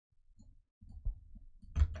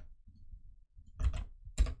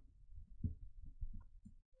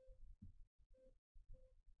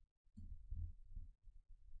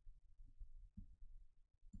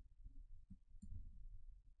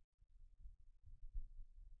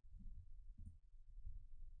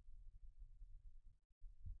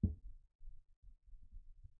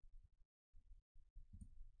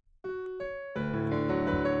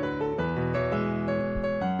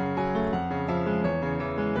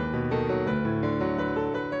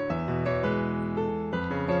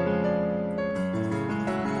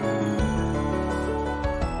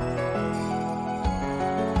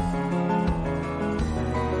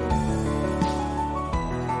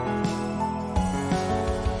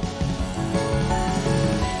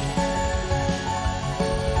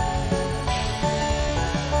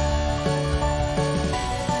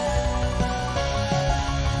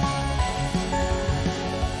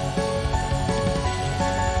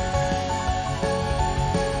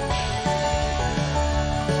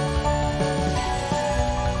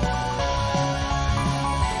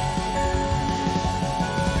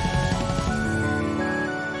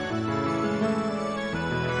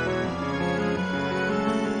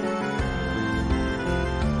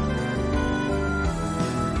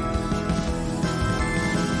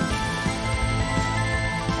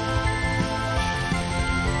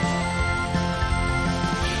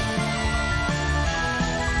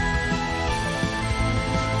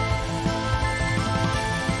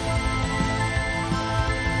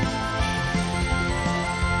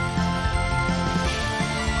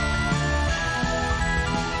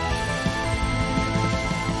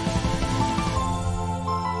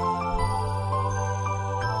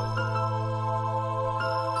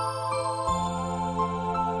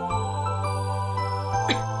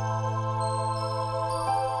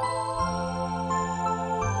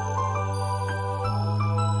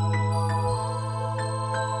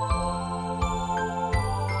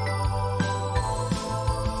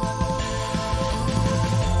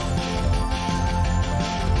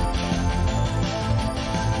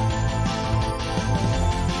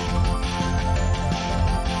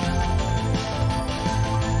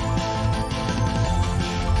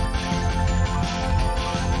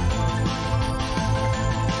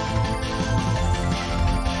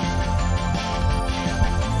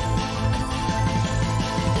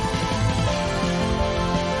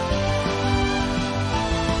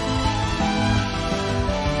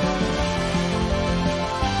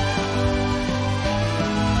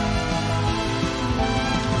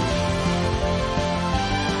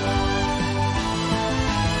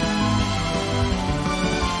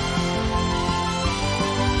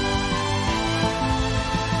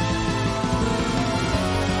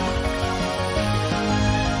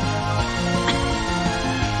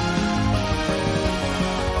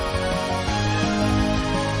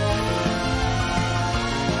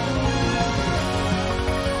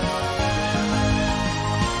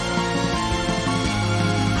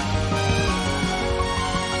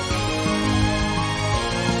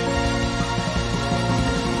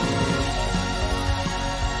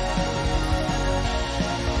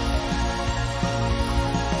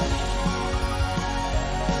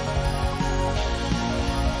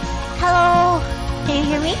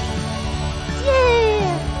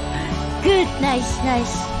Good, nice,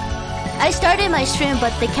 nice. I started my stream,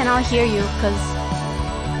 but they cannot hear you because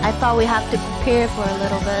I thought we have to prepare for a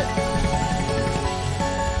little bit.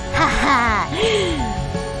 Haha.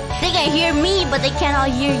 They can hear me, but they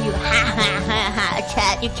cannot hear you. Ha ha ha ha.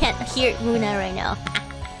 Chat, you can't hear Moona right now.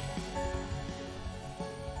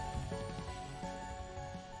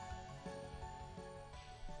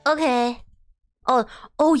 Okay.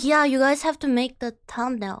 Oh yeah, you guys have to make the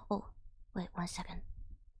thumbnail. Oh, wait 1 second.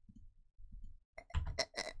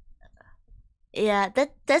 Yeah,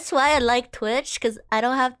 that's why I like Twitch, because I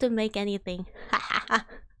don't have to make anything.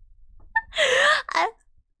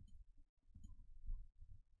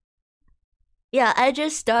 Yeah, I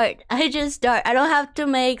just start. I don't have to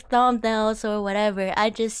make thumbnails or whatever. I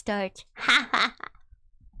just start.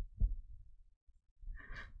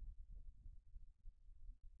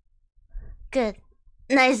 Good.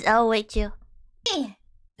 Nice, I'll wait you.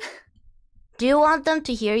 Do you want them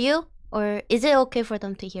to hear you? Or is it okay for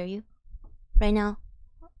them to hear you? Right now?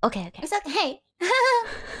 Okay, okay. It's okay.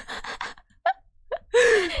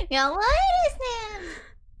 Yeah, what is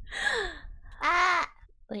that?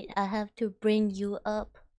 Wait, I have to bring you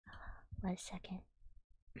up. 1 second.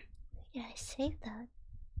 Yeah, I saved that.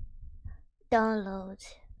 Download.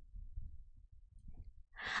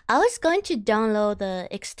 I was going to download the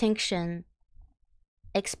expansion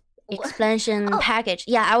package.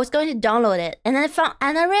 Yeah, I was going to download it, and then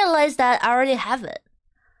I realized that I already have it.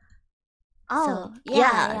 Oh, so,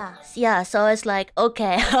 yeah. So it's like,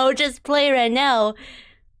 okay, I'll just play right now.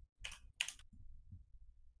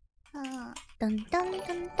 Dun dun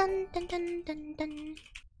dun dun dun dun dun dun.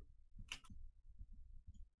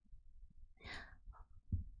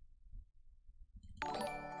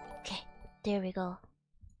 Okay, there we go.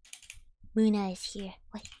 Moona is here.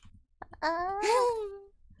 Wait.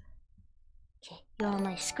 Okay, you're on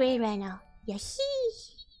my screen right now. Yahee!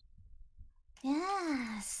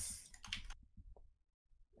 Yes.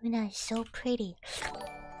 Moona is so pretty.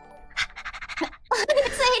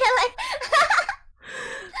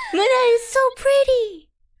 Moona is so pretty.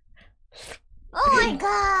 Oh my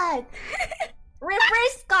god.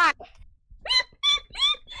 Reverse card.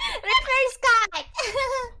 Reverse card.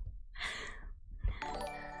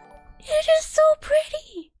 You're just so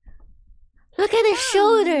pretty. Look at the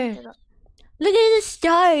shoulder. Look at the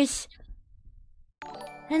stars.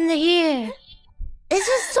 And the hair. It's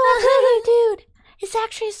just so pretty, dude. It's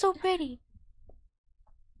actually so pretty.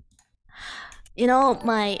 You know,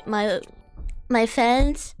 my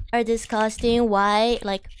fans are discussing why,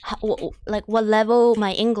 like what level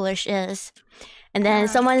my English is, and then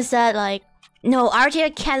someone said like, no,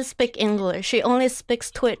 Artia can't speak English. She only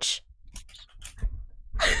speaks Twitch.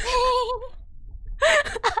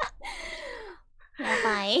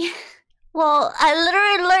 Bye. Well, I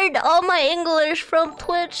literally learned all my English from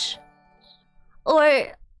Twitch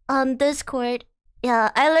or on Discord.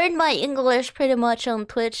 Yeah, I learned my English pretty much on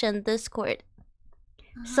Twitch and Discord.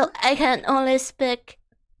 So I can only speak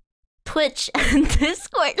Twitch and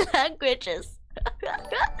Discord languages.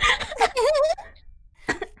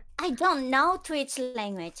 I don't know Twitch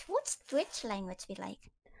language. What's Twitch language be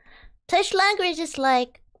like? Twitch language is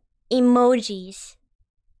like emojis.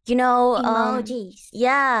 You know, emojis.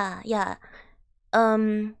 Yeah.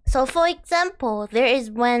 So for example, there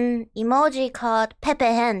is one emoji called Pepe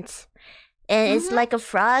Hands. And it's like a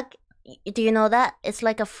frog. Do you know that? It's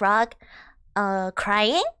like a frog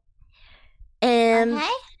crying. And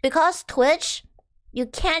because Twitch, you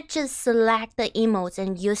can't just select the emotes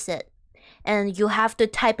and use it. And you have to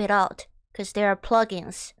type it out. Because there are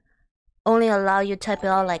plugins. Only allow you type it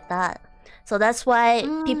out like that. So that's why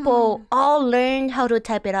people all learn how to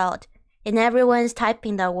type it out. And everyone's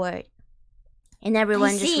typing that word. And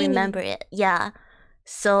everyone just remember it. Yeah.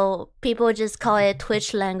 So people just call it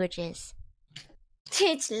Twitch languages.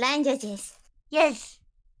 Twitch languages. Yes.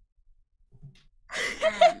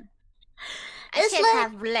 I should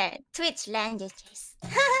have learned Twitch languages.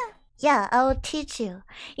 Yeah, I will teach you.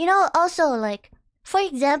 You know, also like, for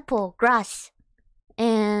example, grass.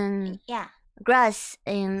 And grass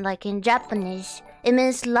in like in Japanese, it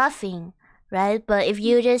means laughing, right? But if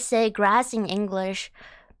you just say grass in English,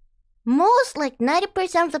 most like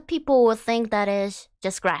 90% of the people will think that is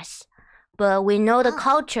just grass. But we know the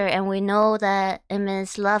culture and we know that it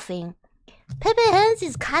means laughing. Pepe Hands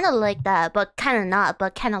is kind of like that, but kind of not,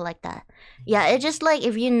 but kind of like that. Yeah, it's just like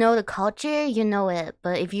if you know the culture, you know it.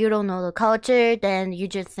 But if you don't know the culture, then you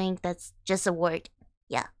just think that's just a word.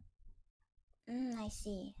 Yeah. I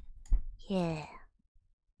see. Yeah.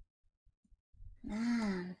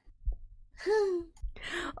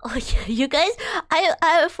 Oh yeah, you guys,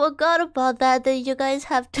 I forgot about that you guys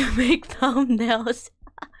have to make thumbnails.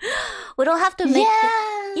 We don't have to make.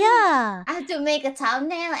 Yeah. I have to make a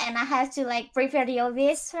thumbnail and I have to like prepare the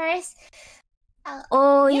OBS first.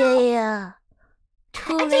 Oh yeah.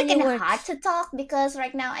 Too I many think it's words. hard to talk because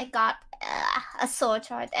right now I got a sore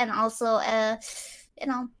throat and also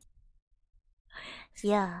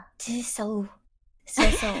Yeah. so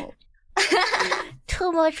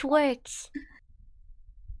Too much words.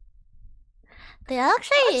 They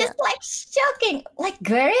actually just like shocking, like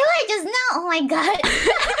gorilla just now. Oh my god!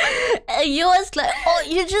 you was like, oh,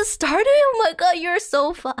 you just started. Oh my god, you're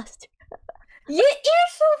so fast. You're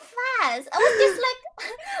so fast. I was just like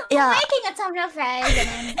making a thumbnail fast, and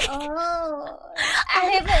then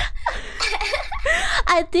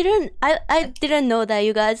I didn't know that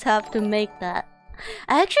you guys have to make that.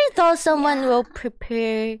 I actually thought someone will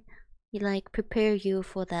prepare you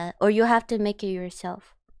for that, or you have to make it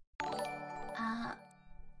yourself.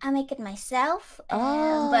 I make it myself,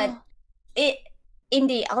 but in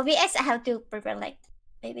the OBS I have to prepare like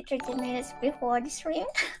maybe 30 minutes before the stream.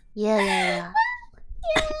 Yeah.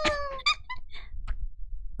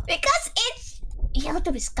 Because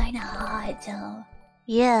YouTube is kind of hard, so.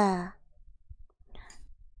 Yeah.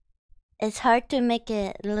 It's hard to make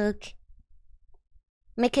it look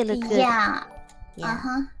good. Yeah.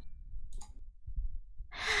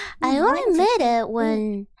 I only made it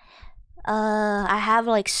when I have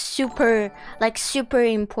like super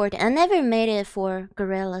important. I never made it for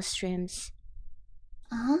gorilla streams.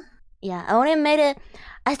 Yeah, I only made it.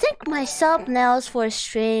 I think my thumbnails for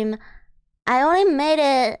stream, I only made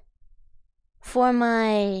it for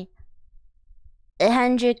my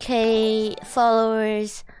 100k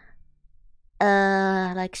followers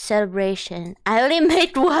like celebration. I only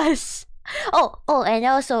made once. Oh, and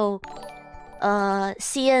also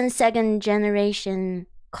CN second generation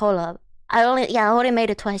collab. I only made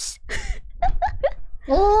it twice.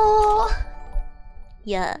 Oh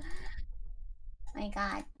yeah. My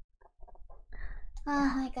god.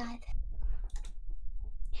 Oh my god.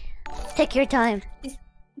 Take your time.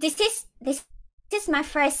 This is my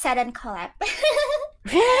first sudden collab.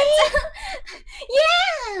 Really?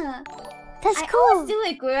 Yeah. That's I cool. always do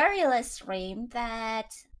a gorilla stream, but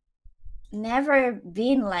never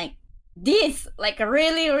been like this. Like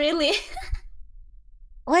really.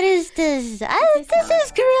 What is this? This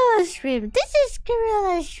is gorilla stream. This is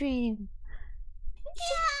gorilla stream.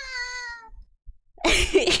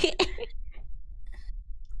 Yeah.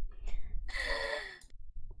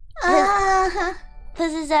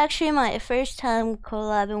 This is actually my first time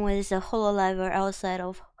collabing with a hololiver outside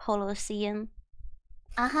of Holocene.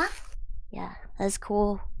 Yeah, that's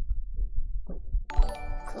cool.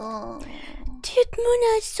 Cool. Dude,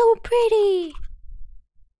 Moona is so pretty.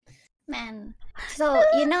 Man. So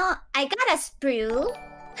I got a sprue.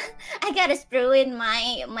 I got a sprue in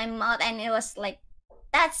my mouth, and it was like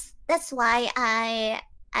that's why I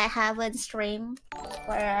haven't streamed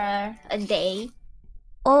for a day.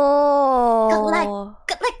 Oh.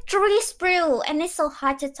 Got like truly sprue, and it's so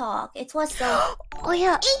hard to talk. It was so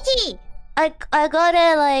itchy. I got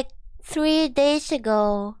it like 3 days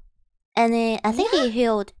ago, and I think it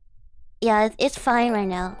healed. Yeah, it's fine right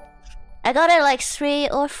now. I got it like 3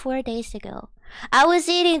 or 4 days ago. I was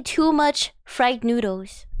eating too much fried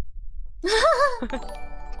noodles.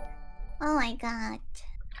 Oh my god.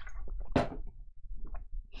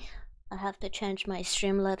 I have to change my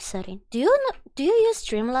Streamlabs setting. Do you use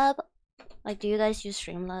Streamlab? Like, do you guys use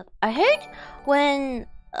Streamlab? I heard when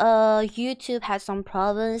YouTube had some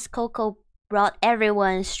problems, Coco brought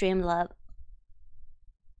everyone Streamlab.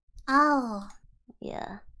 Oh.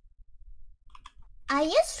 Yeah. I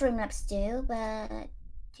use Streamlabs too, but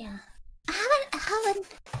yeah. I haven't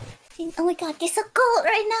seen. Oh my god, it's so cold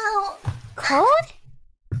right now. Cold?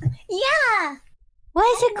 Yeah.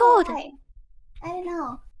 Why is it cold? I don't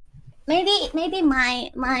know. Maybe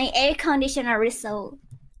my air conditioner is so.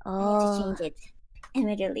 I need to change it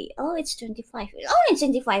immediately. Oh, it's 25. Only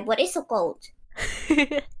 25, but it's so cold.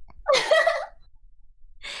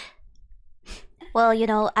 Well,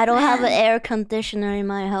 I don't have an air conditioner in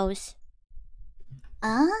my house.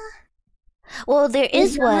 Well, there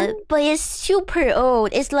is one, but it's super old.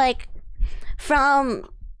 It's like from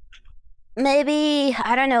maybe,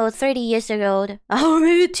 I don't know, 30 years ago. Or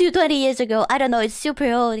maybe 20 years ago. I don't know. It's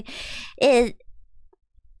super old. It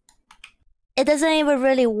doesn't even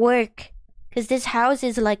really work. Because this house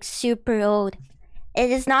is like super old. It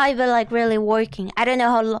is not even like really working. I don't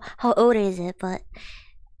know how old is it, but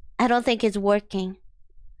I don't think it's working.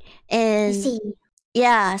 And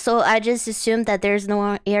yeah, so I just assumed that there's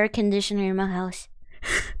no air conditioner in my house.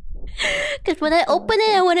 Because when I open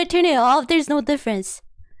it and when I turn it off, there's no difference.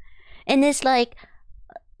 And it's like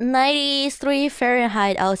 93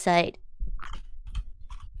 Fahrenheit outside.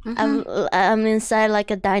 I'm inside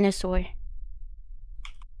like a dinosaur.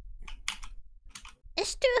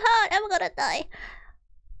 It's too hot. I'm gonna die.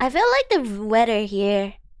 I feel like the weather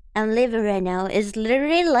here I'm living right now is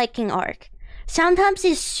literally like in ARK. Sometimes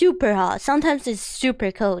it's super hot. Sometimes it's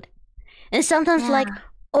super cold. And sometimes like,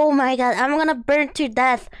 oh my god, I'm gonna burn to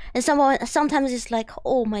death. And sometimes it's like,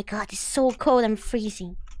 oh my god, it's so cold, I'm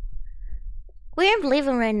freezing. Where I'm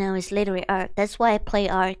living right now is literally ARK. That's why I play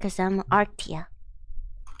ARK, because I'm Artia.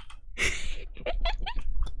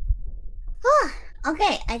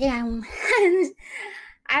 Okay, I think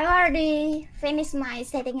I've already finished my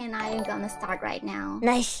setting and I'm gonna start right now.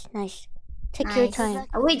 Nice. Take your time.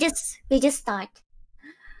 We just start.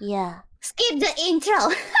 Yeah. Skip the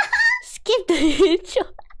intro. Skip the intro.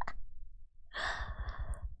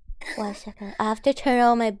 1 second. I have to turn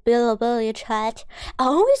on my billability chat. I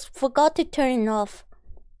always forgot to turn it off.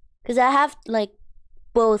 Because I have like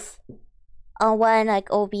both on one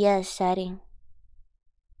like OBS setting.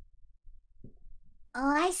 Oh,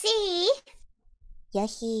 I see.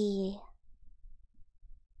 Yahi.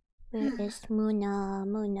 Where is Moona?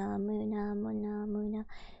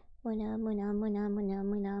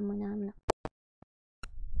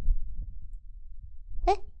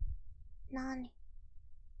 Eh? Nani?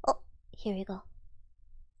 Oh, here we go.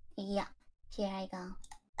 Yeah, here I go.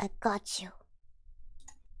 I got you.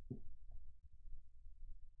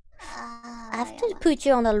 I have to put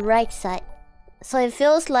you on the right side. So it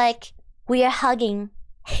feels like we are hugging.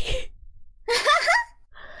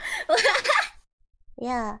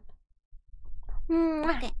 Yeah.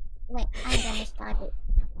 Okay, wait, I'm gonna start it.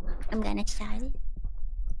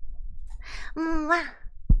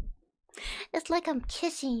 It's like I'm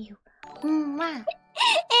kissing you.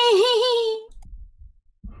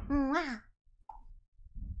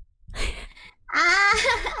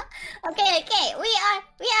 Okay, we are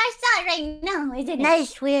starting now, isn't it?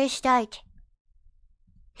 Nice, we are start.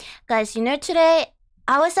 Guys, you know today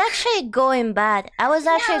I was actually going bad. I was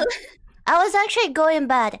actually going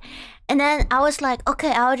bad. And then I was like,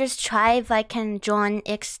 okay, I'll just try if I can join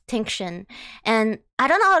Extinction. And I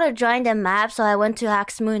don't know how to join the map, so I went to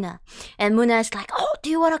ask Moona. And Moona is like, oh, do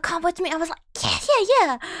you want to come with me? I was like,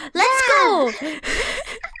 yeah. Let's go.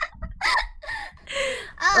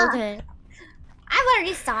 Okay. I've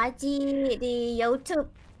already started the YouTube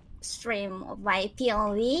stream by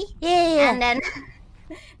POV. Yeah. And then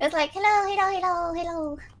it's like,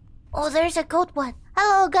 hello. Oh, there's a gold one.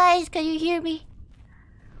 Hello, guys. Can you hear me?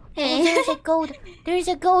 Oh, there's a gold. There's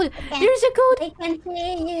a gold. I can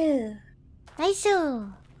hear you. Nice.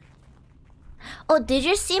 Oh, did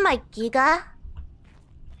you see my Giga?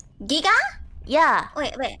 Giga? Yeah.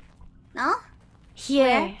 Wait. No?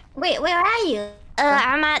 Here. Where are you?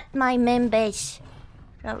 I'm at my main base.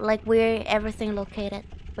 Like where everything located.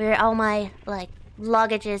 Where all my like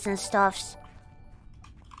luggages and stuffs.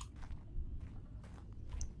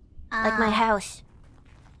 Like my house.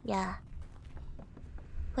 Yeah.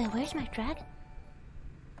 Wait, where's my dragon?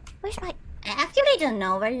 Where's my... I actually don't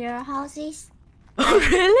know where your house is. Oh,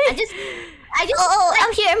 really? I just... Oh,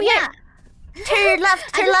 I'm here. Yeah. Turn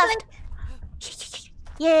left.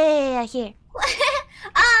 Yeah, here.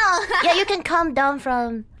 Oh! Yeah, you can come down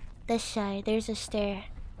from this side. There's a stair.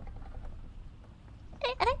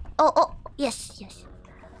 Oh, yes.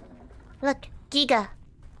 Look, Giga.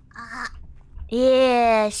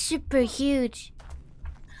 Yeah, super huge.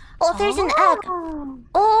 Oh, there's an egg.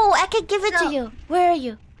 Oh, I can give it to you. Where are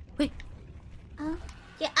you? Wait.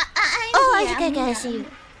 Yeah, I see you.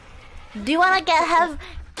 Do you wanna have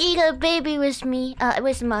Giga baby with me?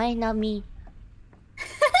 With mine, not me.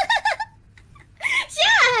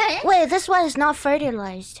 Sure. Wait, this one is not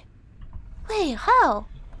fertilized. Wait, how?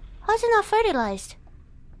 How's it not fertilized?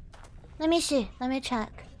 Let me see. Let me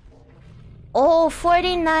check. Oh,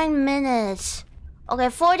 49 minutes. Okay,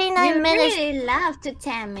 49 minutes. You really love to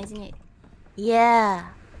tame, isn't it?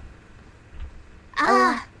 Yeah.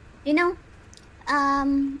 You know, I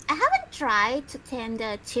haven't tried to tame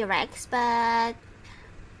the T-Rex, but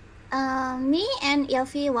me and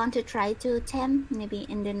Ilfi want to try to tame maybe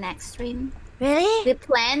in the next stream. Really? We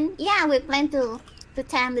plan to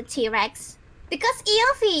tame the T-Rex because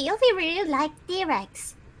Ilfi really like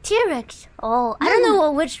T-Rex. T-Rex? Oh, I don't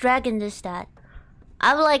know which dragon is that.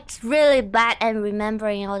 I'm like really bad at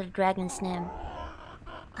remembering all the dragons' name.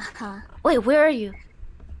 Wait, where are you?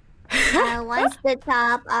 Once the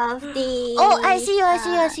top of the... Oh, I see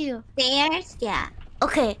you. Stairs? Yeah.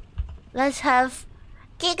 Okay, let's have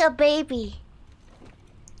Giga baby.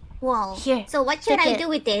 Whoa. Here. So what should I do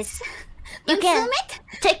with this? You can it?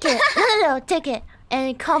 Take it. No, take it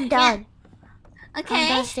and calm down. Yeah. Okay. Come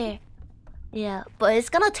downstairs. Yeah, but it's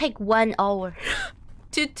gonna take 1 hour.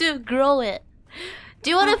 to grow it. Do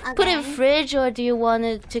you want to put it in fridge or do you want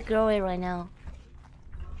it to grow it right now?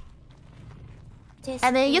 Just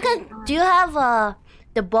And then you can. Do you have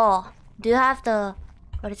the ball? Do you have the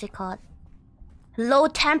what is it called? Low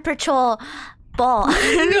temperature ball.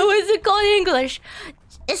 I don't know what's it called in English.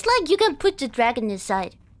 It's like you can put the dragon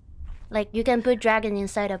inside. Like you can put dragon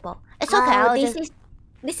inside a ball. It's okay.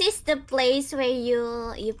 This is the place where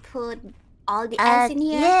you put all the eggs in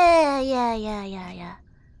here. Yeah.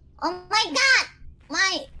 Oh my god!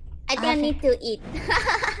 I don't need to eat.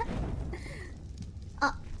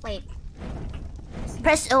 Oh wait.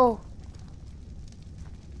 Press O.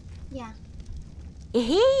 Yeah.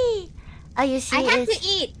 Are you serious? I have to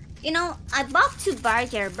eat. You know, I bought two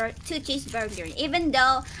cheeseburgers. Even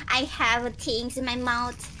though I have things in my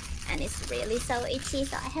mouth and it's really so itchy,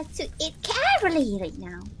 so I have to eat carefully right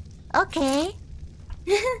now. Okay.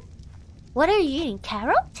 What are you eating?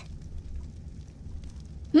 Carrot?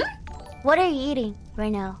 What are you eating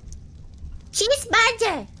right now?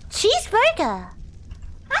 Cheeseburger. Cheeseburger.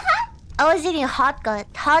 I was eating hot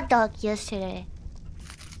dog yesterday.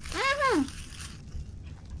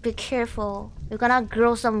 Be careful. You're gonna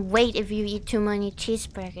grow some weight if you eat too many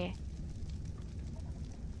cheeseburger.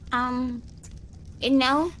 You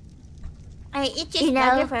know, I eat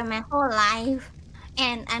cheeseburger for my whole life,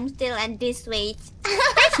 and I'm still at this weight.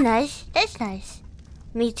 That's nice. That's nice.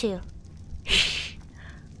 Me too.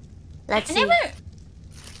 Let's see.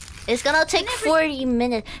 It's gonna take 40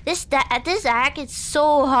 minutes. This ARK is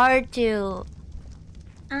so hard to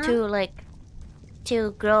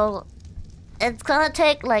grow. It's gonna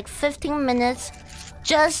take like 15 minutes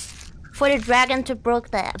just for the dragon to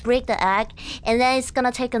break the egg, and then it's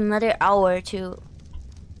gonna take another hour to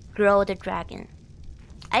grow the dragon.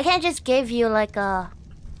 I can't just give you like a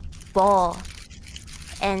ball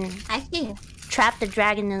and trap the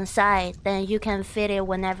dragon inside, then you can feed it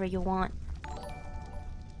whenever you want.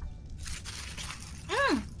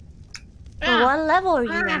 What level are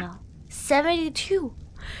you right now? 72.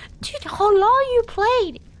 Dude, how long you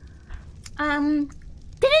played? Didn't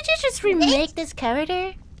you just remake this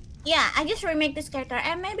character? Yeah, I just remake this character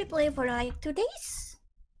and maybe play for like 2 days.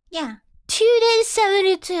 Yeah. 2 days,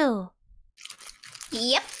 72.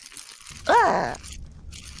 Yep. I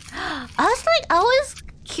was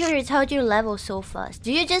curious how do you level so fast?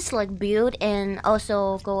 Do you just like build and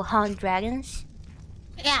also go hunt dragons?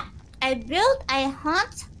 Yeah, I build, I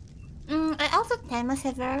hunt. I also time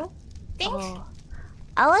several things. Oh.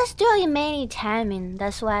 I was doing mainly timing.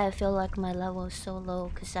 That's why I feel like my level is so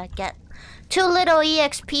low, because I get too little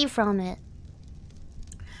EXP from it.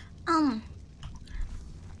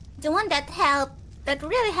 The one that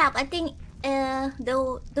really helped, I think,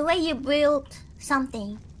 the way you build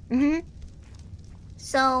something.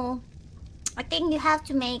 So, I think you have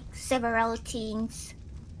to make several things.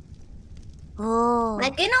 Oh.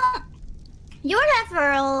 Like, you know, you're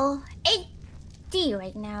level 80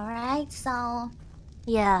 right now, right? So.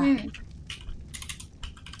 Yeah.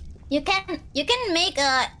 You can make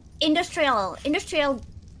a industrial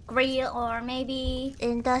grill or maybe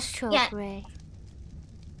industrial grill.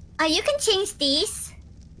 You can change these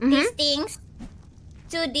things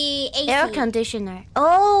to the AC. Air conditioner.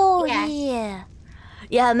 Oh yeah.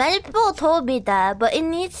 Yeah, many people told me that, but it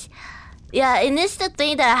needs the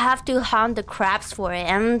thing that I have to hunt the crabs for it.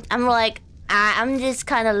 I'm like, I'm just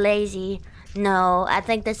kind of lazy. No, I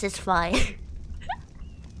think this is fine.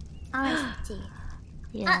 I see.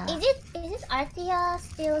 Yeah. Is it Artia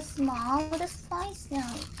still small with the size? No,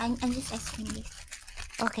 I'm just asking this.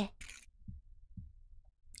 Okay.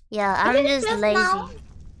 Yeah, I'm just lazy. Small?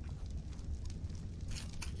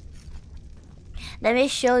 Let me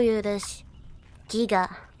show you this Giga.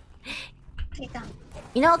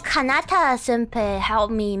 You know, Kanata Senpai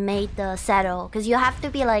helped me make the saddle, because you have to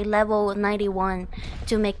be like level 91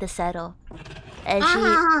 to make the saddle. And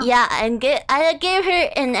I gave her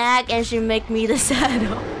an egg and she make me the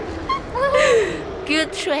saddle.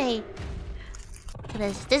 Good trade.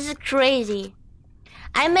 This is crazy.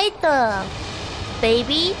 I made the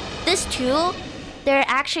baby. These two, they're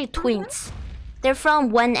actually twins. They're from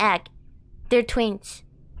one egg. They're twins.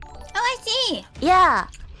 Oh, I see. Yeah.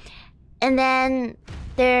 And then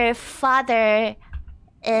their father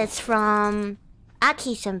is from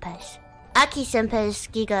Aki Senpai's. Aki Senpai's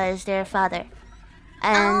Giga is their father.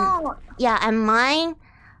 And and mine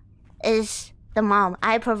is the mom.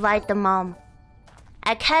 I provide the mom.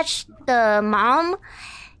 I catch the mom,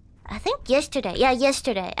 I think yesterday. Yeah,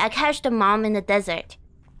 yesterday. I catch the mom in the desert.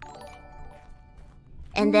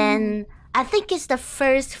 And then I think it's the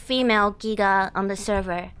first female Giga on the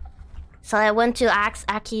server. So I went to ask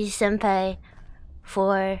Aki Senpai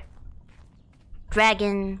for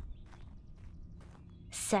dragon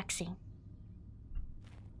sexing.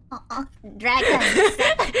 Dragon.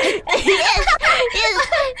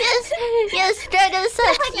 yes, dragon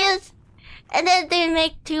sex, yes. And then they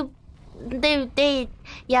make two.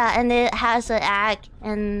 And it has an egg,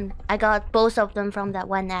 and I got both of them from that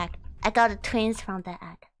one egg. I got the twins from that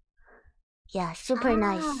egg. Yeah, super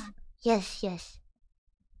nice. Yes.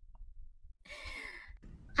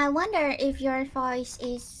 I wonder if your voice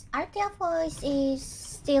is Artia voice is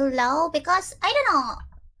still low because I don't know.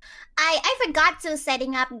 I forgot to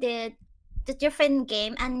setting up the different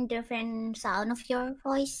game and different sound of your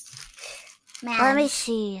voice. Man. Let me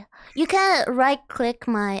see. You can right click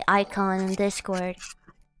my icon in Discord,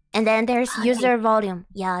 and then there's user volume.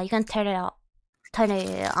 Yeah, you can turn it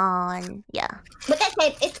on. Yeah. But that's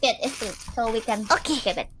it. It's good. So we can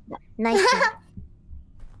skip it. Nice.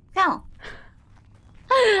 So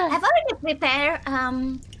I've already prepared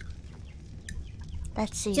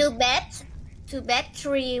let's see. two beds,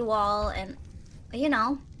 3 wall, and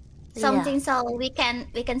something so we can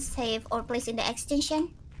save or place in the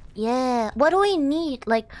extension. Yeah. What do we need?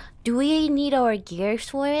 Like, do we need our gears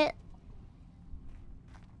for it?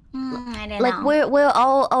 I don't like, know. will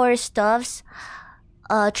all our stuffs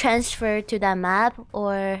transfer to that map,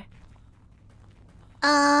 or? Do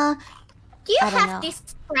you I don't have know. this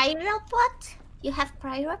cryopod? You have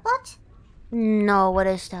cryopod? No, what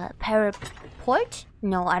is that? Paraport?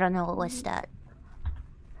 No, I don't know what's that.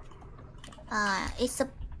 It's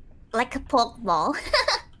like a pokeball.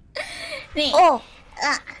 Oh!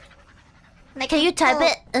 Like Can you type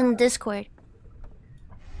it in Discord?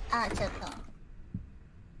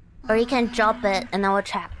 Or you can drop it and I will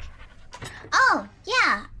check. Oh,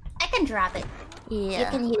 yeah. I can drop it. Yeah, You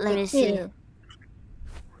can use let it me see. too.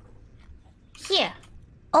 Here.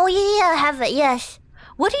 Oh yeah, I have it, yes.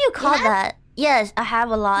 What do you call have? that? Yes, I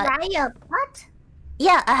have a lot. Cryopod?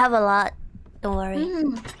 Yeah, I have a lot. Don't worry.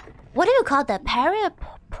 What do you call that?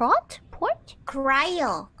 Port?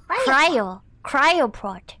 Cryoport.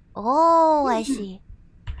 Oh, I see.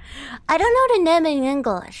 I don't know the name in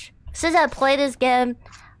English. Since I played this game,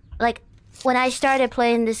 like, when I started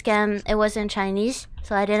playing this game, it was in Chinese,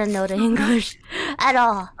 so I didn't know the English at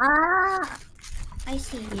all. I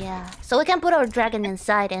see. Yeah. So we can put our dragon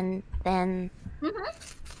inside and then...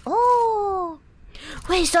 Oh!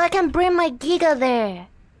 Wait, so I can bring my Giga there.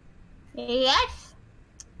 Yes.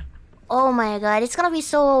 Oh my god, it's gonna be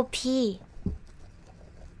so OP.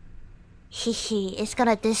 Hehe, it's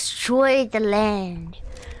gonna destroy the land.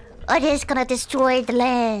 It is gonna destroy the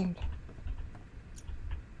land.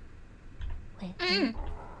 Wait.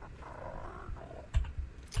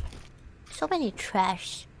 So many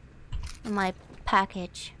trash in my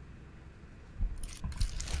package.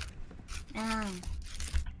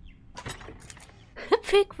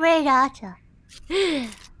 Big brain Arta.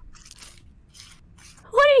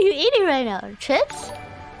 What are you eating right now? Chips?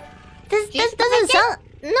 This doesn't sound.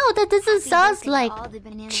 No, that doesn't sound like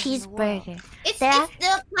cheeseburger. It's the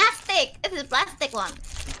plastic. It's the plastic one.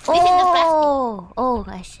 Oh,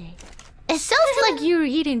 I see. It sounds like you're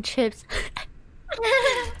eating chips.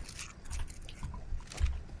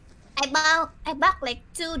 I bought like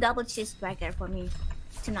 2 double cheeseburger for me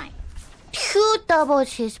tonight. 2 double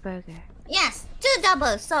cheeseburger. Yes, 2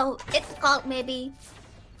 doubles. So it's called maybe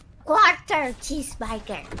quarter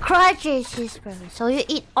cheeseburger. Quarter cheeseburger. So you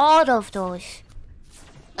eat all of those.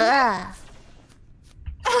 Ugh.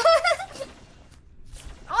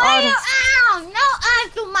 No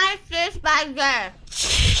add to my cheeseburger.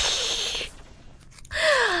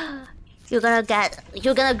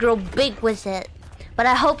 You're gonna grow big with it. But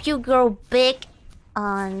I hope you grow big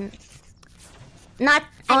on not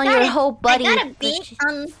on your whole body. I got a big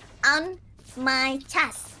on my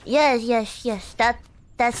chest. Yes.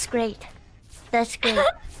 That's great. That's great.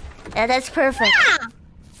 Yeah, that's perfect.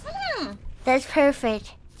 Yeah. That's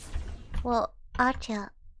perfect. Well,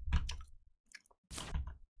 Artia.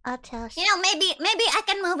 Maybe I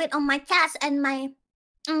can move it on my chest and my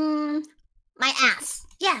ass.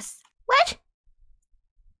 Yes. What?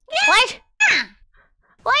 Yes. What? Yeah.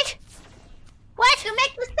 What? To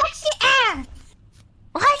make the sexy ass.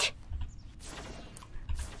 What?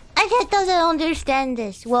 Artia doesn't understand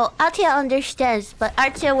this. Well, Artia understands, but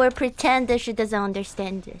Artia will pretend that she doesn't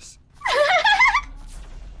understand this.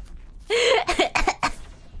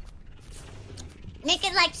 Make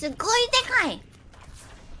it like sugoi dekai.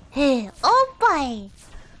 Hey, opai.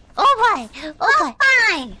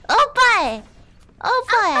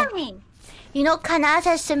 You know,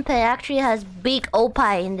 Kanata Senpai actually has big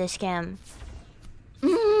opai in this game.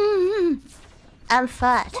 I'm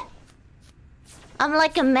fat. I'm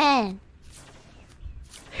like a man.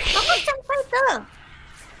 Senpai too.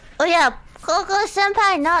 Oh yeah, Coco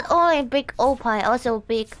Senpai not only big oppai, also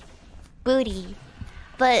big booty.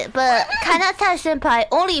 But Kanata Senpai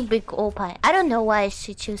only big oppai. I don't know why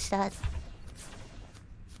she choose that.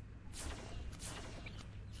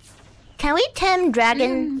 Can we tame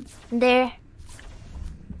dragon there?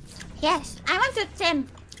 Yes, I want to tame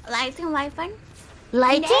lighting weapon.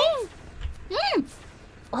 Lighting?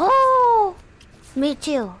 Oh, me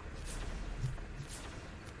too.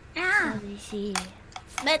 Yeah. Let me see.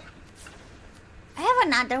 But I have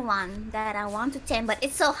another one that I want to tame, but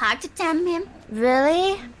it's so hard to tame him.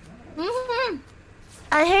 Really?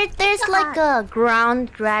 I heard there's like a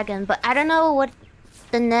ground dragon, but I don't know what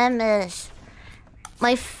the name is.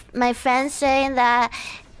 My friend's saying that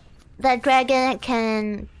that dragon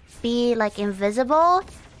can be like invisible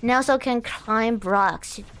and also can climb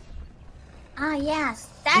rocks. Ah, yes.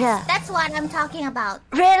 That's what I'm talking about.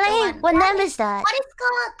 Really? What name is that? What is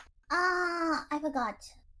called? I forgot.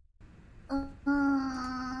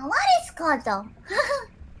 What is called though?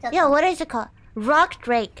 Yeah, what is it called? Rock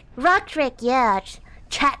Drake. Rock Drake, yeah.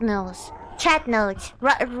 Chat notes.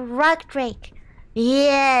 Rock Drake.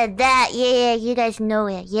 Yeah, that, yeah, you guys know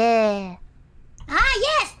it, yeah. Ah,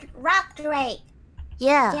 yes, Rock Drake.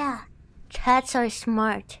 Yeah. Yeah. Chats are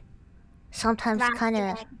smart. Sometimes Rock kind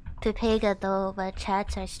of Drake. pepega though, but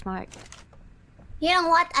chats are smart. You know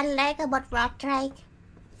what I like about Rock Drake?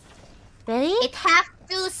 Really? It has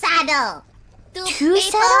two saddle. Two people,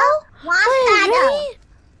 saddle? one Wait, saddle.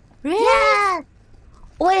 Really? Yeah.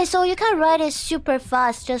 Wait, so you can ride it super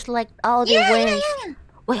fast, just like all the wings. Yeah.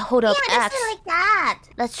 Wait, hold up, Yeah, X. just like that.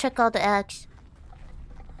 Let's check out the X.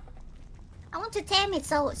 I want to tame it,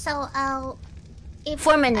 so if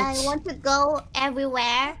 4 minutes. I want to go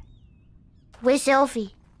everywhere. With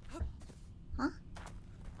Elfie. Huh?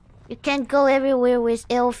 You can't go everywhere with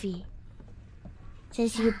Elfie.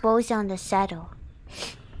 Since you're both on the saddle.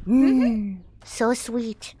 So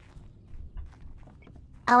sweet.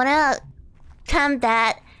 I wanna tame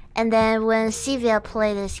that, and then when Sylvia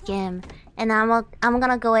play this game, and I'm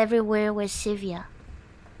gonna go everywhere with Sylvia.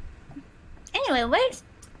 Anyway,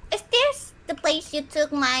 is this the place you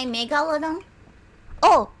took my megalodon?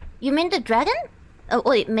 Oh, you mean the dragon? Oh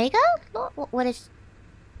wait, Mega? What is?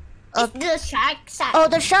 It's the shark. Oh,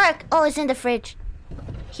 the shark. Oh, it's in the fridge.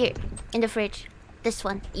 Here, in the fridge. This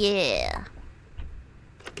one. Yeah.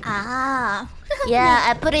 Ah. Yeah,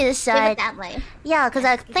 I put it Give aside. it that way. Yeah, because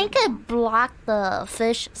I think it blocked the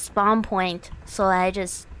fish spawn point, so I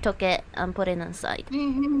just took it and put it inside.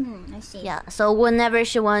 I see. Yeah, so whenever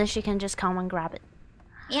she wants, she can just come and grab it.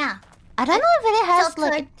 Yeah. I don't know if it has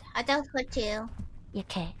like. I don't hurt you.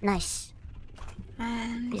 Okay, nice.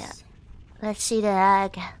 Nice. Yeah. Let's see the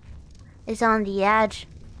egg. It's on the edge.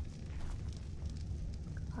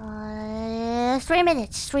 3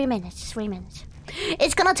 minutes. 3 minutes. 3 minutes.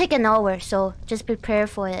 It's gonna take an hour, so just prepare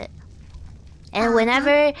for it. And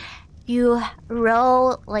whenever you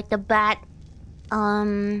roll like the bat,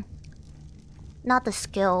 not the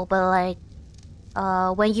skill, but like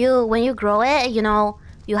when you grow it, you know,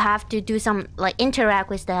 you have to do some like interact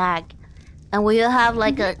with the egg. And when you have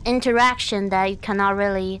like an interaction that you cannot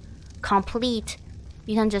really complete,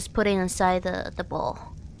 you can just put it inside the bowl.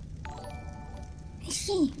 I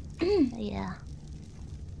see. Yeah.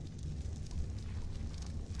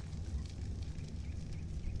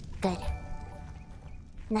 Good.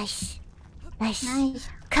 Nice.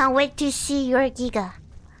 Can't wait to see your Giga.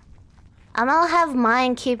 I'm gonna have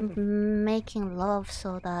mine keep making love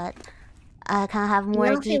so that I can have more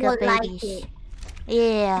Ilfi Giga will like babies. it.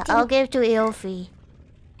 Yeah, I'll give to Ilfi.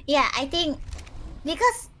 Yeah, I think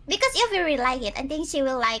because if you really like it, I think she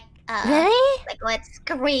will like Really? like what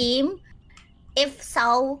scream if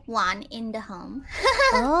saw one in the home.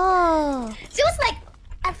 Oh. She was like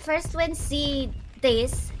at first when she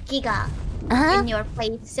this Giga in your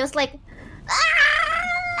place, she was like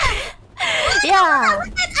Yeah.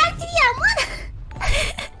 Look at Artia,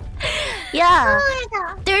 Yeah. Oh my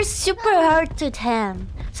god. They're super hard to tame.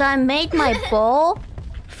 So I made my bowl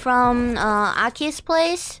from Aki's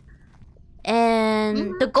place.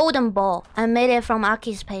 And the golden ball, I made it from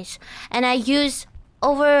Aki's place. And I used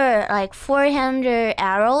over like 400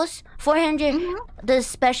 arrows. 400, the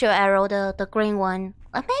special arrow, the green one.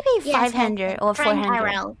 Maybe 500 or 400.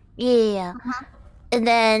 Arrow. Yeah. And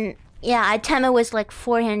then, yeah, I time it with like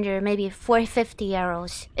 400, maybe 450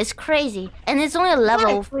 arrows. It's crazy. And it's only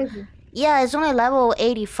level... Yeah, it's only level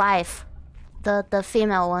 85. The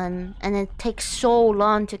female one. And it takes so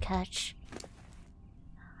long to catch.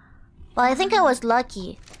 Well, I think I was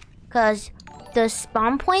lucky. Because the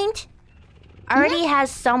spawn point already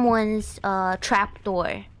has someone's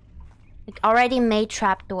trapdoor. already made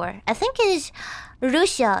trapdoor. I think it's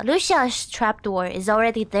Lucia's trapdoor is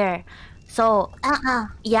already there. So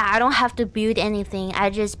yeah, I don't have to build anything. I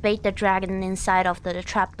just bait the dragon inside of the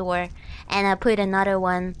trapdoor, and I put another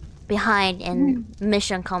one behind, and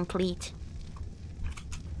mission complete.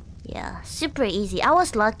 Yeah, super easy. I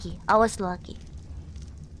was lucky.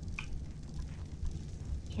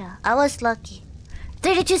 Yeah, I was lucky.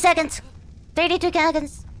 32 seconds. 32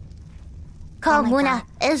 seconds. Calm, Moona.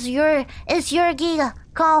 It's your giga.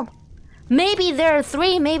 Calm. Maybe there are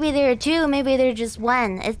 3, maybe there are 2, maybe there are just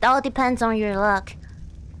 1. It all depends on your luck.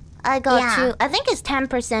 I got 2. I think it's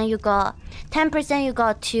 10% you got. 10% you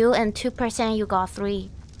got 2, and 2% you got 3.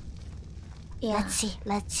 Yeah.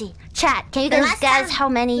 Let's see. Chat, can you guys guess how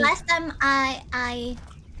many? Last time I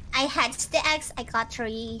hatched the eggs, I got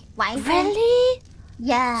 3 white. Really?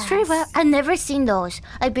 Yeah. I've never seen those.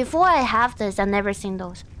 Like before I have this, I've never seen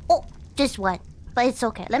those. Oh, just 1. But it's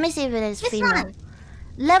okay. Let me see if it is female. One.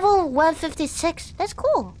 Level 156. That's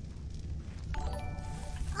cool.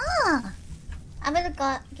 I'm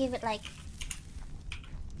gonna give it like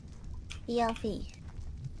ELP.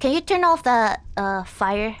 Can you turn off the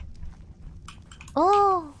fire?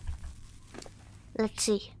 Oh. Let's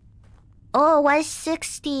see. Oh,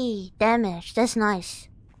 160 damage. That's nice.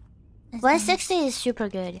 160 is super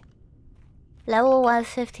good. Level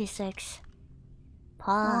 156.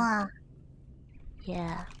 Paw.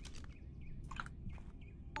 Yeah.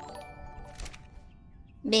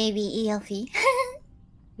 Baby ELP.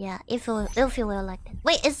 Yeah, if you will like that.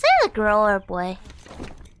 Wait, is there a girl or a boy?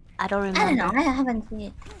 I don't remember. I don't know. I haven't seen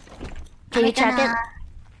it. Can you check it?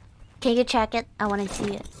 Can you check it? I want to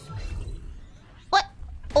see it. What?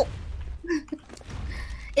 Oh.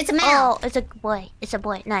 It's a male. Oh, it's a boy. It's a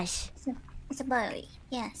boy. Nice. It's a boy.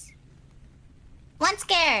 Yes. One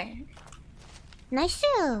scare. Nice.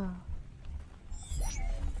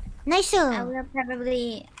 Nice. I will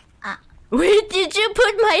probably. Where did you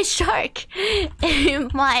put my shark? In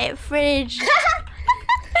my fridge.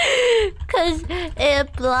 Cause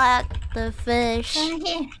it blocked the fish.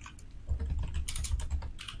 Here.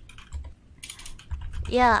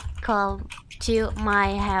 Yeah, come to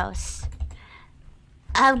my house.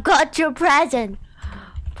 I've got your present.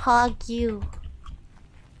 Pog you.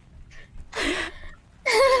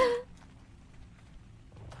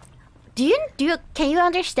 Can you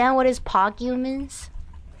understand what is pog you means?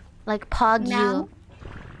 Like pog you.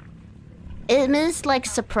 It means like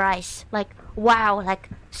surprise, like wow, like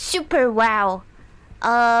super wow.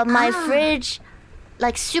 My fridge,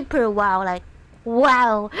 like super wow, like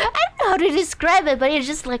wow. I don't know how to describe it, but it's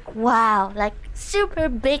just like wow, like super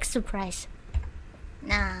big surprise.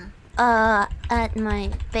 At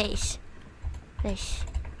my base.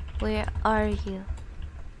 Where are you?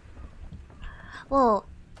 Whoa.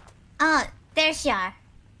 Oh, there's Yar.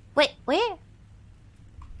 Wait, where?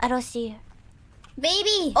 I don't see her.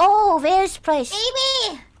 Baby! Oh, where's place?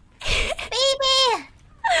 Baby! Baby!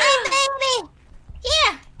 My baby!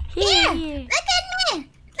 Here! Here! Look at me!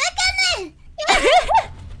 Look at me!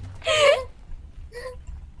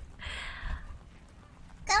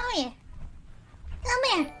 Come here! Come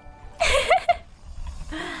here!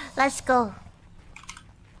 Let's go.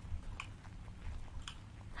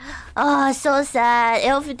 Oh, so sad.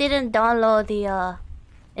 Elf didn't download the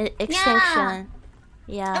extension.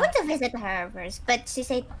 Yeah. I want to visit her first, but she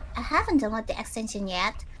said I haven't downloaded the extension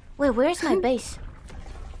yet. Wait, where's my base?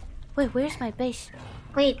 Wait, where's my base?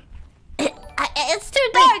 Wait. It's too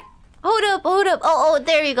dark! Hold up. Oh,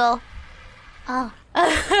 there you go. Oh.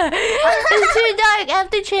 It's too dark. I have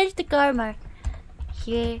to change the karma.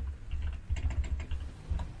 Here.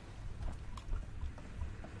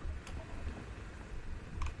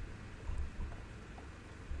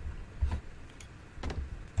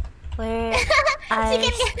 Where I'm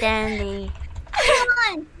standing. Come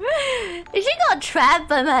on. Is she got trapped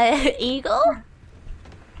by my eagle?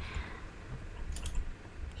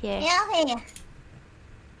 Here. Yelvy.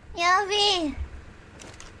 Yelvy.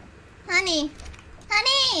 Honey.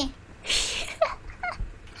 Honey.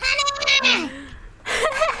 Honey.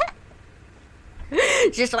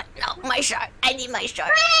 Just like, no, my shark. I need my shark.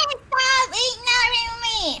 Please stop ignoring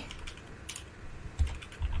me.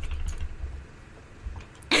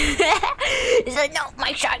 He's like, no,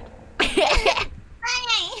 my shark.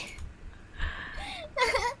 Honey.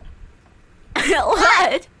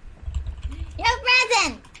 What? Your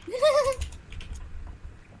present.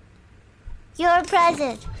 Your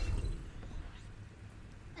present.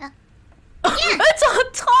 Yeah. It's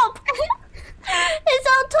on top. It's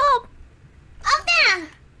on top. Up there.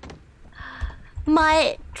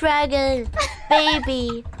 My dragon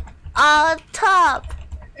baby on top.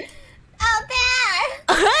 Out there.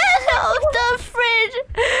 No.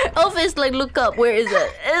 Elvis, like, look up. Where is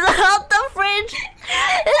it? It's out the fridge.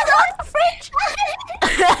 It's out the fridge.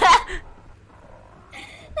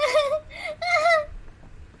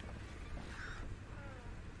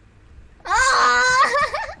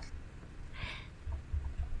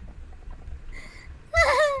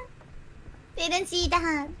 Didn't see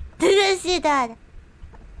that. Didn't see that.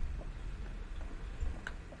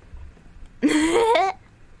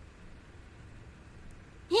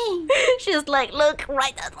 She's like, look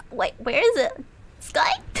right. Wait, where is it?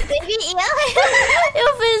 Sky? Baby,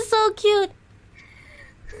 Elvis is so cute.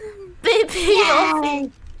 Baby, yeah.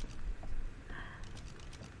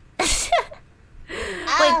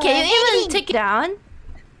 Wait, can you even take it down?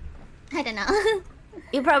 I don't know.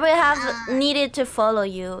 You probably have needed to follow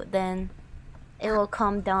you, then it will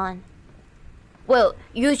calm down. Well,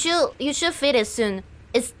 you should feed it soon.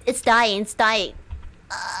 It's dying. It's dying.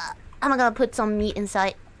 I'm gonna put some meat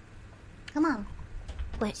inside. Come on.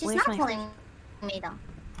 Wait, She's where's not my... following me though.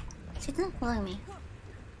 She's not following me.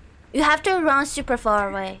 You have to run super far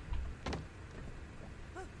away.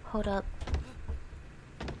 Hold up.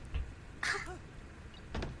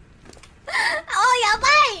 Oh yeah,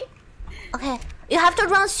 bye. Okay, you have to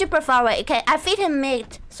run super far away. Okay, I feed him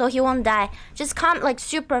meat so he won't die. Just come like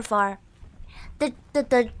super far. The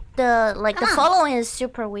following is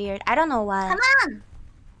super weird. I don't know why. Come on.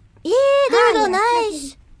 Yeah, there you go, yes,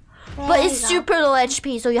 nice. But it's super low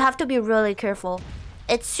HP, so you have to be really careful.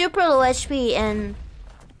 It's super low HP, and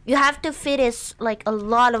you have to feed it like a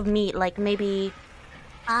lot of meat, like maybe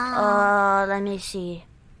let me see,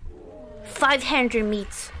 500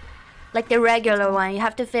 meats, like the regular one. You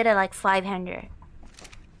have to feed it like 500.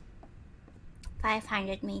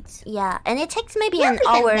 500 meats. Yeah, and it takes maybe an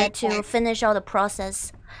hour to finish all the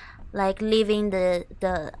process, like leaving the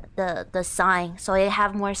sign, so it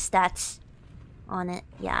have more stats on it.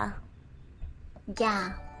 Yeah.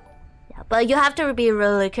 Yeah. Yeah, but you have to be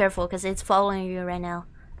really careful because it's following you right now.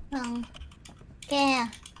 Yeah.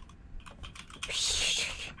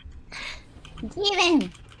 Give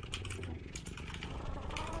him.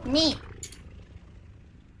 Meat.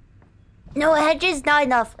 No, 100 is not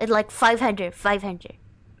enough. It's like 500. 500.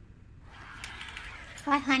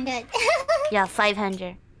 500. Yeah,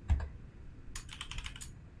 500.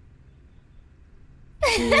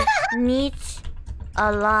 He needs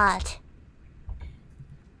a lot.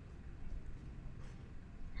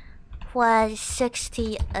 Was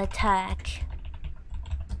 60 attack.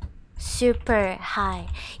 Super high.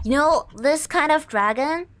 You know, this kind of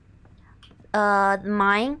dragon,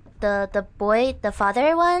 mine, the boy, the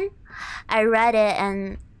father one, I read it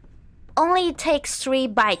and only takes 3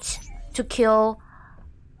 bites to kill,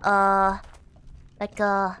 like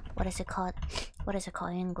what is it called? What is it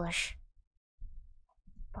called in English?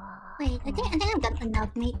 Wait, I think I've got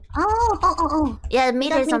enough meat. Oh. Yeah, the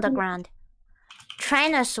meat is on the ground.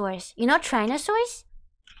 Tyrannosaurus. You know Tyrannosaurus?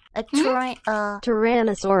 Like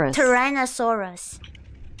Tyrannosaurus.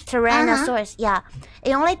 Tyrannosaurus, yeah.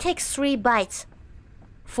 It only takes 3 bites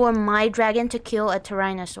for my dragon to kill a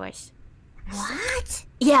Tyrannosaurus. What?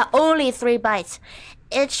 Yeah, only 3 bites.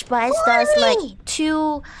 Each bite does like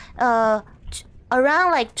 2,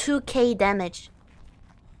 around like 2k damage.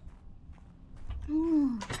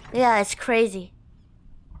 Yeah, it's crazy.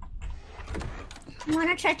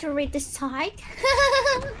 Wanna try to read this side?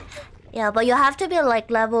 Yeah, but you have to be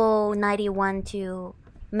like level 91 to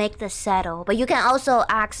make the saddle. But you can also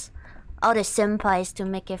ask all the senpais to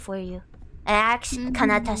make it for you. I asked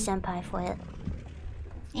Kanata senpai for it.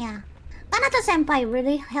 Yeah. Kanata senpai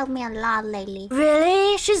really helped me a lot lately.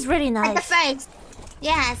 Really? She's really nice. Like the first.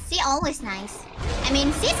 Yeah, she's always nice. I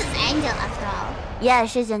mean, she's an angel after all. Yeah,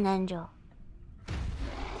 she's an angel.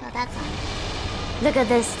 So that's all. Look at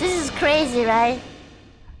this. This is crazy, right?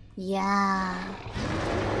 Yeah.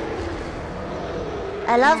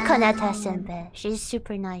 I love Kanata senpai. She's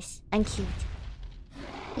super nice and cute.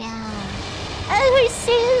 Yeah. And her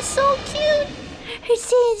scene is so cute. Her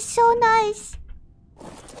scene is so nice.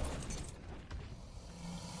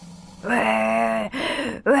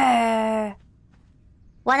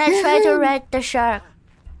 Wanna try to ride the shark?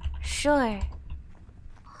 Sure.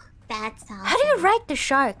 That's awesome. How do you ride the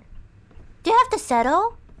shark? Do you have the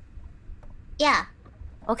saddle? Yeah.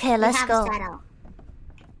 Okay, let's go. Saddle.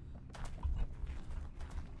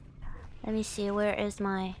 Let me see, where is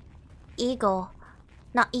my eagle?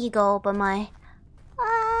 Not eagle, but my...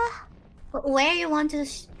 Where you want to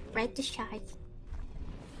ride the shark?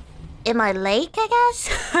 In my lake, I guess?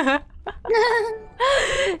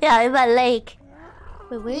 Yeah, in my lake.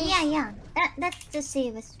 Wait, where is... Yeah. Let's just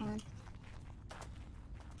see this one.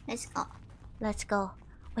 Let's go. Let's go.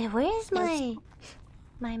 Wait, where is my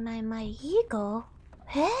eagle?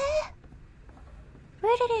 Huh?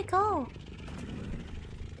 Where did it go?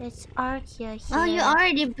 It's Artia here. Oh, you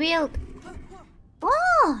already built.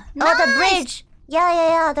 Oh, nice. Oh, the bridge.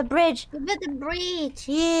 Yeah, the bridge. You built the bridge.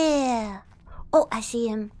 Yeah. Oh, I see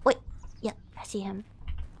him. Wait. Yeah, I see him.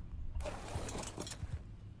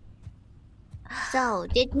 So,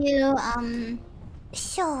 did you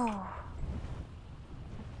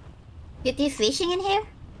did you fishing in here?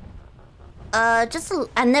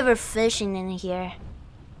 I never fishing in here.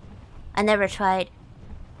 I never tried.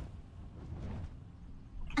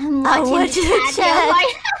 I'm watching the chat.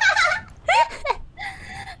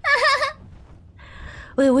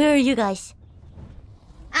 Wait, where are you guys?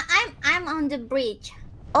 I'm on the bridge.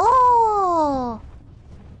 Oh.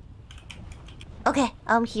 Okay,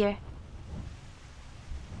 I'm here.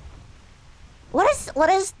 What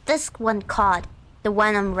is this one called? The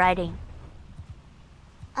one I'm riding.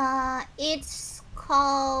 It's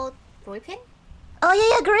called Griffin. Oh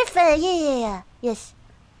yeah, Griffin. Yeah. Yes.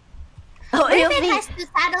 Oh, Griffin has 2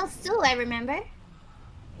 saddles too. I remember.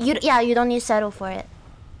 You don't need saddle for it.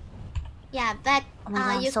 Yeah, but oh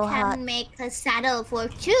God, you so can hot. make a saddle for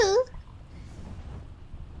 2.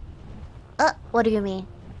 What do you mean?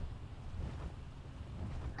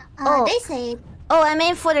 They say. Oh, I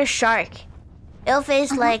mean for the shark.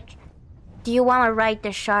 Ilfe like, do you want to ride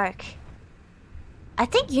the shark? I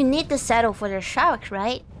think you need the saddle for the shark,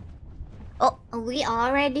 right? Oh, we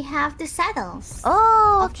already have the saddles.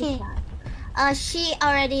 Oh, okay. She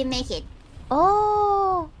already make it.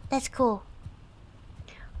 Oh, that's cool.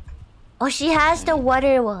 Oh, she has the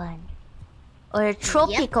water one, or a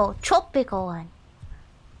tropical one.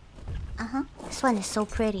 This one is so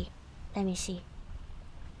pretty. Let me see.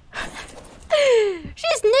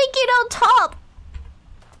 She's naked on top.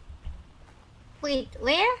 Wait,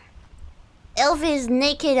 where? Elfie is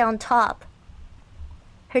naked on top.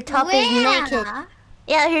 Her top is naked.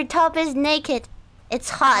 Yeah, her top is naked. It's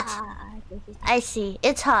hot. I see.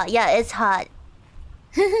 It's hot. Yeah, it's hot.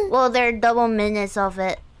 Well, there are double minutes of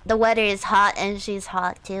it. The weather is hot and she's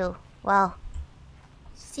hot too. Wow.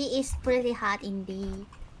 She is pretty hot indeed.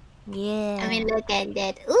 Yeah. I mean, look at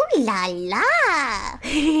that. Ooh la la.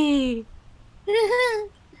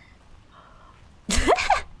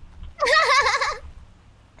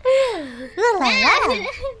 Ooh la la.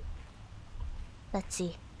 Let's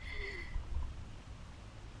see.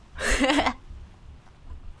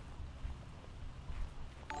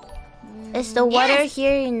 Is the water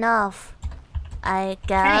here enough? I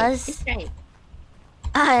guess. Right.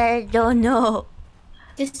 I don't know.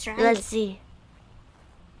 Just try. Let's see.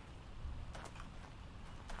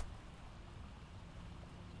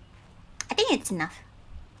 I think it's enough.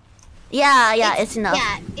 Yeah, it's enough.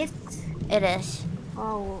 Yeah, it is.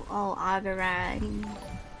 Oh, alright.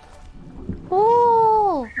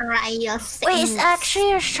 Ooh. Right, wait, it's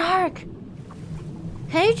actually a shark.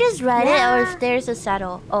 Can you just ride it, or if there's a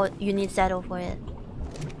saddle? Oh, you need saddle for it.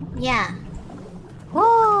 Yeah.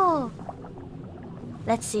 Whoa.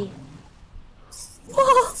 Let's see.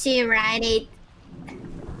 She ride it.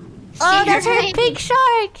 Oh, that's her big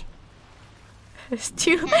shark. It's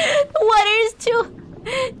too. The water is too.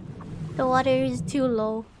 The water is too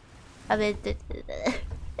low. I mean,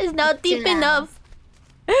 it's not deep enough.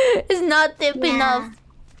 It's not deep enough.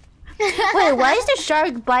 Wait, why is the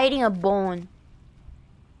shark biting a bone?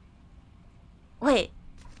 Wait,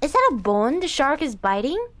 is that a bone the shark is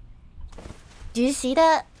biting? Do you see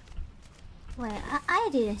that? Wait, I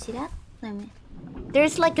didn't see that. Let me.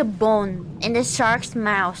 There's like a bone in the shark's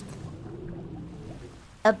mouth.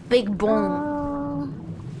 A big bone.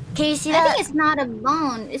 Can you see that? I think it's not a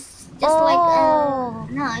bone. It's just like a...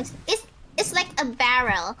 No, it's like a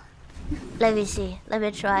barrel. Let me see. Let me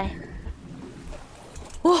try.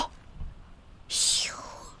 Whoa!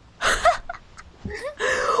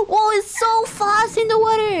 Whoa, it's so fast in the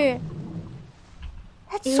water!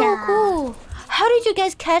 That's so cool. How did you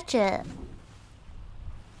guys catch it?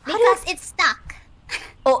 Because it's stuck.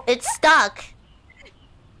 Oh, it's stuck.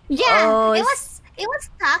 Yeah, oh, it was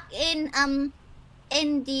stuck in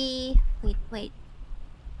the wait.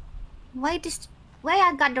 Why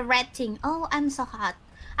I got the red thing? Oh, I'm so hot.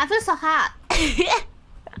 I feel so hot. I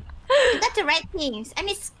got the red things and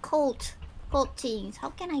it's cold. Cold things. How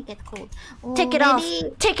can I get cold? Oh, take it off.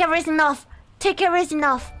 Take everything off. Take everything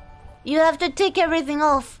off. You have to take everything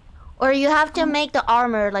off, or you have to make the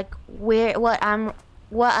armor like what am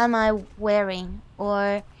I wearing,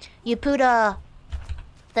 or you put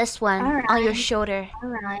this one on your shoulder.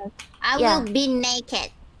 Alright. I will be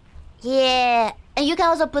naked. Yeah, and you can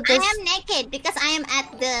also put this. I am naked because I am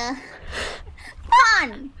at the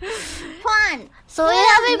pond. So you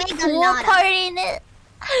have a pool party in it.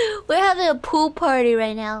 We're having a pool party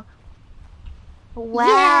right now. Wow.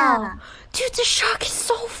 Yeah. Dude, the shark is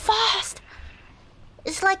so fast.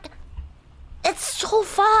 It's like... It's so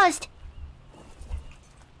fast.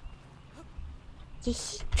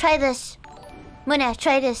 Try this. Moona,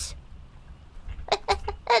 try this.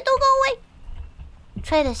 Don't go away.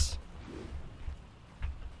 Try this.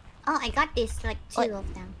 Oh, I got this, like 2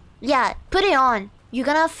 of them. Yeah, put it on. You're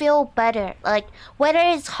gonna feel better. Like, whether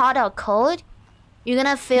it's hot or cold, you're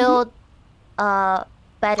gonna feel better.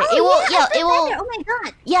 Oh, It will, yeah, it will. better. Oh my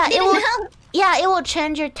god. Yeah, I it didn't will. know. Yeah, it will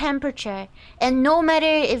change your temperature, and no matter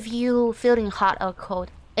if you feeling hot or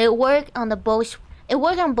cold, it work on the both. It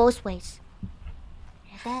work on both ways.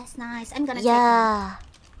 That's nice. I'm gonna Yeah,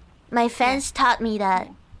 my friends taught me that.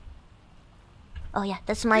 Oh yeah,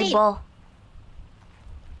 that's my Wait. ball.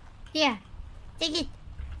 take Here. Take it.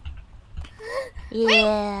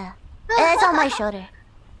 Yeah, and it's on my shoulder.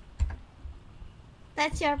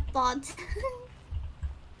 That's your pot.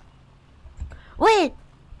 Wait,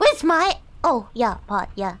 where's my? Oh yeah, pot.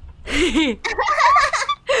 Yeah. Yeah,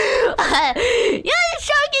 the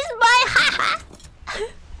shark is mine.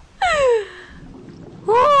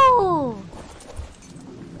 Woo!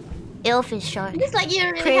 Elfish shark. It's like you're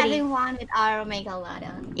really Pretty. having one with our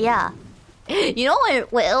megalodon. Yeah. You know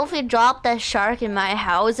when Elfie dropped that shark in my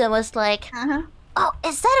house and was like, "Oh,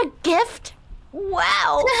 is that a gift?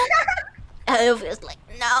 Wow!" And Elfie was like,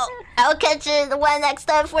 "No, I'll catch it the one next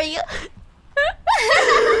time for you."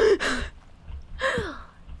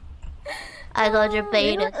 I got your We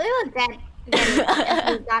beta. will get it.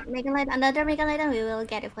 If we got another megalodon, we will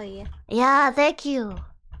get it for you. Yeah, thank you.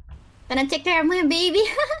 Gonna take care of my baby.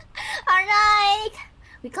 Alright.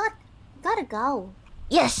 We gotta go.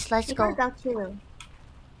 Yes, let's We go. gotta go too.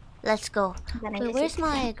 Let's go. Gonna Wait, use where's it.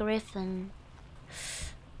 my griffin?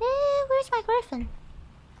 Where's my griffin?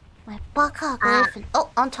 My baka griffin. Oh,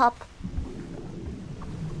 on top.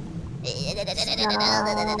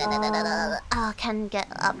 Oh, can't get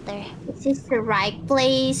up there. Is this the right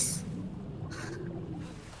place?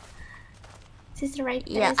 Is this the right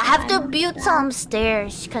place? Yeah, I have to I'm- build some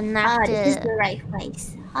stairs This is connected. the right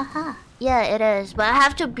place. Haha. Yeah, it is, but I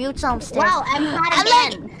have to build some stairs. Wow, I'm hot I'm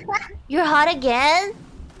again. You're hot again?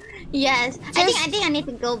 Yes. I Just- think I need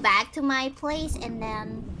to go back to my place and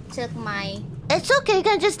then took my. It's okay, you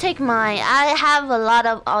can just take mine. I have a lot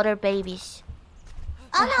of other babies.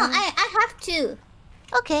 Oh no, I have two.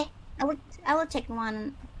 Okay. I will take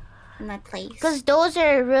one in my place. Because those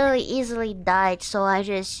are really easily died, so I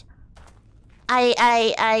just...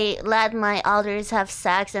 I let my others have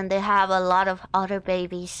sex and they have a lot of other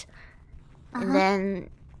babies. And then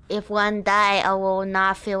if one die, I will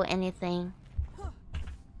not feel anything.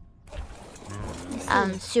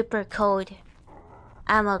 I'm super cold.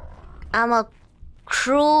 I'm a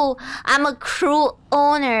crew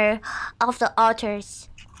owner of the otters.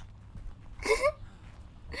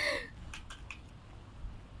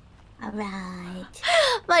 Alright.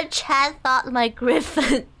 My chat thought my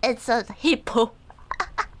griffin it's a hippo.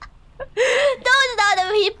 No, it's not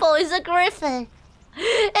a hippo, it's a griffin.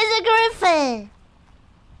 It's a griffin.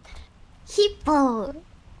 Hippo.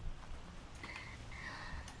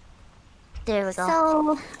 There we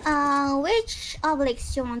go. So, which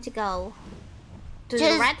obelisks you want to go? To the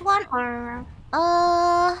Just- red one or?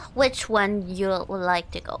 Which one you would like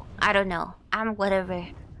to go? I don't know. I'm whatever.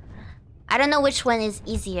 I don't know which one is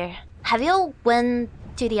easier. Have you went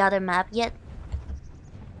to the other map yet?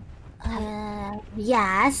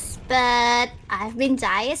 Yes, but I've been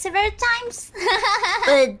died several times.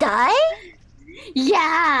 Die?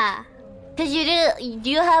 Yeah. Cause you do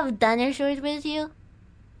you have dinosaurs with you?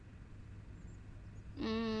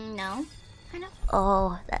 No. I know.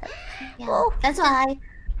 Oh, that. Yeah. Oh. That's why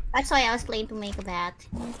I was playing to make a bet.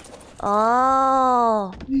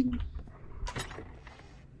 Oh.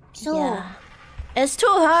 So Yeah. It's too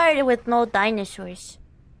hard with no dinosaurs.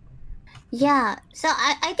 yeah. So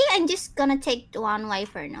I think I'm just gonna take the one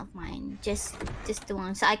wyvern of mine. Just the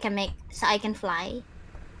one, so I can fly.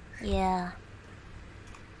 Yeah.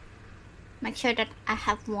 Make sure that I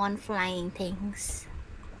have one flying things.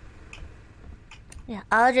 Yeah,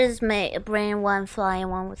 I'll just bring one flying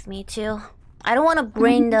one with me too. I don't want to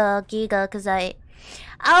bring the Giga because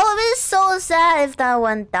I'll be so sad if that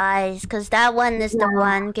one dies because that one is the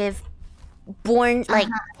one gave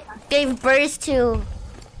birth to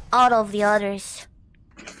all of the others.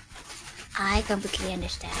 I completely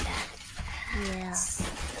understand that. Yeah.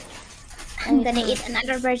 I'm gonna eat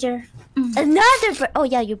another burger. Oh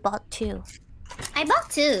yeah, you bought two. I bought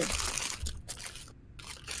two.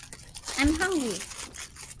 I'm hungry.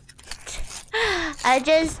 I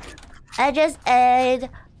just ate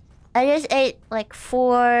I just ate like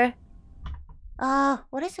 4.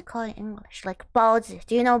 What is it called in English? Like bods.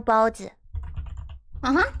 Do you know bods?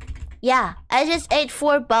 Yeah, I just ate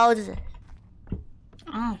 4 bods.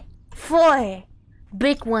 Oh. 4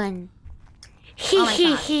 big one. Oh my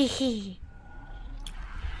God.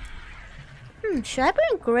 Should I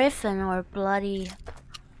bring Griffin or Blood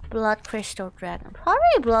Crystal Dragon?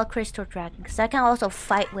 Probably Blood Crystal Dragon, because I can also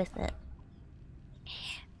fight with it.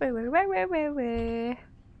 I really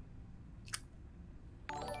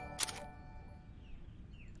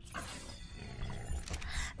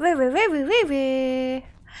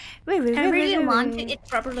want to eat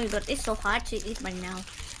properly, but it's so hard to eat right now.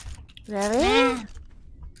 Really?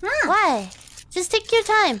 Why? Just take your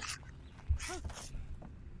time.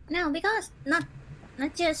 No, because not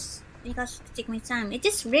just because it takes me time. It's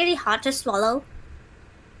just really hard to swallow.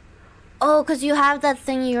 Oh, because you have that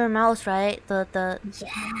thing in your mouth, right? Yeah.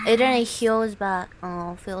 It then heals back.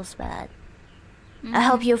 Oh, feels bad. I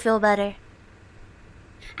hope you feel better.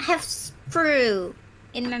 I have sprue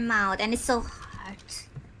in my mouth and it's so hard.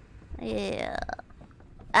 Yeah.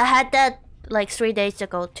 I had that like 3 days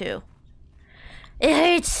ago too. It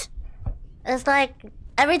hurts. It's like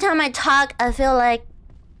every time I talk, I feel like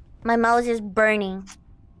my mouth is burning.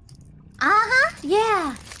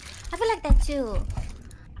 Yeah. I feel like that too.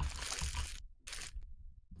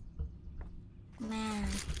 Man.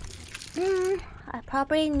 I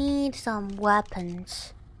probably need some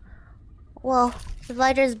weapons. Well, if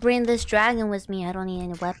I just bring this dragon with me, I don't need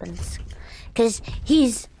any weapons. Because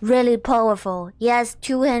he's really powerful. He has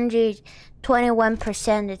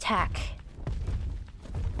 221% attack.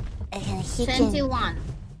 And he 21.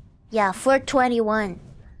 Yeah, 421.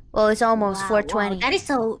 Well, it's almost 420. Wow.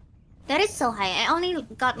 That is so high. I only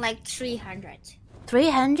got like 300.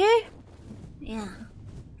 300? Yeah.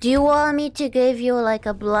 Do you want me to give you like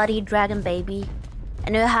a bloody dragon baby?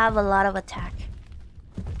 And you have a lot of attack.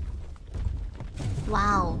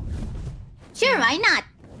 Wow. Sure, why not?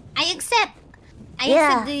 I accept. I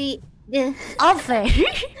accept the offer.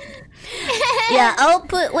 Yeah, I'll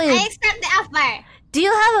put. Wait. I accept the offer. Do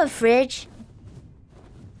you have a fridge?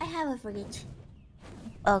 I have a fridge.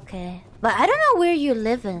 Okay, but I don't know where you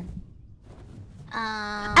live in.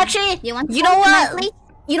 Actually, you know what?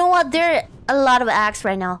 You know what? There are a lot of acts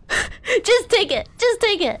right now. Just take it. Just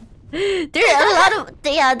take it. There are a lot of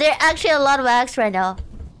there are actually a lot of acts right now.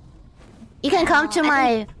 You can come to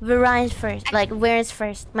my Varines first, like Varines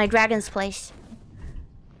first. My dragon's place.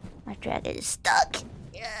 My dragon is stuck.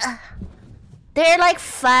 Yeah. There are like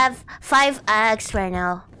five acts right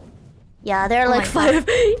now. Yeah, there are like 5.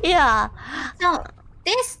 Yeah. So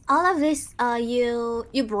all of this, you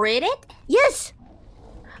breed it? Yes.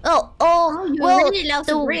 Oh, you well, really love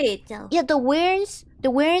to breed. So. Yeah, the Warrens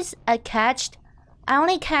I catched. I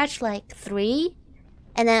only catch like 3,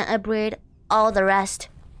 and then I breed all the rest.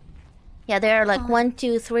 Yeah, there are like 1,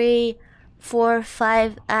 2, 3, 4,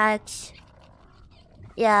 5 acts.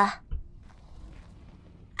 Yeah.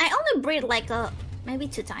 I only breed like maybe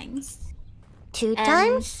 2 times. 2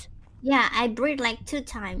 times? Yeah, I breed like 2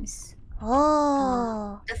 times.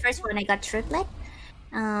 Oh. The first one I got triplet.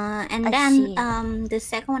 And I then see. the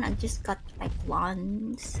second one I just got like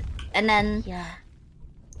once. And then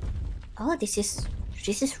oh, this is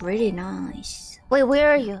really nice. Wait,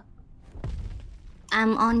 where are you?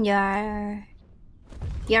 I'm on your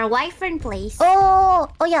wyvern place. Oh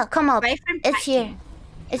yeah, come up. Wyvern It's here.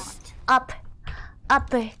 It's up.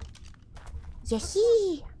 Upper.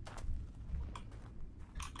 Yahee.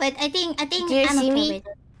 But I think Do you I'm see okay me? with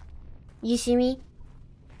it. You see me?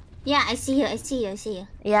 Yeah, I see you.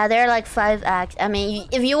 Yeah, there are like 5 acts. I mean,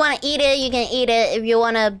 if you want to eat it, you can eat it. If you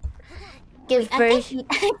want to give birth...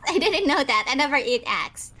 I didn't know that. I never eat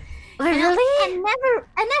eggs. Really? I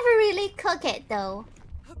never really cook it though.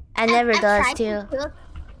 I never does tried too. to cook.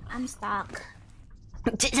 I'm stuck.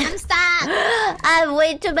 I'm stuck. I have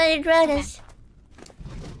way too many dragons.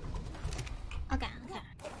 Okay.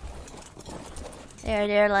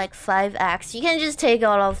 There are like 5 acts. You can just take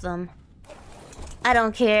all of them. I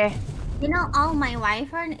don't care. You know, all my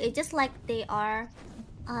wyvern, it's just like they are,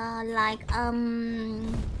 like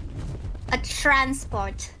a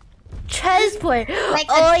transport. Transport. Like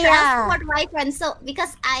oh a yeah. transport wyvern. So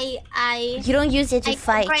because I You don't use it to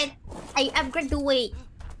fight. I upgrade the weight.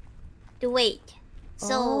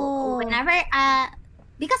 So whenever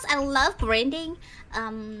because I love branding,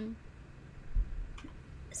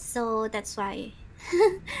 so that's why.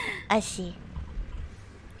 I see.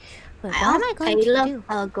 Wait, what am I going to do?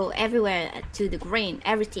 I love go everywhere to the grain,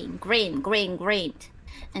 everything grain,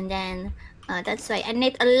 and then that's why I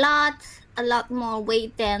need a lot more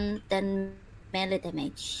weight than melee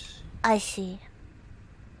damage. I see.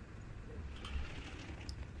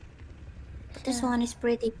 This one is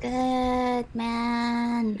pretty good,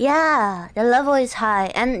 man. Yeah, the level is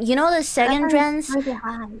high. And you know the second gens? Pretty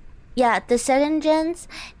high. Yeah, the second gens,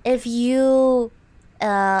 if you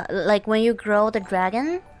like when you grow the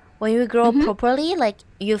dragon, when you grow properly, like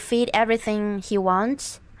you feed everything he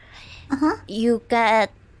wants, you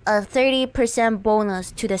get a 30%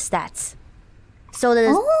 bonus to the stats. So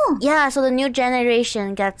the so the new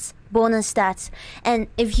generation gets bonus stats. And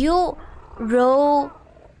if you roll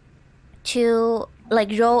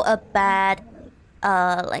a bad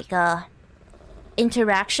like a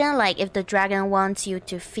interaction, like if the dragon wants you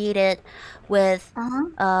to feed it with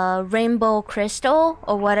rainbow crystal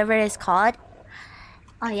or whatever it's called.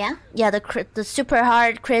 Oh yeah? Yeah, the super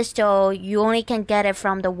hard crystal, you only can get it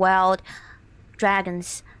from the wild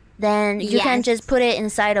dragons. Then you can just put it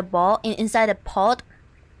inside a inside a pot,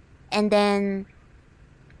 and then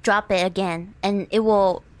drop it again, and it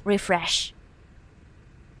will refresh.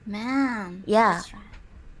 Man. Yeah. That's right.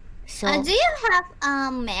 So do you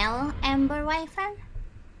have male Ember Wyvern?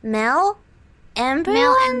 Male Ember?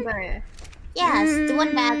 Male Ember. Yes, the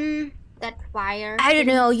one that fire. I don't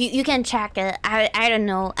know. You can check it. I don't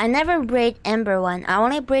know. I never breed Ember one. I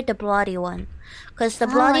only breed the bloody one, cause the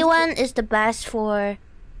bloody one is the best for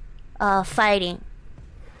fighting.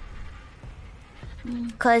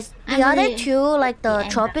 Cause the other two, like the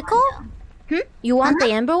tropical. You want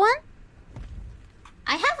the Ember one?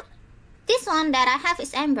 I have this one that I have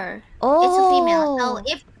is Ember. Oh. It's a female. So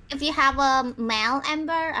if you have a male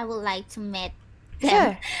Ember, I would like to meet them.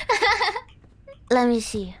 Sure. Let me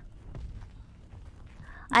see.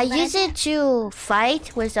 I use it to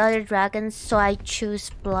fight with other dragons, so I choose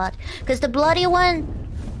blood. Because the bloody one,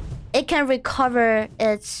 it can recover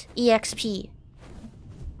its EXP.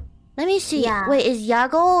 Let me see. Yeah. Wait, is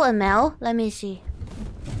Yago a male? Let me see.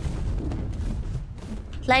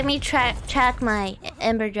 Let me check my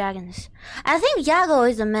Ember Dragons. I think Yago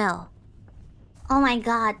is a male. Oh my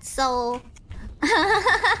god, so...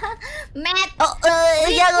 Matt...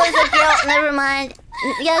 Yago is a girl. Never mind.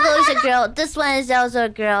 Yago is a girl. This one is also a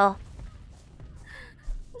girl.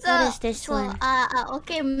 So, what is this one?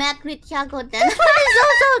 Okay, Matt with Yago then. This one is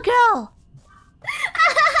also a girl.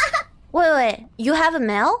 Wait. You have a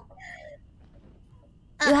male?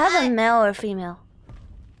 You have a male or female?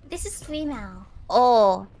 This is female.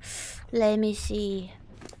 Oh, let me see.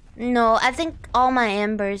 No, I think all my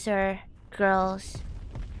embers are girls.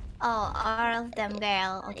 Oh, all of them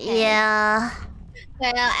girl. Okay. Yeah.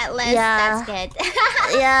 Well, at least that's good.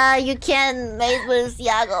 Yeah, you can't mate with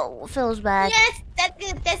Yago. Feels bad. Yes, that's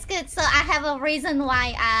good. That's good. So I have a reason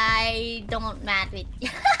why I don't mad with you.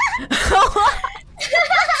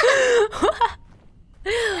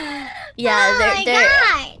 Yeah, oh they're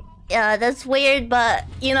God. Yeah, that's weird, but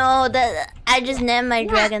you know that I just named my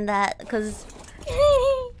dragon that because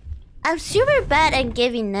I'm super bad at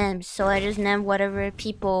giving names, so I just name whatever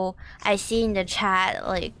people I see in the chat,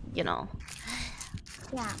 like you know.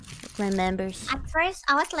 Yeah. My members. At first,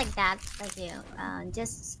 I was like that, like you.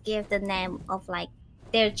 Just give the name of like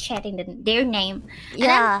they're chatting their name.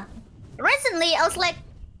 Yeah. And recently, I was like,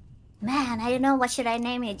 man, I don't know what should I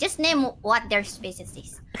name it. Just name what their species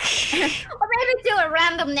is, or maybe do a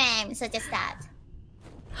random name such as that.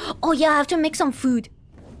 Oh yeah, I have to make some food.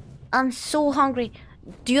 I'm so hungry.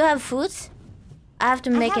 Do you have foods? I have to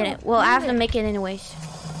make it. Well, I have to make it anyways.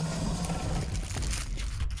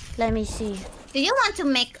 Let me see. Do you want to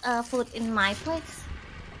make food in my place?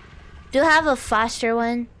 Do you have a faster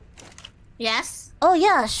one? Yes. Oh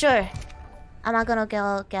yeah, sure. I'm not gonna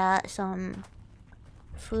go get some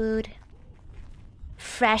food.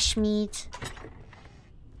 Fresh meat.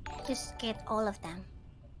 Just get all of them.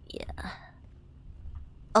 Yeah.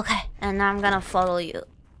 Okay, and now I'm gonna follow you.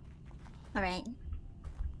 Alright.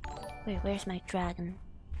 Wait, where's my dragon?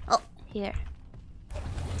 Oh, here.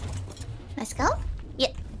 Let's go?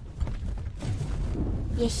 Yeah.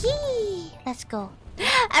 Yahee! Let's go.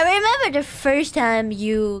 I remember the first time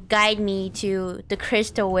you guide me to the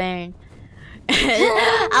crystal wern.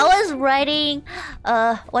 I was writing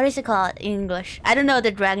what is it called in English? I don't know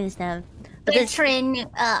the dragon's name. But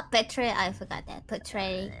Petre, I forgot that.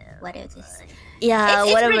 Petre, what is this? Yeah,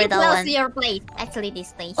 it's whatever pretty that close one. to your place. Actually,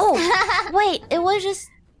 this place. Oh, wait, it was just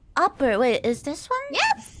upper. Wait, is this one?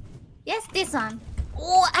 Yes. Yes, this one.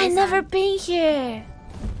 Oh, I never been here.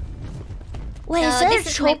 Wait, So is that this a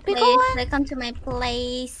is my tropical place. one? Welcome to my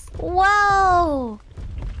place. Wow.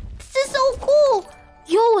 This is so cool.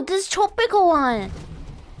 Yo, this tropical one.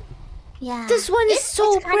 Yeah. This one is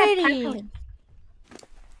so it's kind of pretty. sparkling.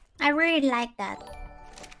 I really like that.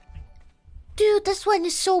 Dude, this one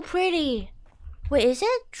is so pretty. Wait, is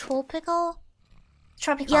it tropical?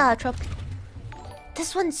 Tropical. Yeah, tropical.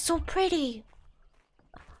 This one's so pretty.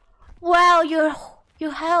 Wow,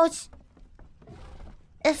 your house.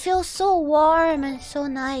 It feels so warm and so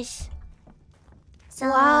nice. So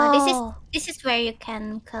Wow. this is where you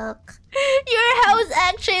can cook. Your house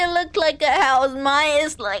actually looked like a house. Mine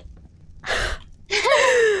is like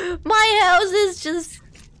my house is just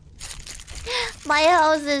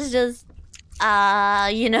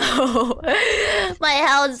you know my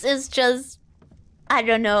house is just I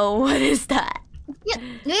don't know what is that.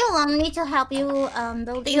 Do you want me to help you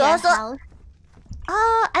build You your also- house?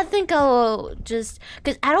 I think I'll just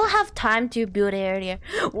because I don't have time to build area.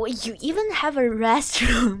 Well, you even have a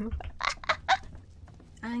restroom.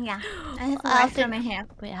 Yeah, I have a I restroom in here.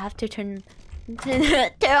 Wait, I have to turn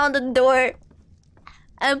on the door.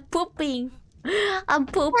 I'm pooping. I'm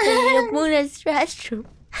pooping in Moona's restroom.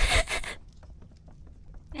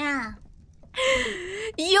 Yeah.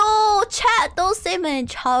 Yo, chat, don't say my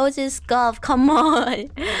house is scuffed. Come on.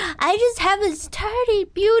 I just haven't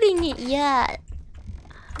started building it yet.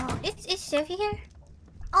 Oh, it's Sophie here?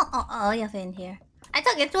 Oh, you've been here. I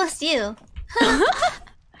thought it was you.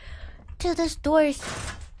 To this doors.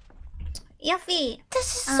 Yuffie. This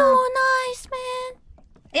is so nice, man.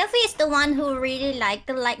 Yuffie is the one who really liked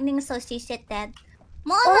the lightning, so she said that.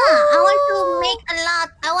 Mona, I want to make a lot.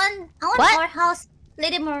 I want What? our house a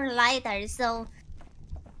little more lighter, so...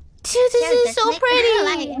 Dude, this is so make it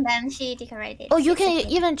light, pretty. and then she decorated. Oh, you It's can okay.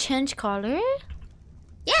 even change color?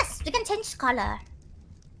 Yes, we can change color.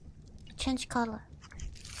 Change color.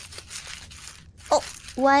 Oh,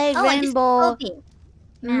 white Oh, and this rainbow copy.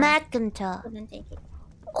 magenta. Couldn't take it.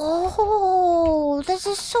 Oh, this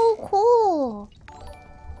is so cool.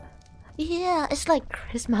 Yeah, it's like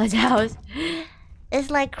Christmas house.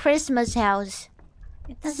 It's like Christmas house.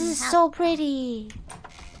 It This doesn't is have- so pretty.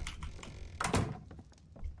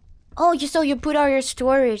 Oh, so you put all your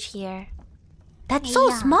storage here. That's so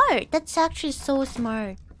Yeah. smart. That's actually so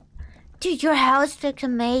smart. Dude, your house looks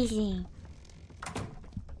amazing.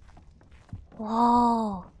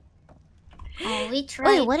 Whoa. Oh, we tried.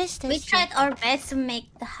 Wait, what is this? We tried our best to make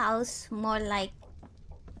the house more like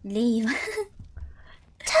leave.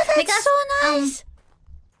 That's because, so nice.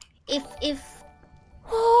 if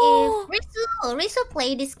Oh. Risu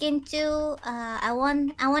play this game too, I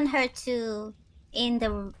want her to in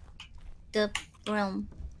the room.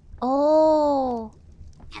 Oh.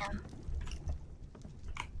 Yeah.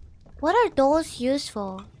 What are those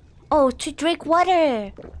useful? Oh, to drink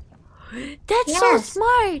water. That's so Yes.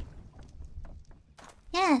 smart.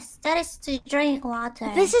 Yes, that is to drink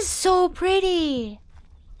water. This is so pretty.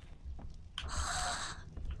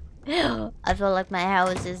 I feel like my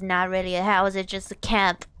house is not really a house, it's just a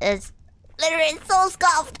camp. It's literally so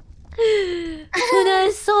scuffed.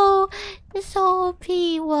 It's so OP.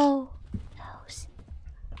 Whoa. House.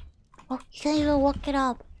 Oh, you can't even walk it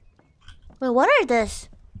up. Wait, what are this?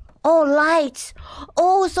 Oh, lights.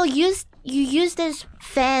 Oh, so you use this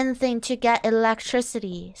fan thing to get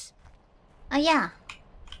electricity. Oh yeah.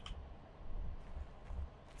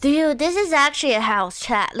 Dude, this is actually a house,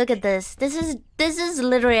 chat. Look at this. This is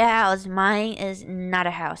literally a house. Mine is not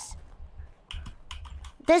a house.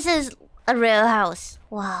 This is a real house.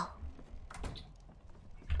 Wow.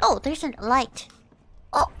 Oh, there's a light.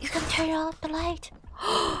 Oh, you can turn off the light.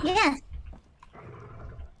 Yes.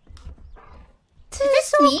 This Is this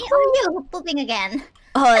so me cool. or you pooping again?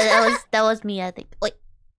 Oh, that was me, I think. Wait,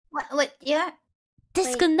 What? You're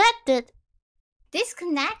disconnected.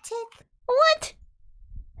 disconnected? What?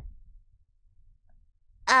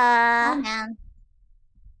 Oh man.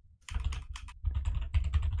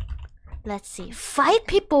 Let's see. 5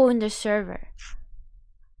 people in the server.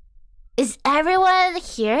 Is everyone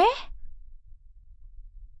here?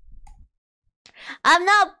 I'm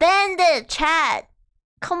not banded, chat.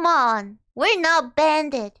 Come on. We're not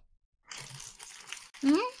banded.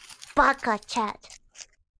 Baka chat.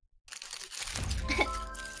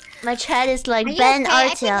 My chat is like Are you Ben okay? I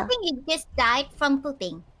Artia. think you just died from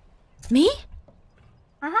pooping. Me?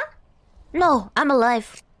 Uh-huh. No, I'm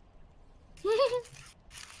alive.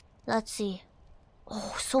 Let's see.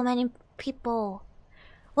 Oh, so many people.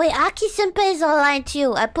 Wait, Aki Senpai is online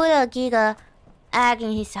too. I put a giga egg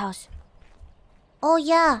in his house. Oh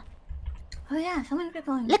yeah. Oh yeah, so many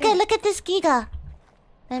people. Look at this giga.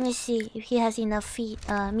 Let me see if he has enough meat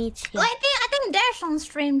here. Oh, I think there's on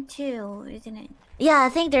stream too, isn't it? Yeah, I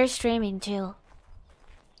think they're streaming too.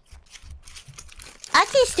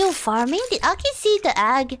 Aki's still farming? Did Aki see the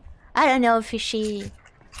egg? I don't know if she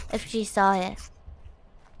saw it.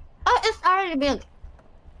 Oh, it's already big.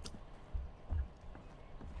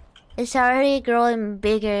 It's already growing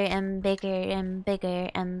bigger and bigger and bigger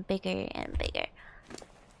and bigger and bigger.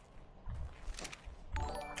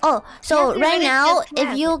 Oh, so Yes, right really now, good if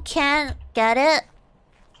flag. you can't get it,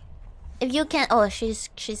 if you can, oh, she's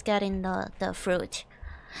getting the fruit,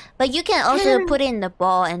 but you can also put it in the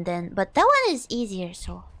ball and then. But that one is easier,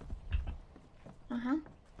 so.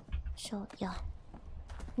 So yeah,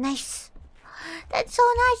 nice. That's so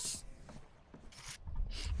nice.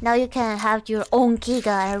 Now you can have your own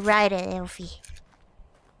Giga and ride it, Elfie.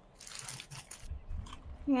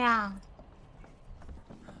 Yeah.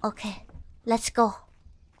 Okay, let's go.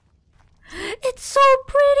 It's so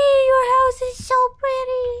pretty. Your house is so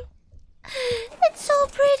pretty. It's so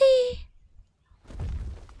pretty.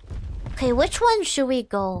 Okay, which one should we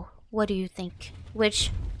go? What do you think?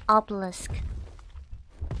 Which obelisk?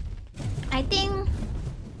 I think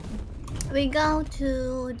we go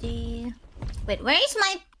to the. Wait, where is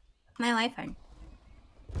my Wi-Fi?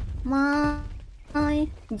 My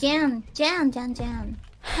Jan.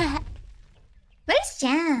 Where's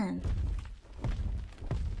Jan?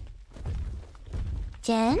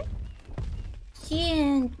 Jen?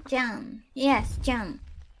 Jan. Yes, Jan.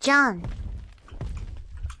 John.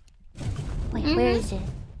 Wait, where is it?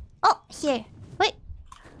 Oh, here. Wait.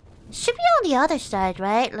 Should be on the other side,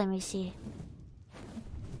 right? Let me see.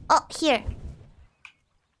 Oh, here.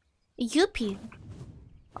 Yuppie.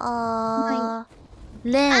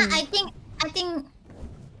 Lynn. I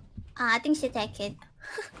think she take it.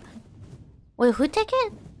 Wait, who take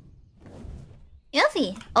it?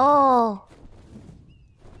 Yuffie. Oh.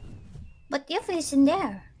 But Yuffie isn't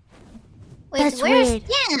there. Wait, That's where's weird.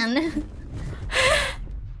 Jan?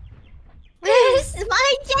 Where's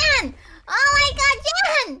my Jan? Oh my god,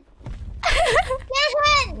 Jan!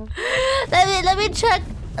 Jan! Let me check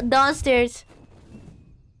downstairs.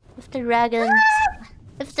 If the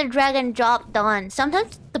dragon dropped down.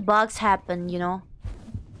 Sometimes the bugs happen, you know.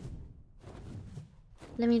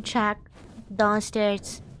 Let me check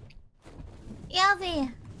downstairs.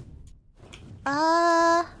 Yuffie.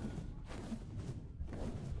 I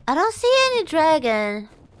don't see any dragon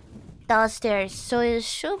downstairs, so it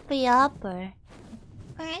should be upper.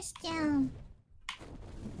 Where's Jan?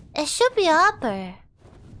 It should be upper.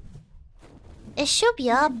 It should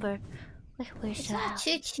be upper. Wait, where's It's the not house?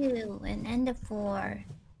 Choo-Choo and Ender 4.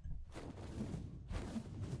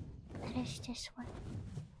 What is this one?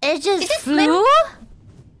 It just flew?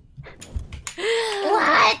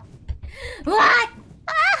 What? What?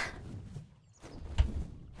 Ah!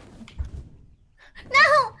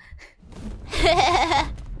 No!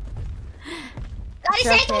 It's Gotta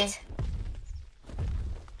take okay. it!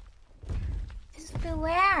 Just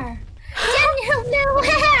beware! Jen, you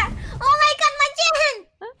beware! Oh my god, my Jen!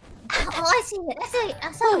 Oh, I see it. I see it.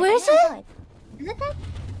 I saw Oh, it. where is I saw it? Is it that?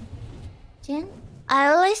 Jen?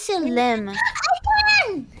 I only see limb. I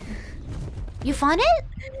can! You found it?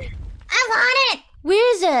 I want it!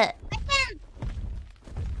 Where is it? I can!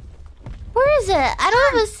 Where is it? I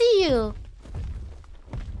don't even see you.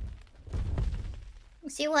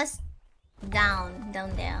 She was down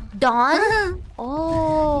there. Dawn?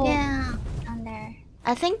 Oh. Yeah, down there.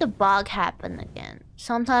 I think the bug happened again.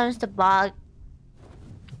 Sometimes the bug,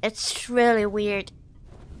 it's really weird.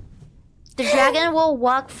 The dragon will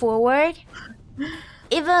walk forward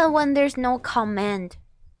even when there's no command.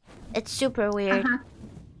 It's super weird.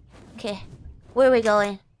 Okay, where are we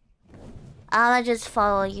going? I'ma just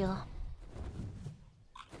follow you.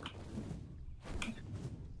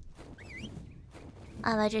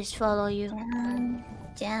 I'ma just follow you.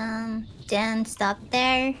 Jen, stop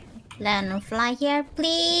there. Land and fly here,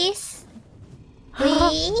 please.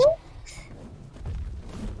 Please.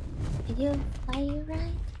 Did you fly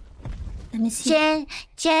right? Let me see.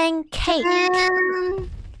 Jen cake.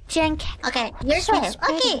 Jen cake. Okay, you're Sweet, safe.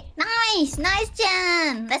 Okay, nice,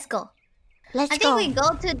 Jen. Let's go. Let's I go. think we go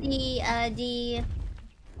to the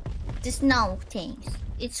snow things.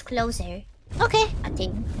 It's closer. Okay. I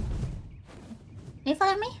think. You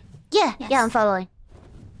follow me? Yeah, Yes. yeah, I'm following.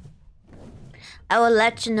 I will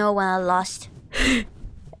let you know when I lost.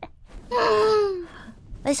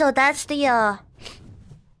 Wait, so that's the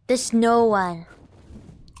snow one.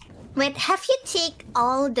 Wait, have you take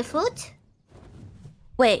all the food?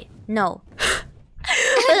 Wait, no.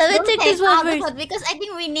 Let me Don't take this one all the first. food because I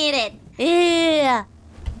think we need it. Yeah.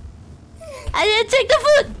 I didn't take the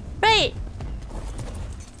food. Right.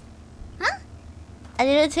 Huh? I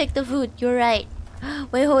didn't take the food. You're right.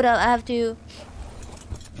 Wait, hold up. I have to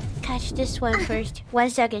catch this one first.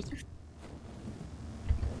 1 second.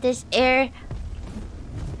 This air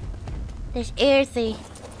thing.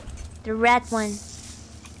 The red one.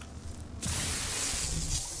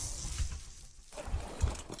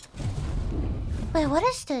 Wait, what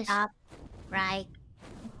is this? Up, right.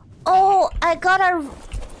 Oh, I got a...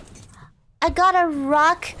 I got a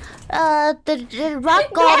rock. The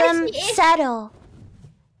rock bottom saddle.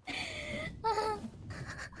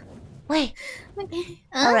 Wait. Okay.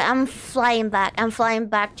 Alright, I'm flying back. I'm flying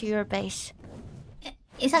back to your base.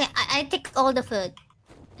 It's okay. I take all the food.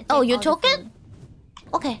 Oh, you took it?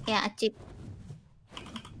 Okay. Yeah, I took.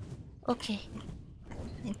 Okay.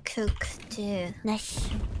 And cook too. Nice.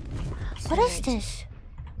 What is this?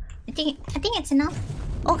 I think it's enough.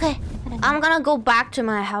 Okay. I'm gonna go back to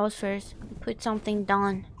my house first. Put something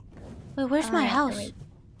down. Wait, where's my house? Wait.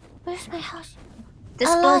 Where's my house?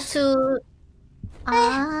 Just go to.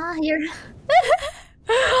 You're.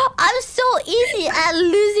 I'm so easy at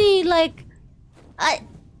losing. Like,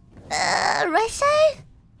 right side.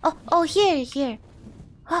 Oh, here.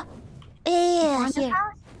 Oh, yeah, here.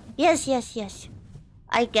 Yes.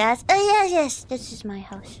 I guess. Yes. This is my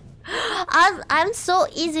house. I'm so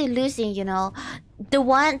easy losing. You know, the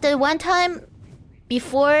one time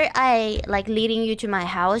before I like leading you to my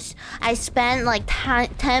house, I spent like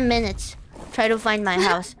 10 minutes trying to find my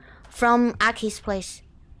house from Aki's place.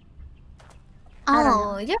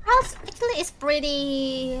 Oh, your house actually is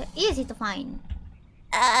pretty easy to find.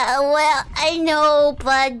 Well, I know,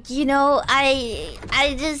 but you know, I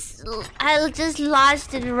just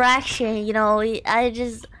lost the direction. You know,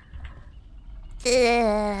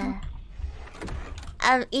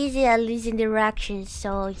 I'm easy at losing directions,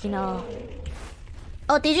 so you know.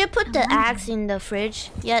 Oh, did you put the axe in the fridge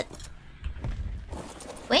yet?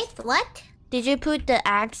 Wait, what? Did you put the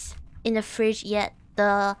axe in the fridge yet?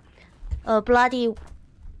 The bloody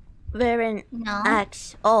wearing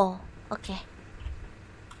axe. Oh, okay.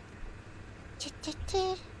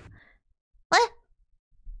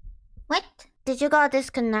 What? Did you got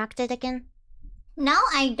disconnected again? No,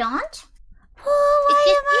 I don't. Oh, It's why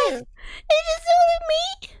just am I? you. It's just only me.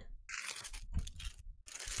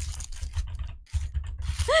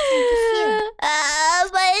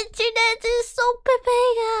 My internet is so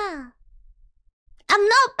pepega. I'm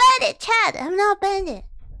not bandit, chat. I'm not bandit.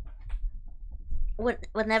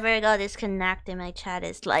 Whenever I got disconnected, my chat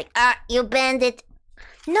is like, you bandit.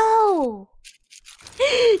 No.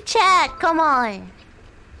 Chat, come on.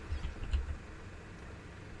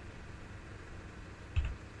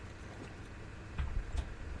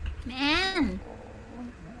 Man.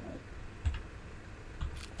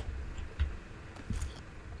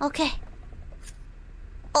 Okay.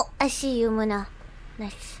 Oh, I see you, Moona.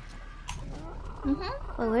 Nice.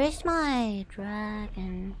 Oh, where's my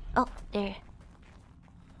dragon? Oh, there.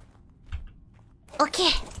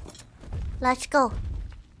 Okay. Let's go.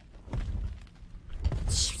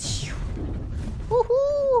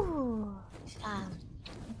 Woohoo!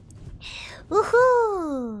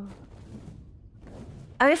 Woohoo!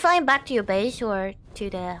 Are you flying back to your base or to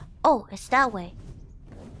the... Oh, it's that way.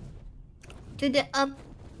 To the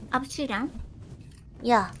upside down?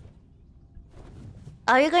 Yeah.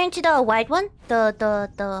 Are you going to the white one? The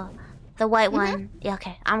white one. Yeah,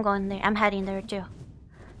 okay. I'm going there. I'm heading there too.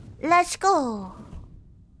 Let's go.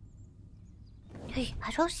 Hey,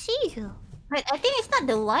 I don't see you. Wait, I think it's not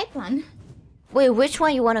the white one. Wait, which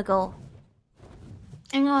one you wanna go?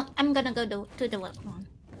 I'm gonna go to the white one.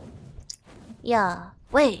 Yeah.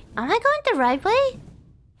 Wait, am I going the right way?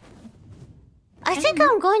 I think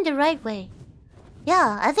I'm going the right way.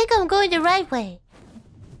 Yeah, I think I'm going the right way.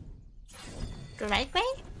 The right way?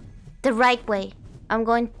 The right way. I'm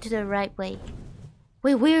going to the right way.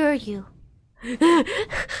 Wait, where are you? You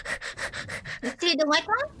see the white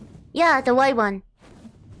one? Yeah, the white one.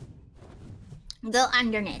 Go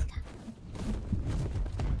underneath.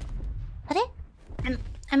 Okay?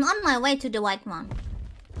 I'm on my way to the white one.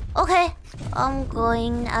 Okay, I'm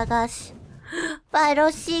going, I guess. But I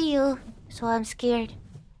don't see you, so I'm scared.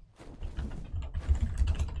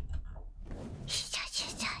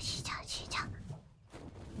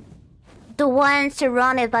 The one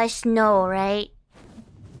surrounded by snow, right?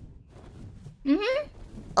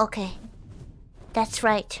 Okay. That's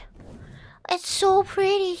right. It's so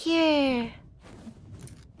pretty here.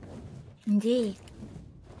 Indeed.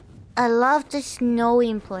 I love the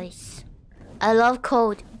snowing place. I love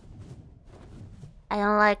cold. I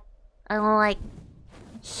don't like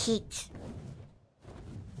heat.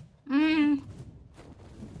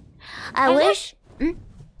 I wish. I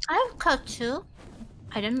have cold too.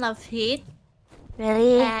 I don't love heat.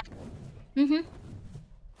 Really? I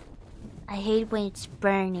hate when it's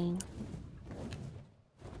burning.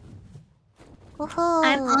 Woohoo!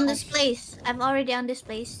 I'm on this place. I'm already on this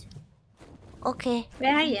place. Okay.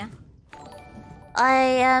 Where are you? I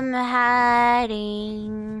am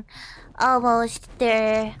heading almost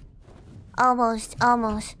there. Almost.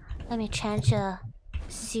 Let me change a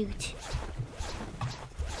suit.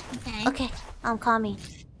 Okay. Okay, I'm coming.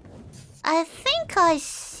 I think I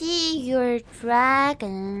see your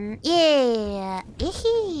dragon. Yeah.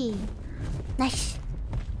 Eehee. Nice.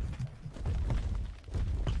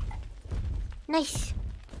 Nice.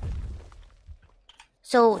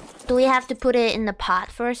 So, do we have to put it in the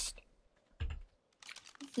pot first?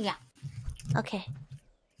 Yeah. Okay.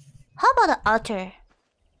 How about the otter?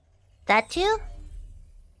 That too?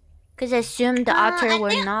 Because I assume the otter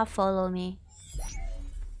will not follow me.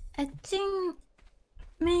 I think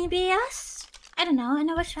maybe yes. I don't know. I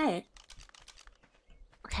never tried it.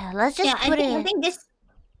 Okay, let's just put it. I think this.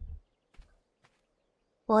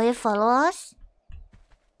 Will it follow us?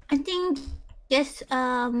 I think just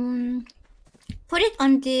put it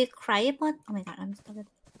on the cryopod. Oh my god, I'm stupid.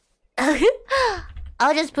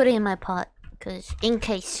 I'll just put it in my pot, cause in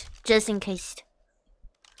case, just in case.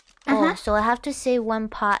 Oh, so I have to save one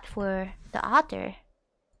pot for the otter.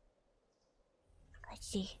 Let's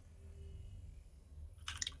see.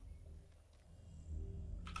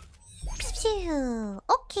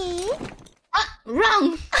 Okay. Ah,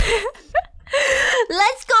 wrong.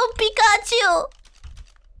 Let's go, Pikachu.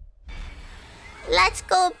 Let's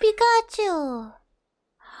go, Pikachu.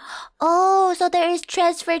 Oh, so there is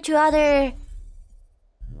transfer to other.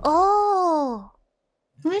 Oh.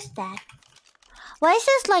 Who is that? Why is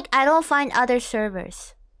this like I don't find other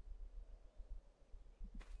servers?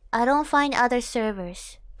 I don't find other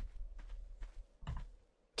servers.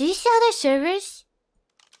 Do you see other servers?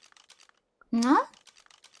 No?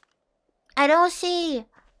 I don't see.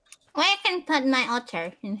 Why I can put my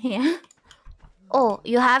otter in here? Oh,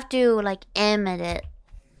 you have to like aim at it.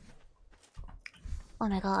 Oh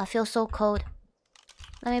my god, I feel so cold.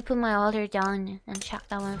 Let me put my otter down and check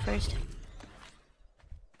that one first.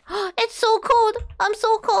 It's so cold. I'm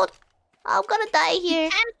so cold. I'm gonna die here. I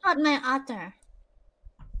can't put my otter.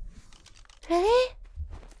 Really?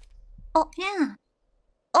 Oh yeah.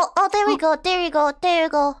 Oh, there we go. There you go. There you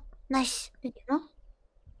go. Nice. Did you know?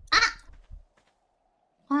 Ah.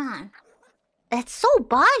 Wow. It's so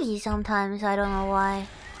buggy sometimes. I don't know why.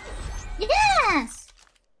 Yes.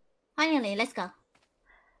 Finally, let's go.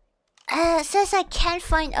 It says I can't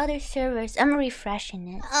find other servers. I'm refreshing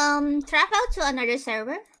it. Travel to another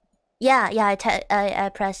server. Yeah, I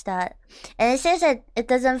pressed that, and it says that it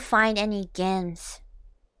doesn't find any games.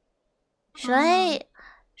 Should I?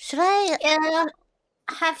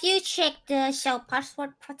 Have you checked the show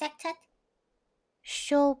password protected?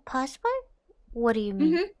 Show password? What do you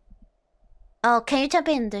mean? Oh, can you type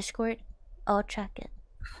it in Discord? I'll check it.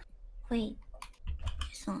 Wait.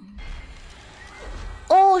 This one.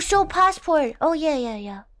 Oh, show passport. Oh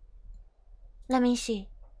yeah. Let me see.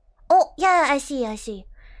 Oh yeah, I see.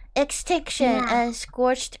 Extinction and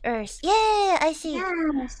scorched earth. Yeah, I see.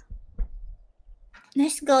 Yes.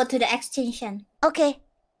 Let's go to the extinction. Okay.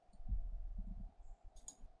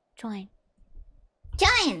 Join.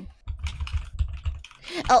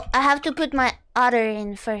 Oh, I have to put my otter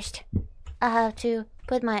in first. I have to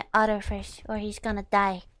put my otter first, or he's gonna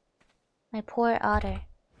die. My poor otter.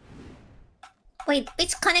 Wait,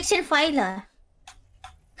 it's connection failure.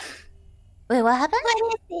 Wait, what happened?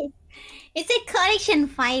 What is it? It's a connection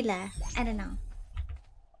failure. I don't know.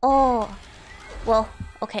 Oh. Well,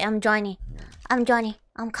 okay, I'm joining. I'm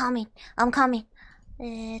coming. Okay.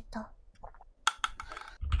 Oh.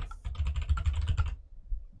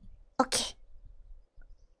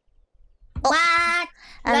 What?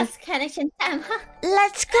 Last connection time.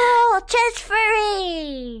 Let's go!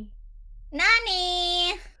 Transferring!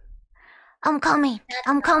 Nani? I'm coming.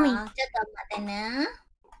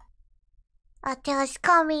 Artia's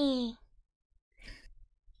coming.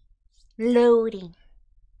 Loading.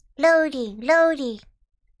 Need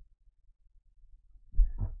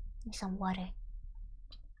some water.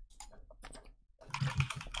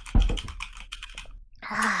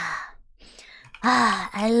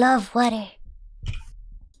 I love water.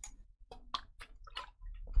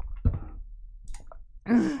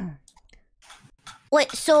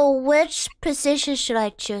 Wait, so which position should I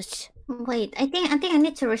choose? Wait, I think I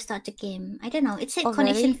need to restart the game. I don't know. It's a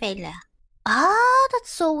connection failure. Ah, that's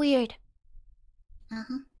so weird.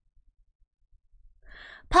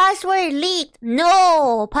 Password leaked.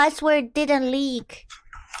 No, password didn't leak.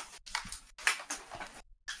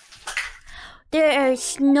 There is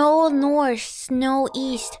snow north, snow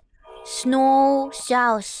east, snow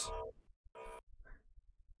south,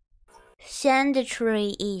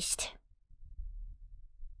 sanitary east.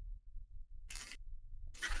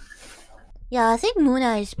 Yeah, I think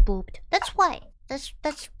Moona is booped. That's why. That's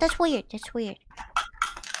weird. That's weird.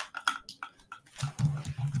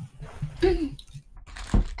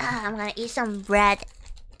 I'm gonna eat some bread.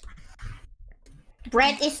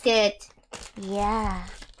 Bread is good. Yeah.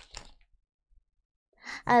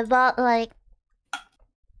 I bought like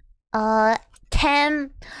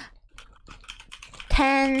 10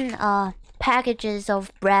 packages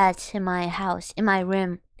of bread in my house, in my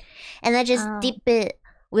room. And I just dip it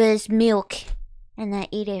with milk and I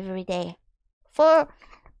eat it every day. For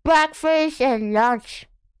breakfast and lunch.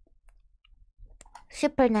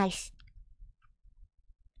 Super nice.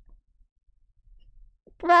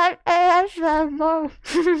 But I have some more.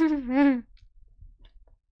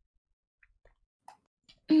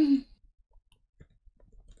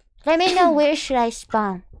 Let me know where should I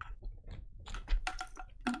spawn.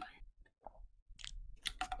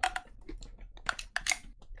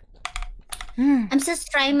 I'm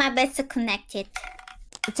just trying my best to connect it.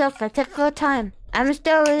 It's okay, take your time. I'm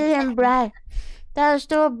still eating bread. There's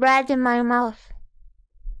still bread in my mouth.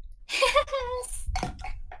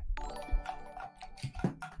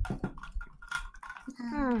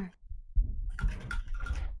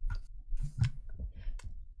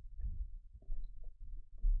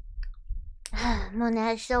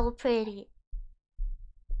 Moona is so pretty.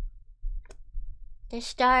 The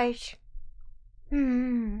stars.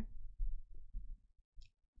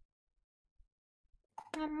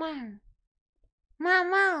 Mama.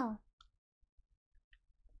 Mama.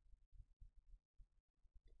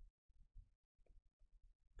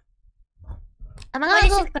 What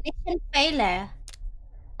is the connection failure?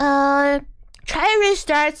 Try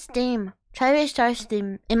restart Steam. Try restart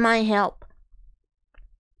Steam. It might help.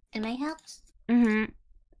 It might help? Wait.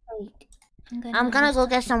 I'm gonna go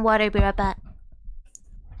get some water. Be right back.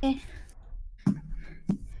 Okay.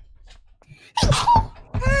 Oh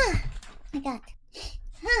my god.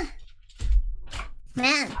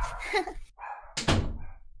 Man.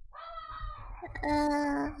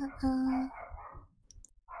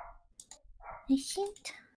 I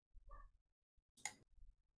think.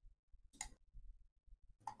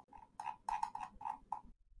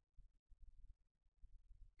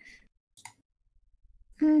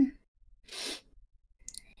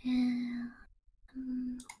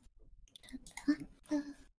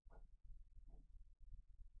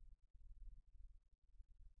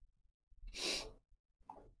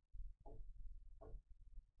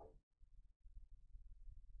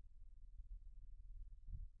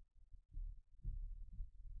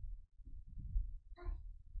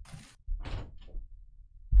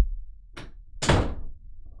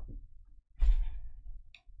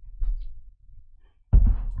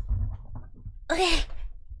 Okay.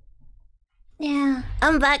 Yeah.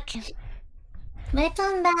 I'm back.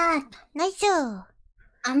 Welcome back. Nice.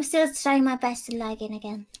 I'm still trying my best to log in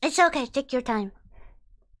again. It's okay. Take your time.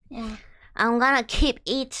 Yeah. I'm gonna keep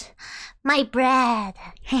eat my bread.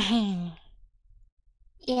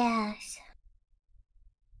 Yes.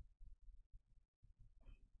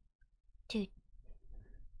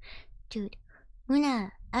 Dude,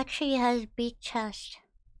 Moona actually has big chest.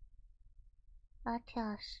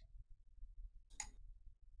 Artias.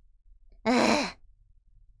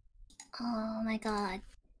 Oh my god.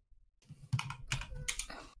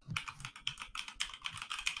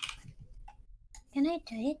 Can I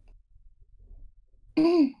do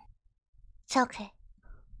it? It's okay.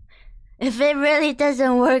 If it really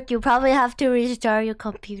doesn't work, you probably have to restart your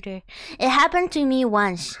computer. It happened to me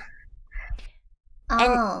once.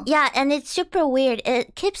 And yeah, and it's super weird.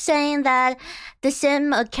 It keeps saying that the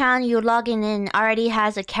sim account you're logging in already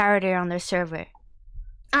has a character on the server.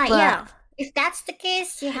 Yeah. If that's the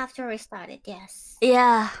case, you have to restart it, yes.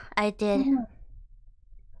 Yeah, I did.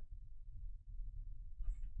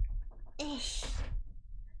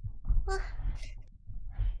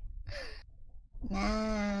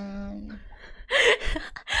 Man.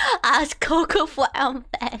 Ask Coco for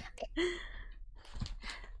back.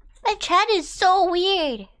 My chat is so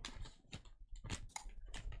weird.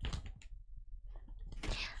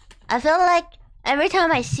 I feel like every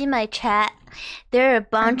time I see my chat, there are a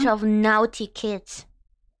bunch of naughty kids.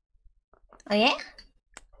 Oh yeah?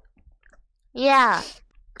 Yeah.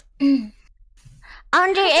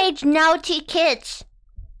 Underage naughty kids.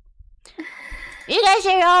 You guys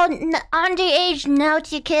are all underage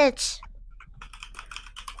naughty kids.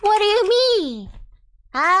 What do you mean?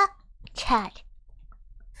 Huh? Chat.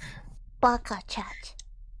 Baka chat.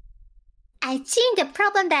 I think the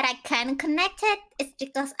problem that I can't connect it is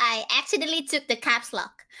because I accidentally took the caps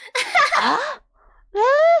lock. Huh?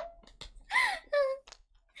 Really?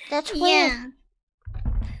 That's weird. Yeah.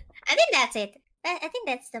 I think that's it. I think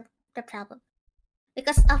that's the problem.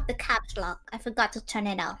 Because of the caps lock, I forgot to turn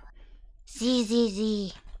it off.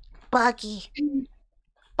 Z. Buggy.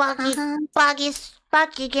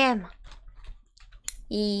 Buggy game.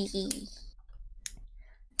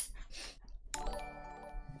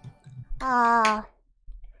 Ah.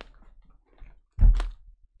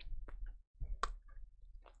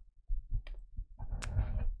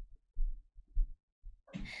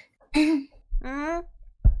 Mm?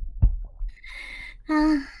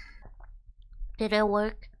 Did it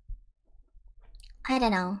work? I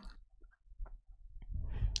don't know.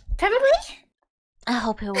 Probably. I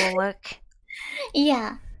hope it will work.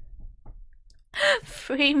 Yeah.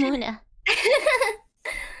 Free Moona.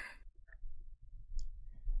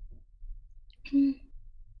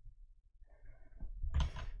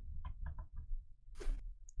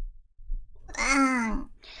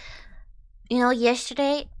 You know,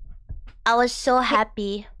 yesterday I was so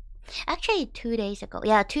happy. Actually, 2 days ago.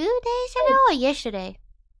 Yeah, 2 days ago or yesterday?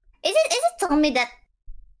 Is it told me that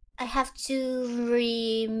I have to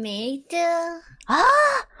remake the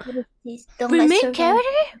remake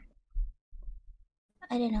character?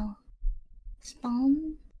 I don't know.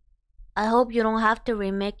 Spawn? I hope you don't have to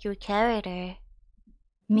remake your character.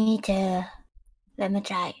 Me too. Let me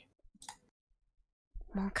try.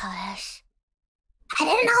 Monetize. I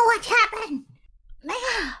didn't know what happened.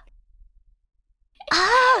 Man.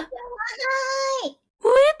 Why?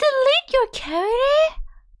 Will you delete your character?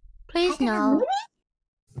 Please no.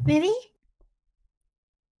 Maybe?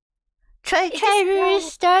 Try to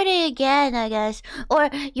restart it again, I guess. Or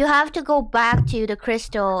you have to go back to the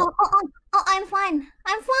crystal. Oh, I'm fine.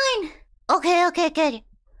 I'm fine. Okay, good.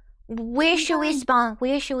 Where should we spawn?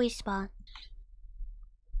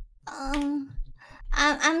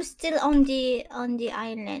 I'm still on the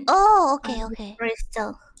island. Oh, okay.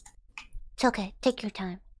 Crystal. It's okay. Take your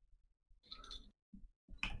time.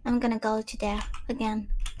 I'm gonna go to there again.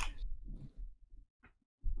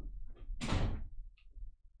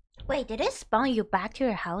 Wait, did it spawn you back to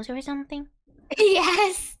your house or something?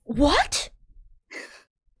 Yes. What?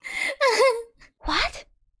 What?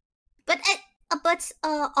 But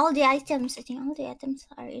all the items, I think all the items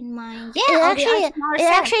are in my... Yeah, it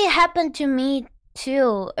actually happened to me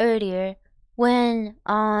too earlier when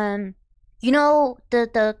you know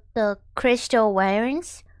the crystal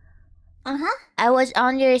wearings. I was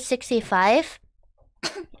under 65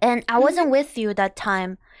 and I wasn't with you that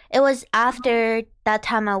time. It was after that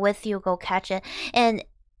time I with you go catch it. And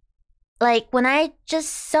like when I just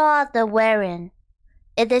saw the wearing,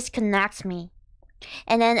 it disconnects me.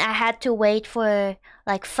 And then I had to wait for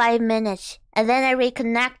like 5 minutes. And then I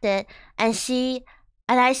reconnected and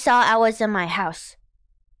I saw I was in my house.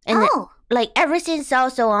 And like everything's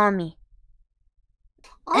also on me.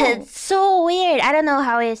 It's so weird. I don't know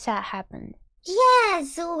how that happened. Yeah,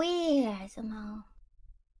 so weird somehow.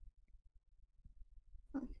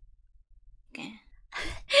 Okay.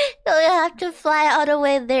 So you have to fly all the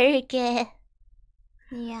way there again.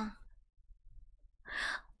 Yeah.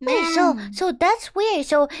 Wait, so that's weird.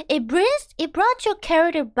 So it brought your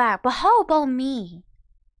character back, but how about me?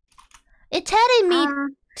 It added me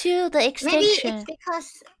to the extinction. Maybe it's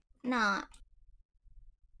because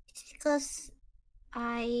it's because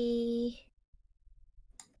I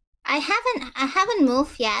haven't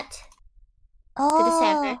moved yet to the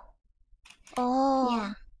server.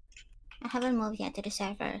 Yeah. I haven't moved yet to the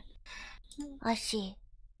server. I see.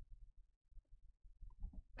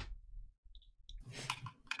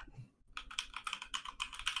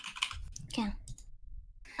 Okay.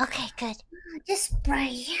 Okay, good. Just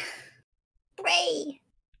pray. Pray.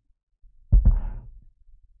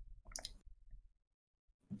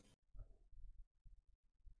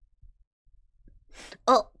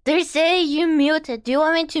 Oh, they're saying you muted. Do you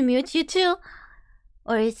want me to mute you too?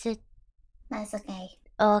 Or is it... That's okay.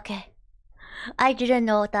 Oh, okay. I didn't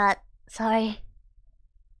know that. Sorry.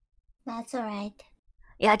 That's alright.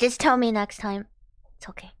 Yeah, just tell me next time. It's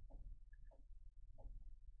okay.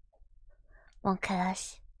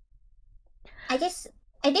 Monkelas. I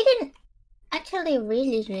didn't actually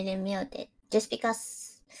really mute it. Just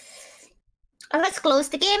because let's close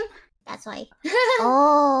the game. That's why.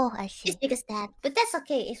 Oh, I see. Just because that. But that's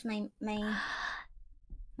okay. It's my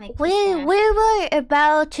we were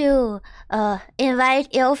about to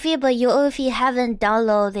invite Ilfi, but Ilfi haven't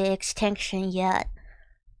downloaded the extension yet.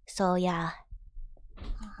 So yeah.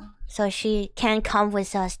 So she can't come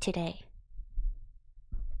with us today.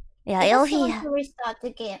 Yeah, Ilfi. She wants to restart the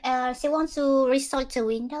game. She wants to restart the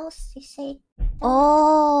Windows, she said.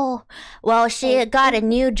 Oh, well, she got a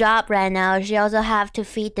new job right now. She also have to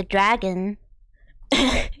feed the dragon.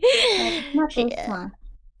 Not this one.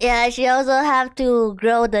 Yeah, she also have to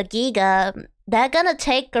grow the giga. That's gonna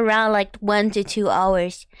take around like 1 to 2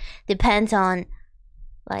 hours. Depends on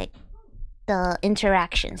like the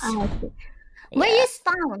interactions. Where you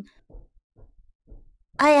spawn?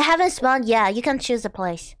 I haven't spawned yet. You can choose a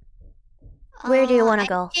place. Where do you want to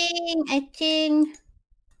go? I think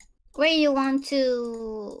where you want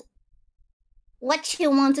to. What you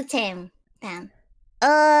want to tame, Pam?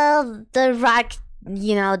 The rock.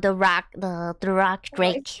 You know, the rock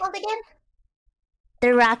drake. What's it called again?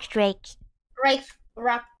 The rock drake.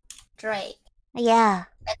 Rock Drake. Yeah.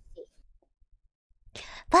 Let's see.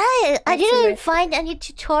 But I Let's see didn't where- find any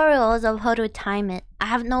tutorials of how to time it. I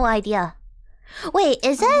have no idea. Wait,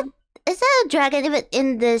 is that a dragon even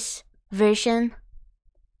in this version?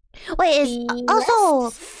 Wait, is also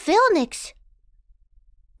Phoenix.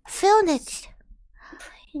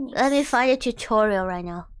 Let me find a tutorial right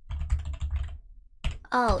now.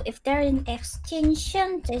 Oh, if they're in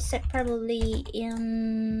extinction, they said probably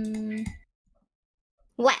in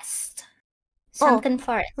west. Sunken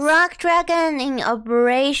Forest. Rock dragon in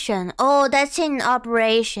operation. Oh, that's in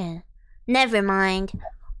operation. Never mind.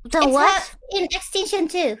 The It's what? in extinction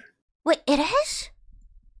too. Wait, it is?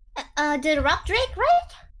 The rock drake, right?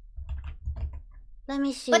 Let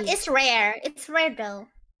me see. But it's rare. It's rare though.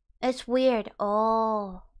 It's weird.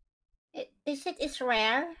 Oh. They said it's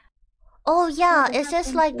rare. Oh yeah, Oh, it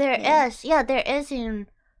says like there yeah. is. Yeah, there is in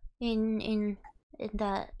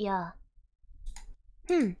that. Yeah.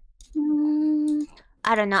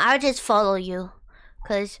 I don't know. I'll just follow you,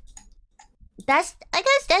 cause I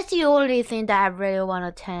guess that's the only thing that I really want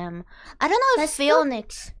to tame. I don't know if Let's go.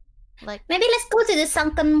 Phoenix. Like, Maybe let's go to the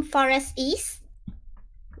Sunken Forest East.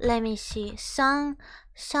 let me see. Sunken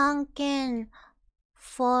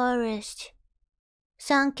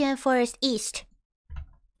Forest East.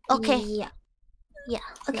 Okay. Yeah. Yeah.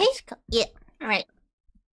 Okay. Let's go. Yeah. All right.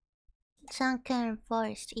 Sunken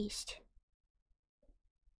Forest East.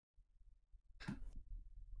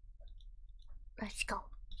 Let's go.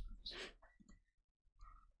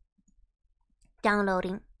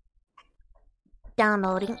 Downloading.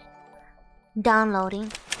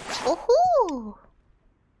 Woohoo!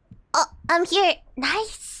 Oh, I'm here.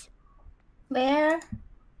 Nice. Where?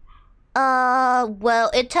 Well,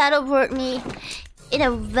 it teleported me in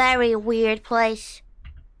a very weird place.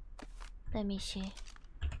 Let me see.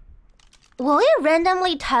 Will it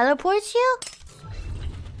randomly teleports you?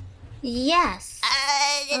 Yes.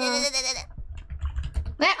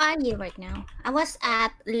 Where are you right now? I was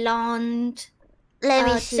at launch Let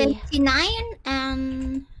me see. 29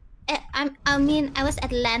 and I was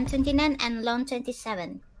at land 29 and launch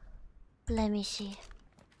 27. Let me see.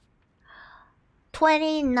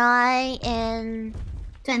 29 and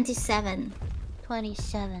 27.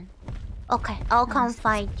 27. Okay, I'll come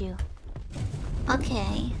find you.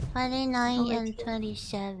 Okay. 29 and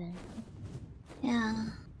 27. Yeah.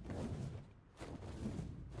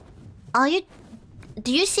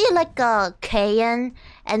 Do you see like a cayenne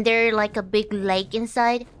and there like a big lake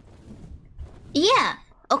inside? Yeah.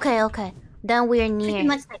 Okay. Then we're near. Pretty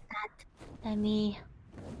much like that. Let me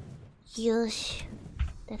use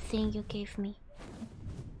the thing you gave me.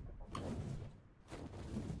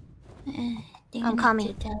 I'm coming.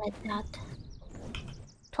 To tell it that.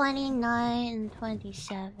 29 and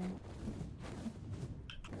 27.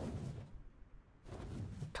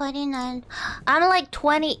 29. I'm like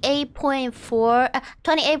 28.4,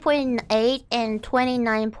 28.8 and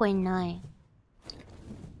 29.9.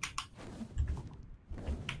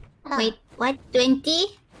 Wait, what? 20?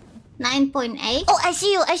 9.8? Oh, I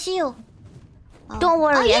see you. Oh. Don't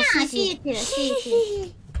worry, Oh, yeah, I I see see you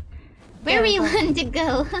too. There Where we do you go. want to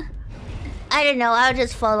go? I don't know, I'll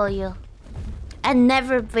just follow you. I've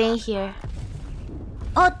never been here.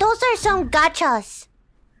 Oh, those are some gachas.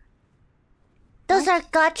 Those are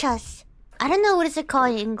gachas. I don't know what is it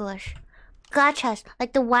called in English. Gachas,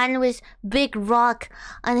 like the one with big rock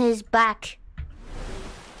on his back.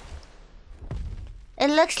 It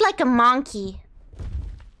looks like a monkey.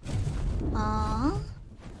 Oh.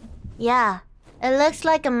 Yeah, it looks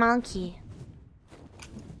like a monkey.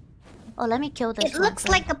 Oh, let me kill this It one looks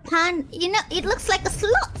first. like a pan. You know, it looks like a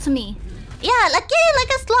slot to me. Yeah, like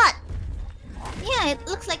a slot. Yeah, it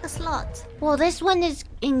looks like a slot. Well, this one is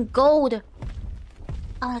in gold.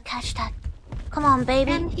 I wanna catch that. Come on,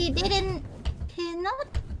 baby. And he's not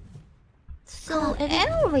so Come on, baby.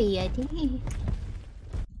 angry, I think.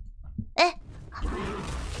 Eh.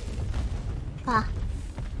 Ah.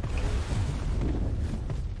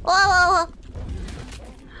 Whoa.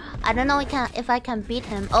 I don't know if I can beat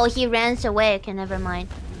him. Oh, he ran away. Okay, never mind.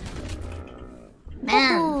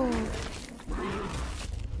 Man. Ooh.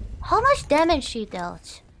 How much damage she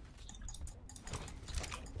dealt?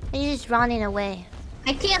 He's just running away.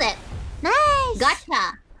 I killed it. Nice.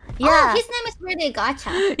 Gotcha. Yeah. Oh, his name is really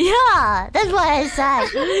Gotcha. Yeah, that's what I said.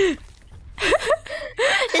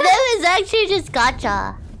 The name is actually just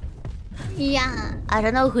Gotcha. Yeah. I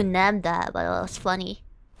don't know who named that, but it was funny.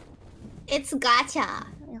 It's gacha.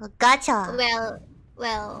 Gotcha.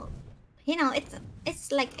 Well, you know,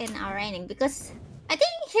 it's like in our rating because I think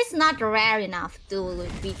he's not rare enough to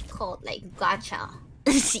be called like gacha.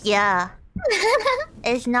 Yeah.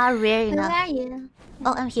 It's not rare Where enough. are you?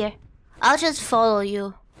 Oh, I'm here. I'll just follow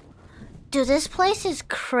you. Dude, this place is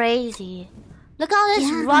crazy. Look at all this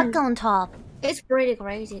Yeah. rock on top. It's pretty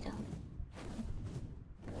crazy though.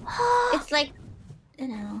 It's like, you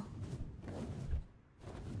know.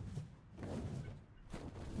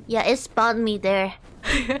 Yeah, it spawned me there.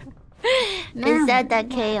 It said that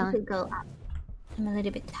K-On. could go up. I'm a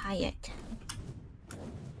little bit tired.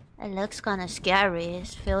 It looks kinda scary. It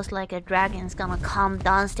feels like a dragon's gonna come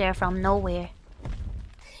downstairs from nowhere.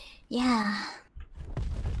 Yeah.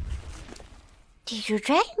 Dude, your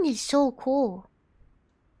dragon is so cool.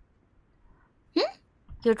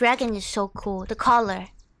 Your dragon is so cool. The color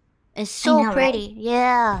is so know, pretty.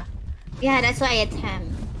 Yeah. Yeah, that's why it's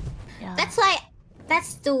him. Yeah.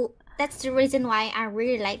 That's the reason why I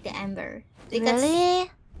really like the Ember. Because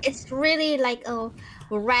Really? it's really like a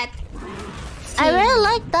red. I really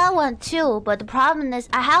like that one too, but the problem is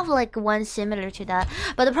I have like one similar to that.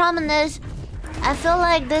 But the problem is I feel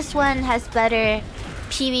like this one has better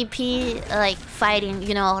PvP like fighting,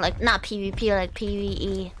 you know, like not PvP like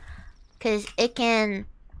PvE. Cause it can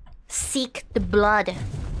seek the blood.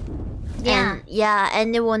 Yeah.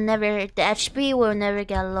 And it will never the HP will never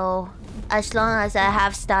get low as long as I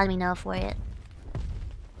have stamina for it.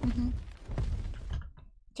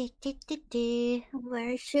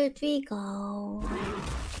 Where should we go?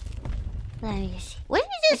 Let me see. Where did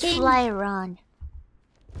you just fly around?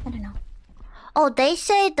 I don't know. Oh, they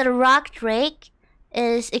say the rock drake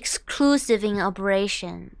is exclusive in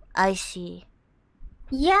operation. I see.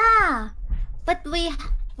 Yeah, but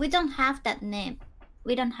we don't have that name.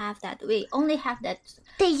 We don't have that. We only have that.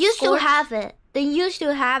 They used Score? to have it. They used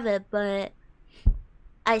to have it, but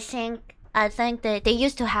I think that they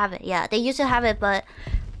used to have it. Yeah, they used to have it, but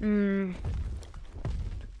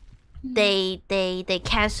they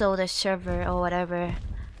cancel the server or whatever.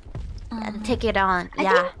 Yeah, they take it on.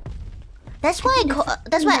 Yeah, that's why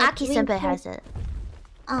Aki Senpai has it.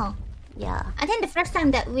 Oh, Yeah. I think the first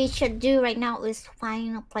time that we should do right now is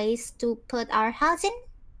find a place to put our house in.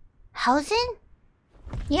 Housing?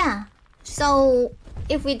 Yeah. So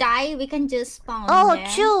if we die, we can just spawn Oh,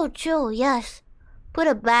 there. true. Yes. Put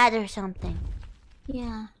a bed or something.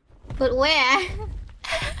 Yeah. But where?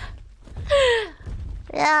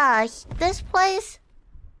 Yeah, this place.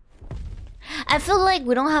 I feel like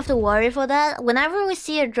we don't have to worry for that. Whenever we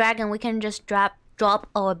see a dragon, we can just drop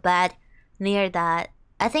our bed near that.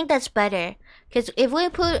 I think that's better. Cause if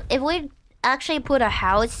we actually put a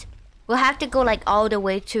house, we'll have to go like all the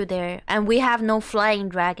way to there, and we have no flying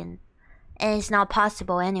dragon, and it's not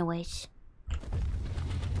possible anyways.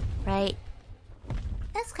 Right?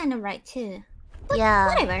 That's kind of right too. But Yeah.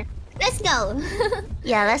 whatever. Let's go.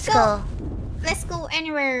 Yeah, let's go. Let's go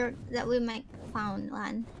anywhere that we might found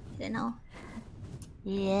one. You know.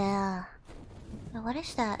 Yeah. What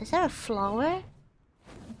is that? Is that a flower?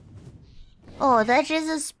 Oh, that's just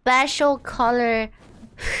a special color.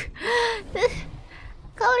 This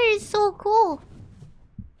color is so cool.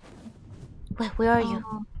 Wait, where are you?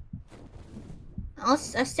 I'm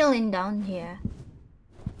still in down here.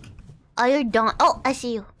 Oh, you're done. Oh, I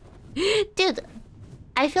see you. Dude,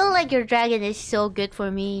 I feel like your dragon is so good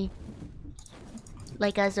for me.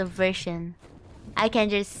 Like as a version. I can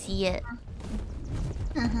just see it.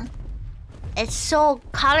 It's so...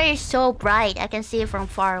 color is so bright. I can see it from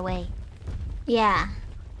far away. Yeah.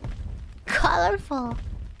 Colorful.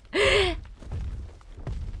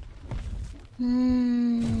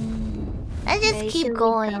 Let's just keep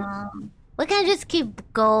going. We can just keep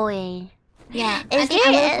going. Yeah. Is I think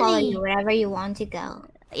I there will follow any- you wherever you want to go.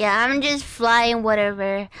 Yeah, I'm just flying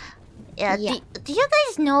whatever. Yeah. Yeah. Do you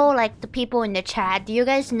guys know, like, the people in the chat? Do you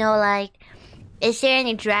guys know, like, is there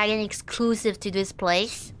any dragon exclusive to this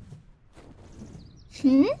place?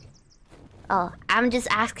 Oh, I'm just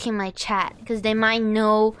asking my chat because they might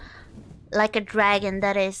know, like, a dragon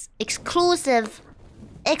that is exclusive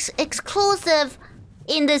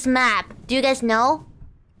in this map. Do you guys know?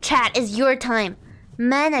 Chat, it's your time.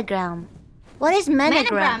 Managram. What is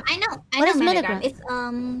Managram? I know. What is Managram. Managram? It's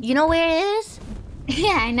You know where it is?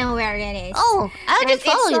 Yeah, I know where it is. Oh, I'll just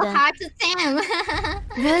follow it's you so then. hard to tame.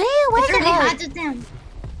 Really? Why It's is it really hard? hard to tame.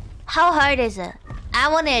 How hard is it? I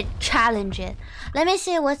want to challenge it. Let me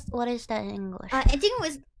see what is that in English. I think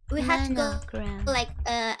we had to go Managram. like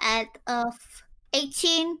at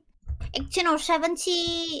 18 or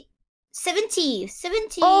 70.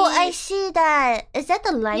 Oh, I see that. Is that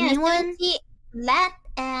the lightning Yeah, one? flat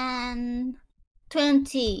and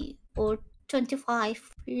 20 or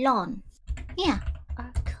 25 long. Yeah.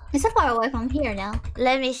 ARK. It's so far away from here now.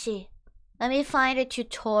 Let me see. Let me find a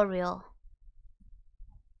tutorial.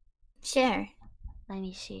 Sure. Let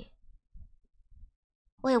me see.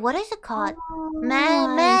 Wait, what is it called? Oh,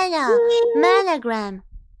 Managram.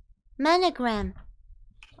 Managram.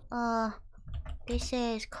 This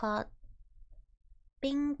is called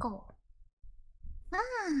bingo.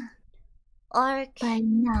 Ah. ARK. By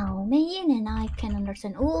now, Mayin and I can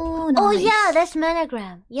understand. Oh, nice. Oh yeah, that's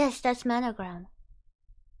managram. Yes, that's managram.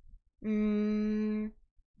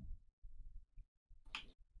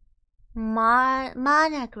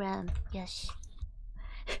 Monogram. Yes.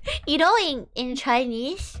 You know, in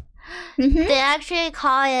Chinese, they actually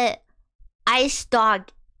call it ice dog.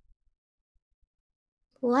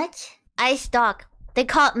 What? Ice dog. They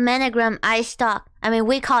call it managram ice dog. I mean,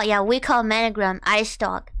 we call managram ice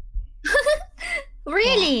dog.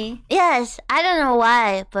 Really? Yes, I don't know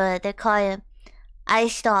why, but they call it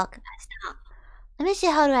ice dog. Let me see,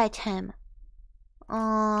 how do I time?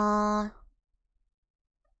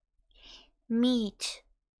 Meat.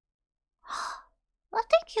 I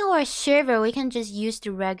think in our server we can just use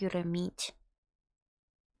the regular meat.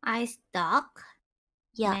 Ice dog?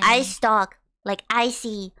 Yeah, Man. ice dog. Like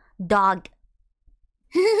icy dog.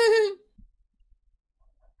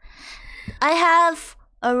 I have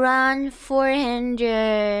around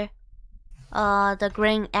 400 the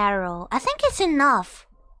green arrow. I think it's enough.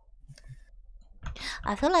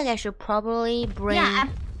 I feel like I should probably bring... Yeah,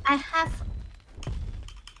 I have...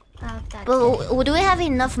 But do we have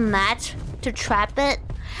enough mats to trap it?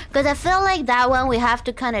 Because I feel like that one we have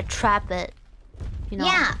to kind of trap it. You know?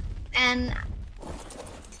 Yeah, and...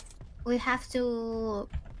 we have to...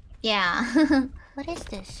 Yeah. What is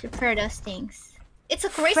this? Prepare those things. It's a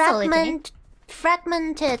crystal, isn't it?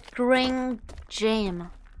 Fragmented green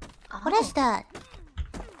gem. What is that?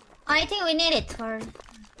 I think we need it for...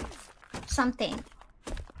 something.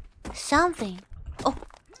 Something. Oh,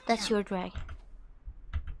 that's your drag.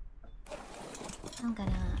 I'm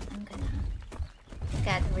gonna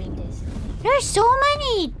gathering this. There's so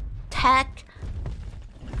many tech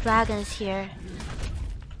dragons here.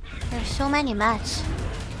 There's so many mats.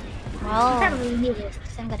 I Wow. probably need it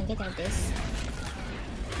because I'm gonna gather this.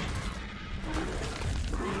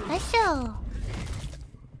 Also,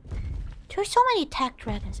 there's so many tech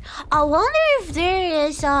dragons. I wonder if there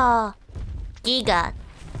is a Giga.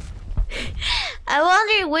 I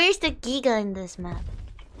wonder where's the Giga in this map.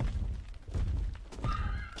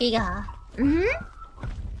 Giga. Mm-hmm.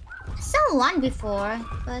 I saw one before,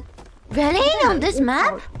 but Really? On this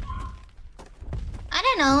map? I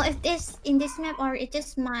don't know if this in this map or it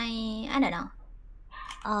is my... I don't know.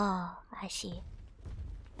 Oh, I see.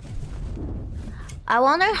 I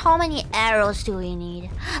wonder how many arrows do we need.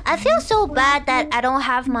 I feel so bad that I don't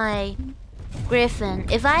have my griffin.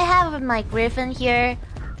 If I have my griffin here,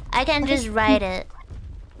 I can just ride it.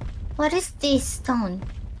 What is this stone?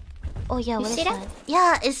 Oh yeah, You what is see that? that?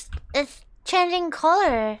 Yeah, it's changing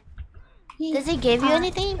color. Does it give you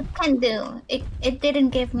anything? It can do. It didn't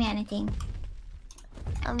give me anything.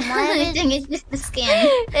 Mine I think it's just the skin.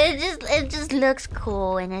 it just looks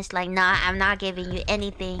cool, and it's like, nah, I'm not giving you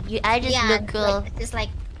anything. I just look cool. Like, just like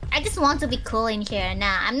I just want to be cool in here.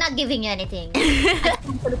 Nah, I'm not giving you anything. I just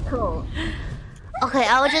want to be cool. Okay,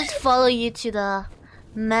 I'll just follow you to the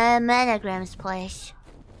managram's place.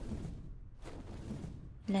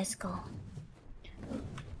 Let's go.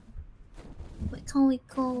 Where can we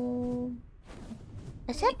go?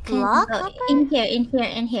 Is it block? In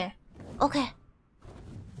here. Okay.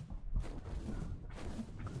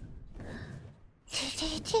 I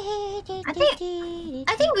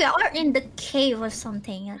think we are in the cave or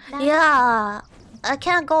something like that. Yeah, I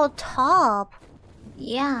can't go top.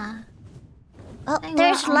 Yeah. Oh, I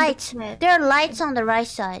there's want on the lights. cliff. There are lights on the right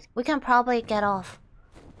side. We can probably get off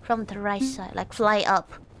from the right side, like fly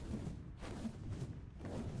up.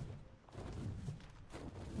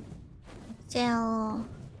 So...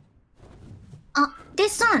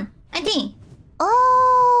 this one, I think.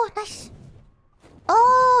 Oh, nice.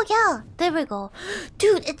 Oh, yeah. There we go.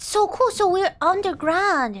 Dude, it's so cool. So we're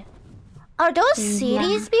underground. Are those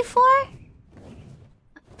cities before?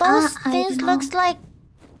 Those things looks like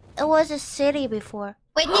it was a city before.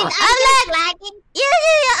 Wait, did I get lagging? Yeah,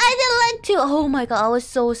 I did lag too. Oh my god, I was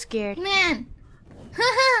so scared. Man.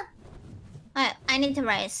 I need to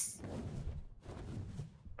rise.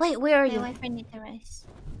 Wait, where are My you? Wi-Fi need to rise.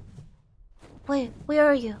 Wait, where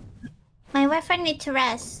are you? My Wi-Fi need to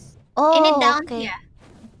rest. Oh, I need down okay. here.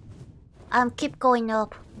 Keep going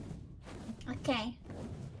up. Okay.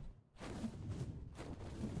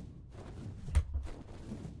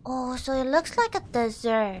 Oh, so it looks like a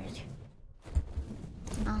dessert.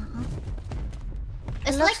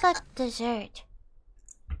 It looks like dessert.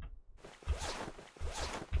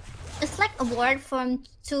 It's like a word from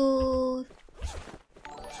 220.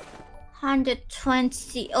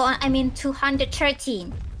 Oh, I mean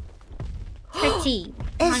 213. 30.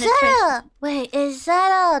 Is that a wait? Is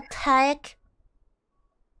that a tech?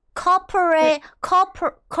 Corrupt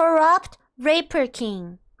Raper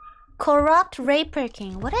King. Corrupt Raper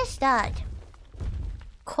King. What is that?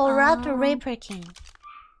 Corrupt Raper King.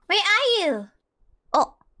 Where are you?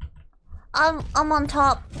 Oh, I'm on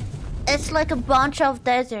top. It's like a bunch of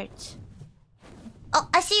deserts. Oh,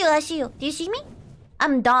 I see you. I see you. Do you see me?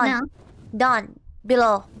 I'm done. No. Done.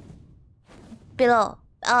 Below. Below.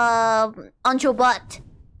 On your butt.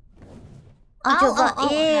 On your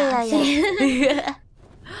butt. Yeah.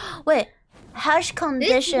 Wait. Harsh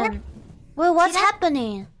condition. Wait, what's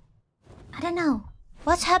happening? I don't know.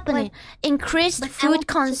 What's happening? Wait. Increased food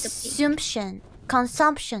consumption.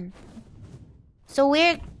 So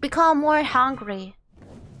we become more hungry.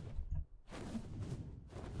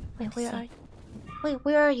 Wait,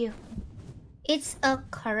 where are you? It's a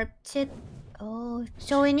corrupted. Oh.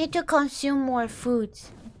 So we need to consume more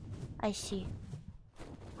foods. I see.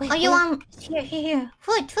 Wait, Oh, you want here?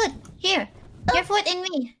 Food. Here. Your food and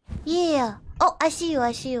me. Yeah. Oh, I see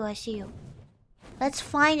you. Let's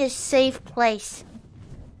find a safe place.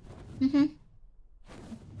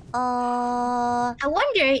 I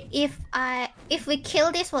wonder if we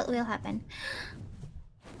kill this, what will happen?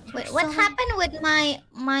 Wait, what happened with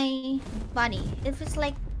my body? If it's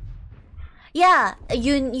like, yeah,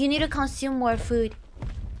 you need to consume more food.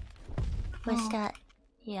 What's that?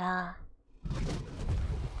 Yeah.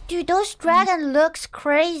 Dude, those dragon looks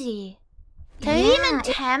crazy. Can you even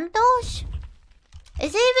tame those?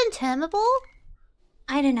 Is it even tameable?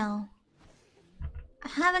 I don't know. I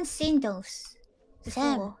haven't seen those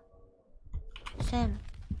before. Sam.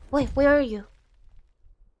 Wait, where are you?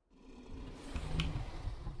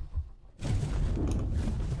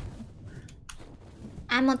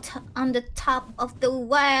 I'm on the top of the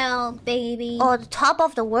world, baby. Oh, the top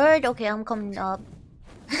of the world? Okay, I'm coming up.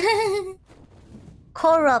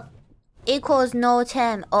 Corrupt equals no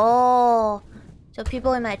tame. Oh, so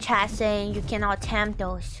people in my chat saying you cannot tame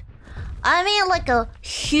those. I mean like a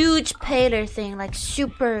huge paler thing, like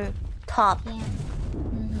super top. Yeah.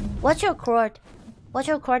 What's your coord? What's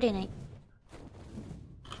your coordinate?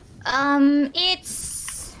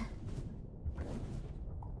 It's...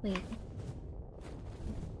 Wait.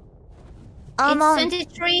 It's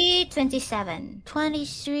 23, 27.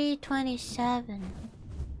 23, 27.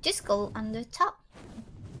 Just go on the top.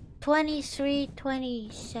 23,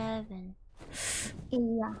 27.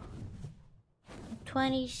 Yeah.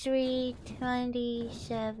 23,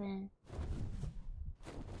 27.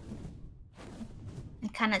 I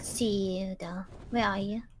cannot see you though. Where are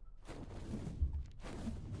you?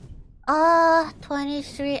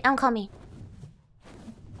 23. I'm coming.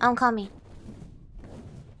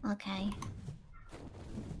 Okay.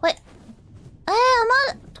 Wait. Hey, I'm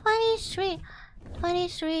on 23.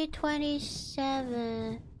 23,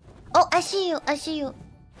 27. Oh, I see you.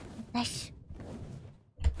 Nice.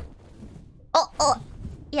 Oh,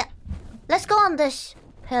 yeah. Let's go on this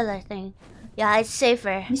pillar thing. Yeah, it's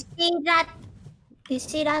safer. You see that?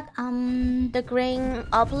 The green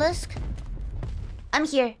obelisk? I'm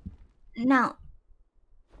here. No.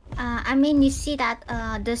 I mean, you see that,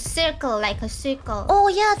 the circle, like a circle. Oh,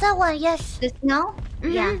 yeah, that one, yes. The snow?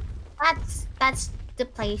 Yeah. That's the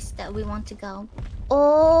place that we want to go.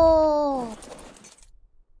 Oh.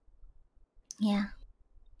 Yeah.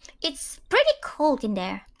 It's pretty cold in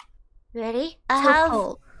there. Ready?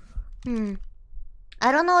 Cold.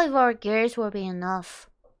 I don't know if our gears will be enough.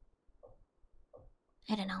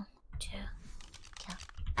 I don't know. Too. Yeah.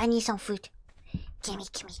 I need some food. Gimme.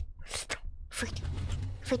 Food.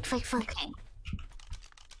 Okay.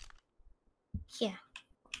 Here.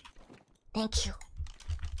 Thank you.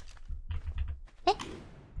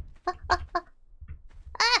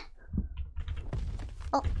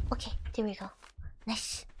 Oh, okay. There we go.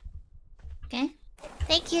 Nice. Okay.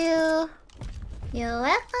 Thank you. You're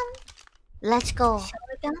welcome. Let's go. Shall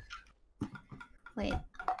we go? Wait.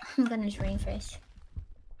 I'm gonna drink first.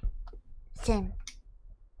 Sim.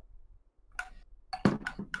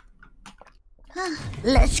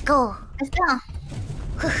 Let's go. Let's go.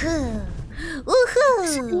 Woohoo.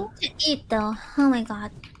 Something to eat though. Oh my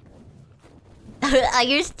god. Are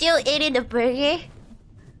you still eating the burger?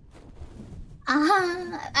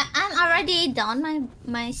 I'm already done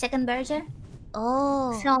my second burger.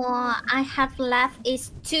 Oh. So I have left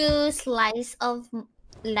is 2 slices of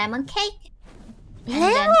lemon cake And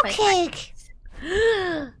Lemon then fried cake.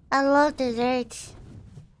 I love desserts.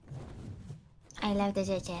 I love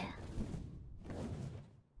dessert. Yeah.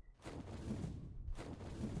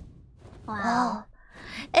 Wow. Wow.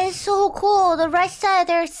 It's so cool. The right side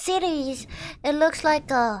there are cities. It looks like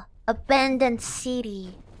a abandoned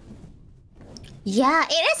city. Yeah,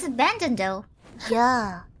 it is abandoned though.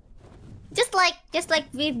 Yeah. Just like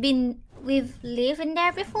we've lived in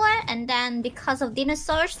there before, and then because of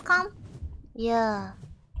dinosaurs come, Yeah.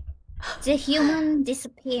 the human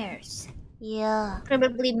disappears. Yeah.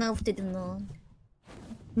 Probably moved to the moon.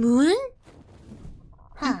 Moon?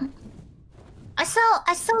 Huh. I saw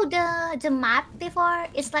the map before.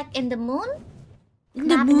 It's like in the moon. In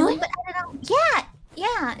the Map moon? but I don't know.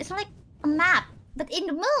 Yeah. It's like a map, but in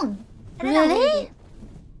the moon. I don't know what Really? it is.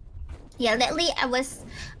 Yeah, lately I was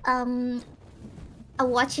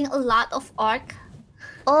watching a lot of ARK.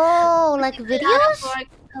 Oh, like A lot videos? of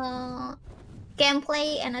ARK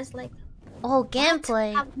gameplay, and I was like, Oh,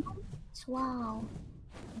 gameplay. wow.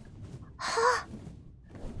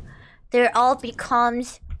 There all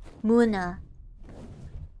becomes Moona.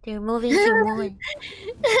 They're moving to moon.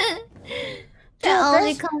 That all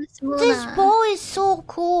this- becomes This Moona. bowl is so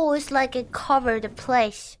cool. It's like it covered the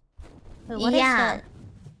place. Wait, what is Yeah. that?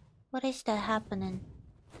 What is that happening?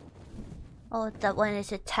 Oh, that one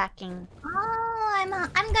is attacking. Oh, I'm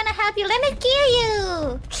gonna help you. Let me kill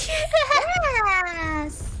you.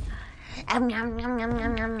 Yes. Yum, yum, yum, yum,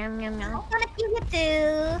 yum, yum, yum, yum, yum. I'm gonna kill you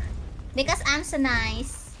too. Because I'm so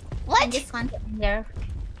nice. I What? just want to here.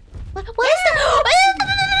 What is that?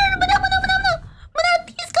 Moona,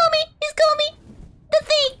 he's coming! He's coming! The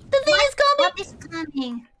thing is coming! What is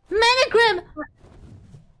coming? Managram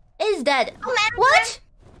is dead. Oh, man. What?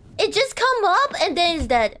 It just come up and then it's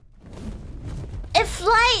dead. It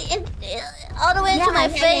fly in, all the way into my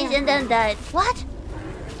face and then died. What?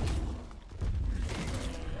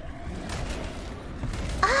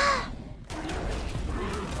 Ah!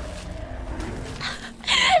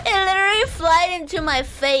 It literally fly into my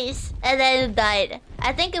face and then it died.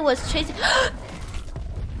 I think it was chasing.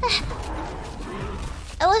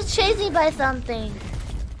 I was chasing by something.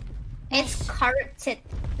 It's corrupted.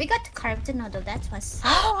 We got corrupted noodle. That was.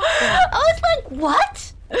 I was like,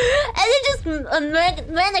 what? And then just a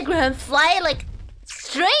managram fly like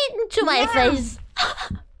straight into my face.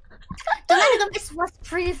 The managram was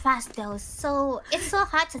pretty fast though, so it's so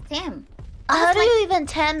hard to tame. How do you even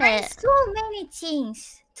tame There's it? so many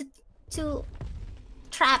things to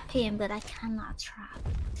trap him, but I cannot trap.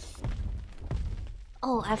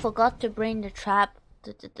 Oh, I forgot to bring the trap,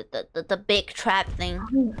 the big trap thing.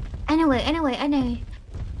 Anyway, I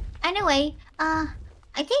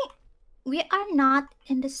think we are not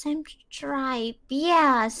in the same tribe.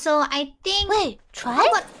 Yeah, so I think. Wait, How tribe?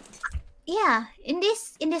 about- yeah, in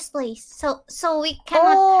this place. So we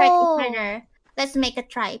cannot hurt each other. Let's make a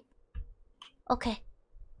tribe. Okay.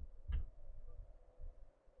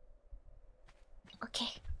 Okay.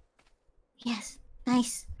 Yes,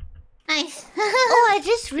 nice. Oh, I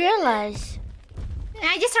just realized.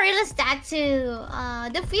 I just realized that too.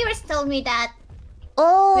 The viewers told me that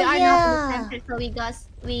Oh we are not yeah. in the center, so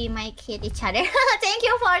we might hit each other. Thank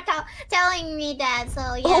you for telling me that. So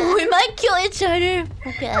yeah. Oh, we might kill each other.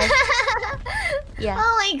 Okay. Yeah.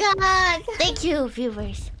 Oh my god. Thank you,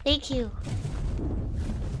 viewers. Thank you.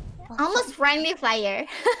 Almost friendly fire.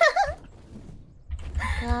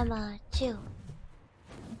 Come on, chill.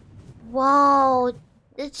 Wow,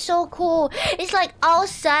 it's so cool. It's like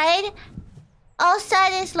outside.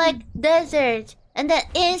 Outside is like desert, and then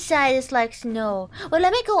inside is like snow. Well,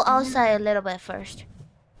 let me go outside a little bit first.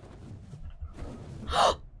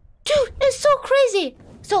 Dude, it's so crazy.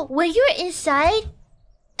 So when you're inside,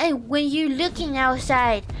 and when you're looking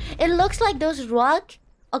outside, it looks like those rocks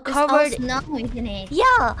are covered. It's all snow, isn't it?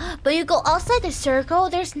 Yeah, but you go outside the circle,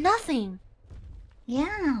 there's nothing.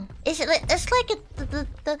 Yeah. It's like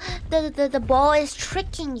the ball is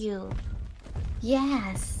tricking you.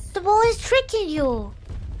 Yes. The ball is tricking you.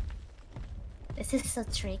 This is so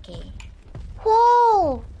tricky.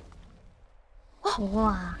 Whoa!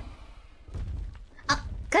 Wow.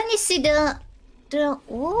 Can you see the?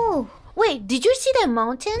 Oh. Wait, did you see the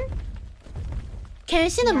mountain? Can you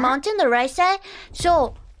see the Yeah. mountain, the right side?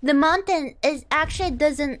 So the mountain is actually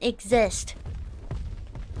doesn't exist.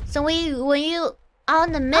 So when you out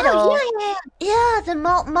in the middle, Oh yeah. the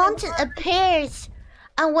mountain appears,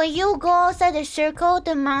 and when you go outside the circle,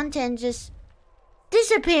 the mountain just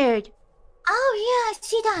disappeared. Oh yeah, I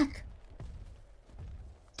see that.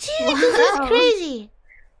 Dude, this is Wow. crazy.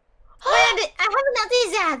 I haven't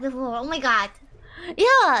noticed that before. Oh my god.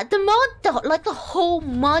 Yeah, the whole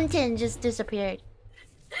mountain just disappeared.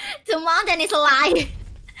 The mountain is lying.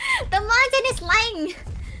 The mountain is lying.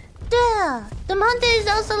 Yeah, the mountain is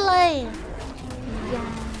also lying.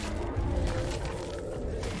 Yeah.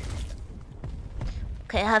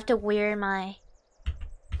 Okay, I have to wear my...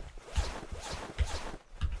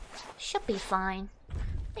 Should be fine.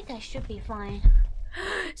 I think I should be fine.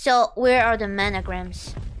 So, where are the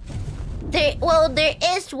manograms? There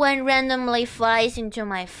is one randomly flies into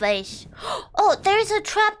my face. Oh, there's a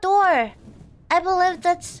trapdoor. I believe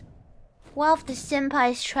that's one of the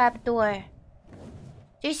senpai's trapdoor.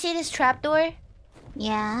 Do you see this trapdoor?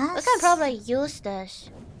 Yes. We can probably use this.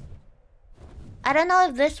 I don't know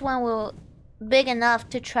if this one will big enough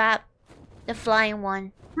to trap the flying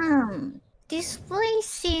one. This place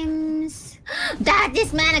seems... That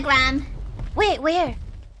is manogram! Wait, where?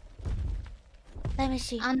 Let me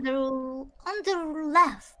see. On the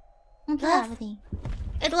left. On the left, I think.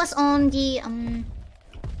 It was on the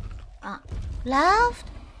left?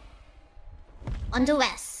 On the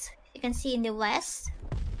west. You can see in the west.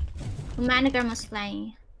 The manogram was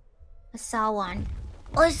flying. I saw one.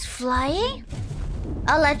 Oh, it's flying?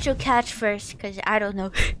 I'll let you catch first, cause I don't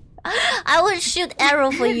know. I would shoot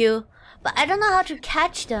arrow for you, but I don't know how to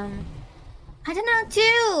catch them. I don't know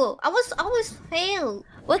too. I was always fail.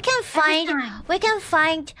 We can find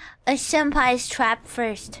a senpai's trap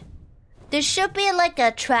first. There should be like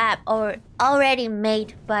a trap or already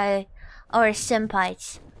made by our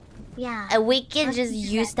senpais. Yeah. And we can just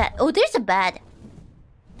use that. Oh, there's a bed.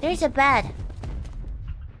 There's a bed.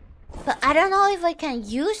 But I don't know if I can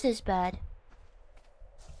use this bed.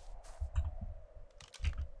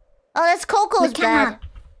 Oh, that's Coco's bed.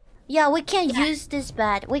 Yeah, we can't use this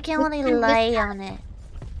bed. We can only lay on it.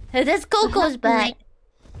 That's Coco's bed.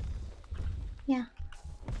 Yeah.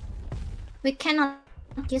 We cannot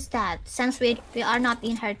use that since we are not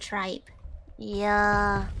in her tribe.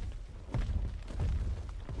 Yeah.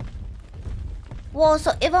 Well,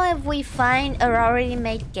 so even if we find an already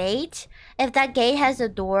made gate, if that gate has a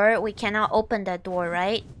door, we cannot open that door,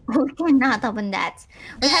 right? We cannot open that.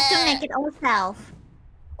 We have to make it ourselves.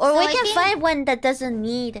 Or so we can find one that doesn't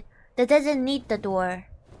need the door.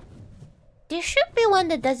 There should be one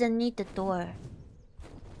that doesn't need the door.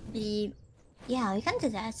 Yeah, we can do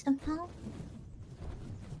that somehow.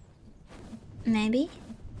 Maybe.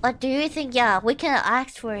 But do you think, yeah, we can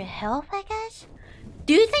ask for help, I guess?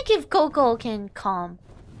 Do you think if Coco can come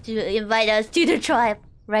to invite us to the tribe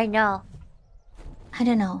right now? I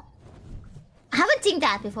don't know. I haven't seen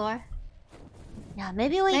that before. Yeah,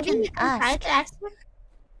 maybe we can ask. Try to ask her.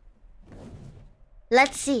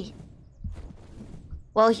 Let's see.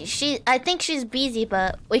 Well, I think she's busy,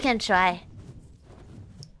 but we can try.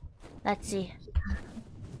 Let's see.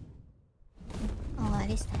 Oh, what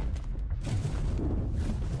is that?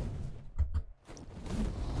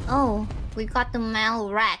 Oh, we got the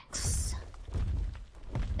male Rex.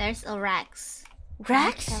 There's a Rex.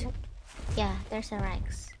 Rex? Yeah, there's a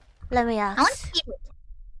Rex. Let me ask. I want to see it.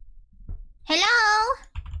 Hello?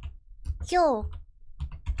 Yo.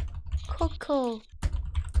 Coco.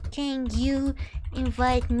 Can you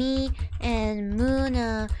invite me and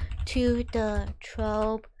Moona to the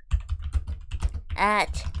tribe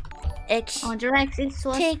at Oh, the Rex is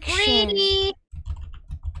so pretty.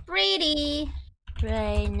 Pretty.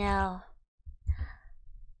 Right now.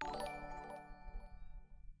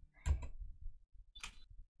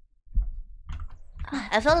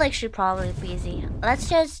 I feel like she's probably busy. Let's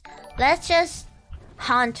just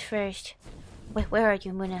hunt first. Wait, where are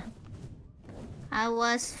you, Moona? I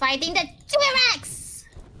was fighting the T-Rex.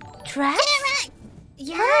 T-Rex? T-Rex.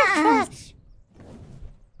 Yeah. T-Rex.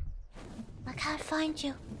 I can't find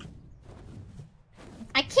you.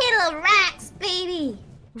 I kill a Rex, baby.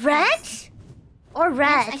 Rex? Or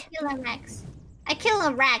rat? Yes, I kill a Rex. I kill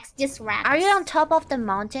a Rex, just Rex. Are you on top of the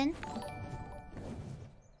mountain?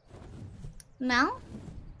 No?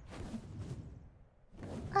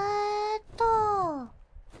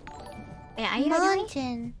 Yeah, are you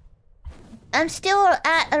mountain. I'm still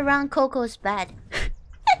at around Coco's bed.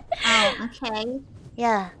 Oh, okay.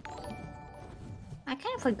 Yeah. I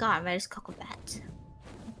kind of forgot where's Coco bed.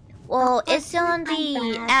 Well, it's on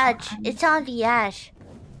the edge. It's on the edge.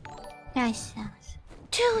 Yes.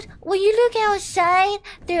 Dude, when you look outside,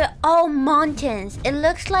 they're all mountains. It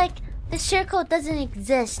looks like the circle doesn't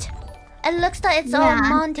exist. It looks like it's all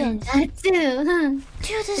mountains. I do.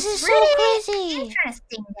 Dude, this is so crazy.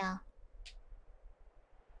 Interesting, though.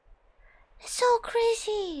 It's so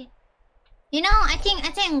crazy. You know, I think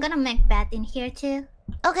I'm gonna make bed in here too.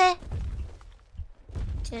 Okay.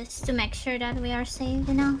 Just to make sure that we are safe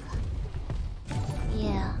enough.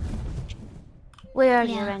 Yeah. Where are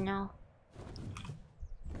you right now?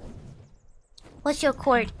 What's your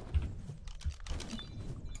court?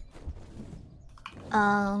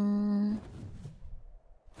 50,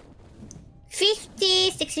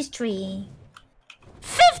 63.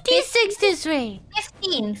 50, 63.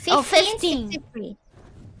 15. 15, Oh, 15. 63.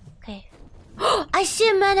 Okay. I see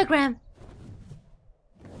a monogram.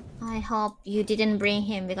 I hope you didn't bring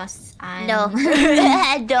him because I'm... No.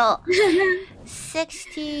 No.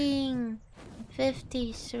 16,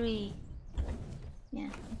 53. Yeah.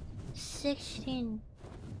 16,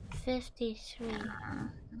 53.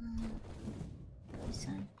 This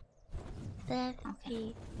one.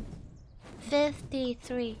 50,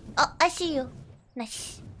 53. Oh, I see you.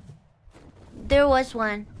 Nice. There was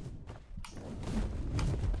one.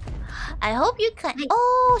 I hope you can.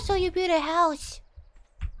 Oh, so you built a house.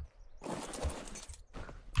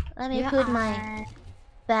 Let me put my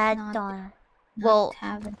bed on. Well,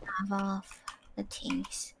 have enough of the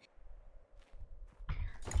things.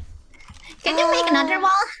 Can you make another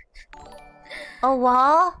wall? A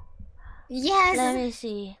wall? Yes. Let me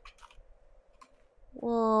see.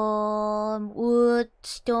 Wood,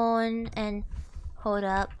 stone, and hold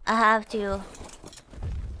up. I have to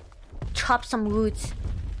chop some woods.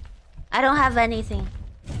 I don't have anything.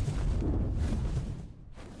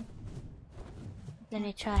 Let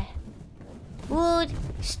me try. Wood,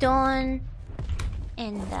 stone,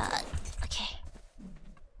 and okay.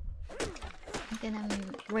 I'm gonna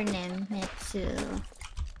rename it to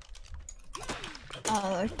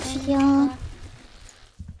Artia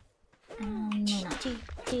and Moona.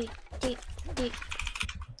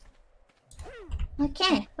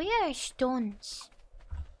 Okay. Where are stones?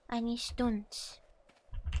 I need stones.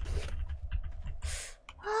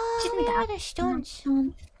 Oh, where are the stones?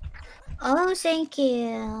 Oh, thank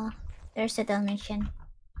you. There's a donation.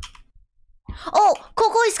 Oh,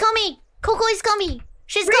 Coco is coming! Coco is coming!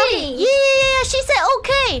 She's Really? coming! Yeah, she said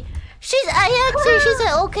okay! She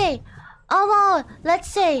said okay. Let's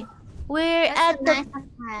say we're at the...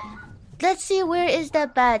 Let's see, where is the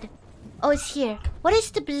bed? Oh, it's here. What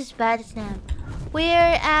is this bed's name?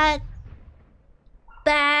 We're at...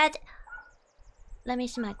 Bed... Let me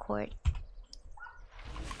see my cord.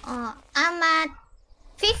 I'm at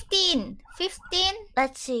 15. 15?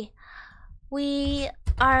 Let's see. We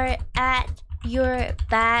are at your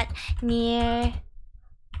bed near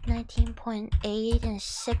 19.8 and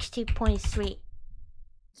 60.3.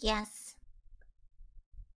 Yes.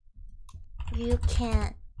 You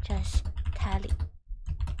can't just tally.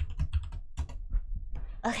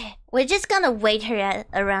 Okay, we're just gonna wait her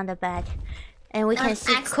around the bed, and we can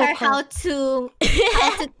see ask her Coco. how to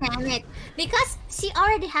cam it because she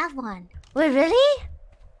already have one. Wait, really?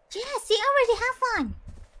 Yes, she already have one.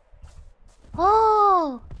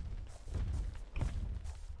 Oh,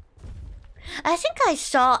 I think I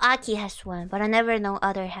saw Aki has one, but I never know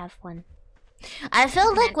other have one. I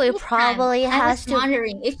feel like we probably I have was to.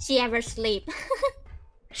 wondering if she ever sleep.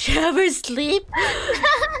 She ever sleep?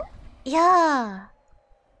 Yeah.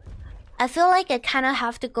 I feel like I kind of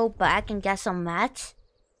have to go back and get some mats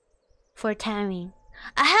for timing.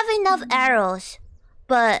 I have enough arrows,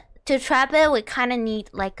 but to trap it, we kind of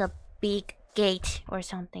need like a big gate or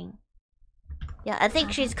something. Yeah, I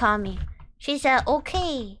think she's coming. She said,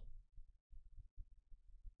 okay.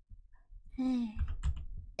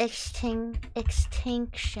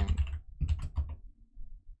 Extinction.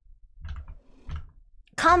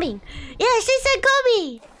 Coming. Yeah, she said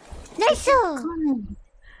coming. Nice.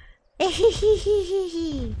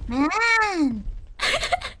 Man.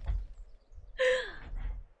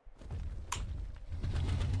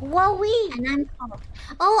 Wowie. And I'm cold.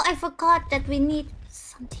 Oh, I forgot that we need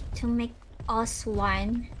something to make us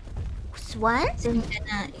swarm. Swan? So I'm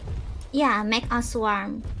gonna, make us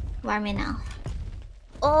swarm. Warm enough.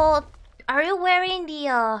 Oh, are you wearing the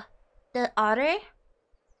otter?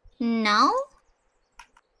 No.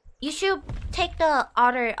 You should take the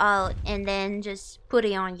otter out and then just put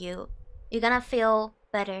it on you. You're gonna feel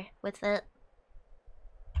better with it.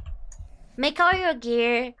 Make all your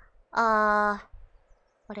gear, what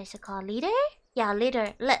is it called? Leader? Yeah,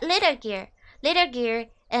 leader gear. Leader gear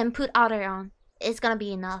and put otter on. It's gonna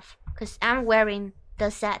be enough. Cause I'm wearing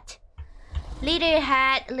the set. Leader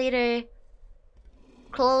hat, leader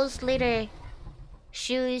clothes, leader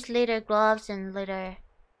shoes, leader gloves, and leader...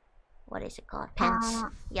 What is it called? Pants.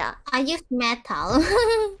 Yeah. I use metal.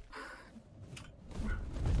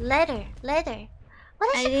 Leather. What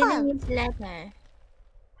is I it called? didn't use leather.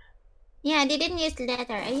 Yeah, I didn't use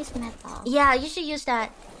leather. I used metal. Yeah, you should use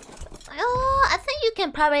that. Oh, I think you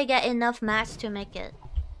can probably get enough mats to make it.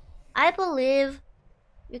 I believe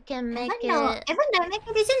you can make it. Even though make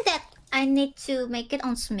it, isn't that I need to make it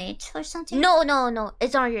on Smith or something? No.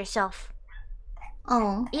 It's on yourself.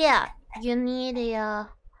 Oh. Yeah, you need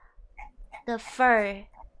the the fur.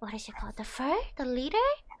 What is it called? The fur? The leader?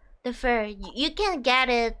 The fur. You can get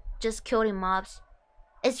it just killing mobs.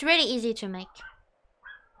 It's really easy to make.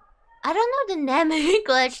 I don't know the name in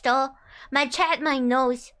English though. My chat might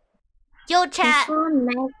knows. Yo chat. This one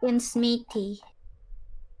made in Smithy.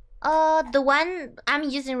 The one I'm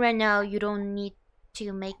using right now, you don't need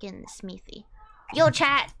to make in Smithy. Yo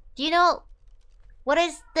chat, do you know what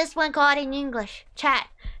is this one called in English? Chat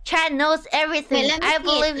knows everything. Wait, I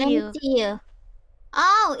believe let me you. see you.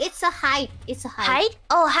 Oh, it's a height. It's a height. Height?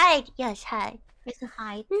 Oh, height. Yes, height. It's a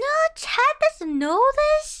height. No, chat doesn't know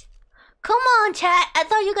this. Come on, chat. I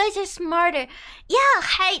thought you guys are smarter. Yeah,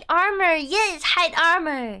 height armor. Yes, height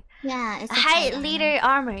armor. Yeah, it's a height leader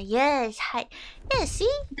armor. Yes, height. Yeah, see?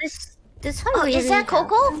 This one. Oh, really is that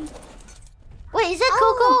Coco? Wait, is that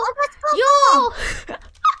Coco? Oh, that's Coco. Yo!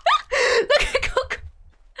 Look at Coco.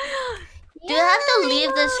 Do you have to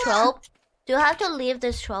leave this trope? Do you have to leave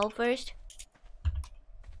this trope first?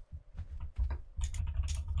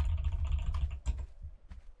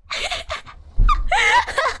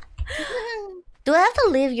 Do I have to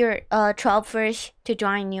leave your trope first to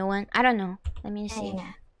join a new one? I don't know. Let me see.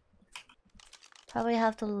 Yeah. Probably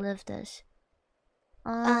have to leave this.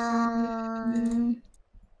 Live.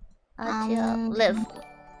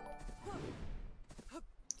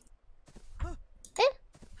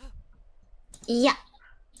 Yeah.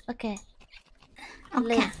 Okay. Okay.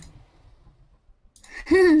 Live.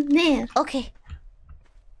 There. Okay.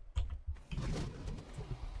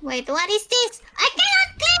 Wait, what is this? I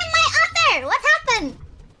cannot claim my otter! What happened?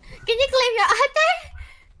 Can you claim your otter?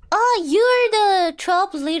 Oh, you're the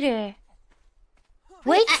trope leader.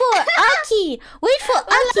 Wait for Aki. Wait for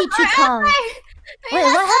Aki to come. Wait,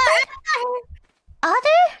 what happened?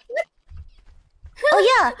 Otter? Oh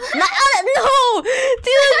yeah, my otter. No,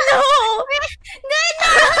 dude, no. No!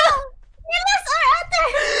 We lost our otter!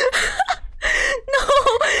 No.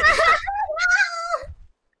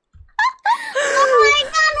 Oh my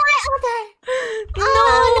god, my otter! No,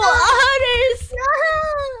 otters. No!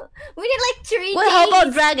 We need like 3 days. Wait, how about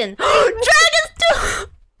dragon? Dragons too.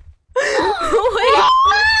 Wait.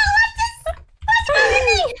 What's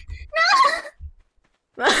happening? No!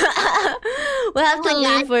 We have to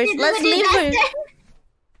leave first. Let's leave first.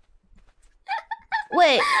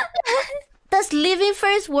 Wait, does leaving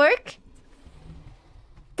first work?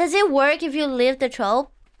 Does it work if you leave the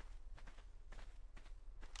trope?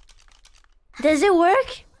 Does it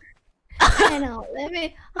work? I know. Let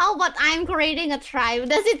me. How about I'm creating a tribe?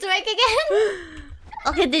 Does it work again?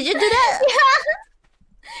 Okay, did you do that? Yeah.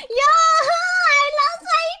 Yeah, I lost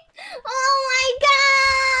my. Oh my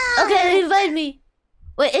god. Okay, invite me.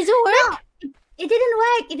 Wait, is it work? No, it didn't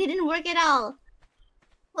work. It didn't work at all.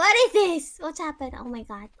 What is this? What's happened? Oh my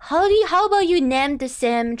god. How about you name the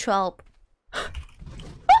same trope?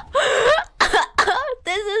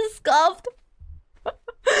 This is scuffed.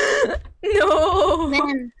 No.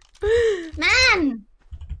 Man.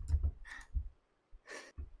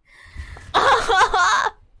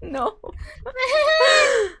 No.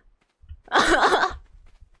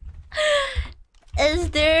 Is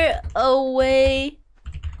there a way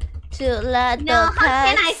to let No, the how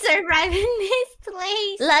pets... can I survive in this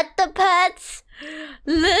place? Let the pets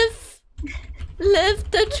live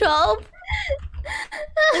the trope?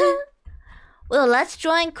 Well, let's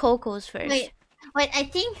join Coco's first. Wait, I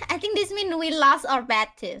think this means we lost our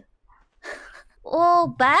bat too. Oh,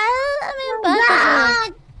 bad? I mean, bad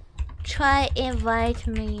doesn't... Try invite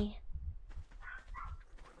me.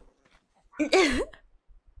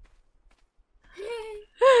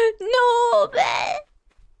 No, bad.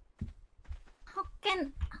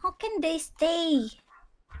 How can they stay?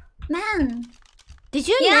 Man. Did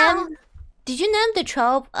you Yeah. name the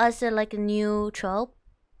trope as like a new trope?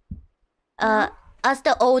 As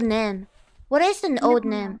the old name. What is the old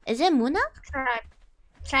name? Is it Moona?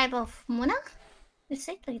 Tribe of Moona? Is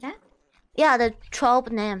it like that? Yeah, the trope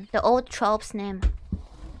name, the old trope's name.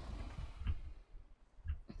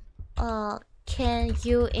 Can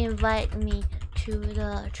you invite me to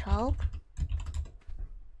the trope?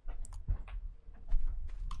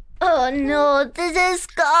 Oh no, this is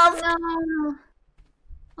scuffed. No.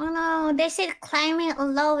 Oh no, they said climbing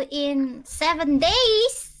allow in 7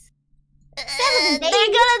 days. 7 days.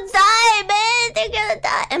 They're gonna die, man. They're gonna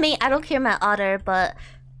die. I mean, I don't care my otter, but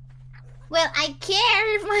Well, I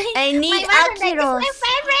care if my I need my Akiros. my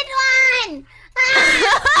favorite one.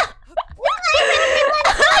 Ah! It's my favorite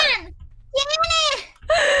one. Yeah.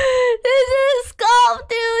 This is scuffed,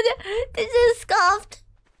 dude. This is scuffed.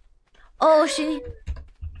 Oh, she.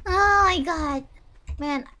 Oh my god,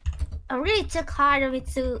 man! I really took hard of it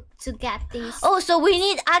to get this. Oh, so we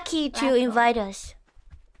need Aki to Raffle. invite us.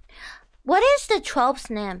 What is the 12's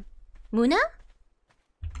name? Moona?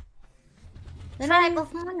 The tribe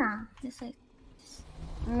of Moona. It's like,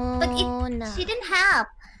 but Moona. she didn't have.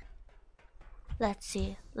 Let's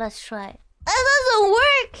see. Let's try. It doesn't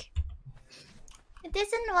work. It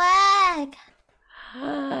doesn't work.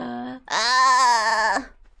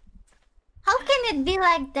 How can it be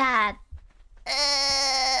like that?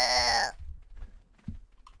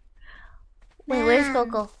 Wait, where's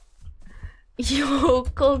Coco? Yo,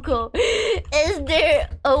 Coco, is there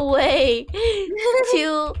a way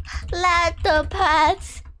to let the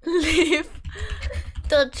pets leave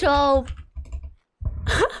the job?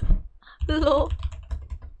 Lol.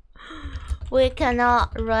 We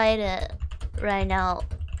cannot write it right now.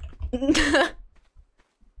 Oh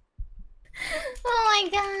my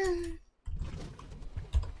god.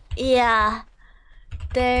 Yeah,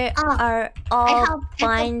 they are all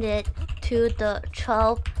binded to the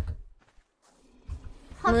 12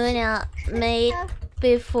 Moona made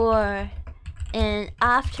before, and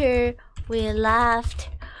after we left,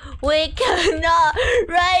 we cannot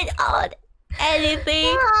write out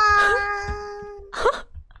anything.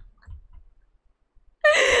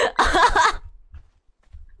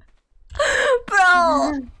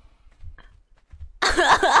 Bro.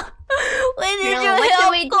 We need Bro, your what help,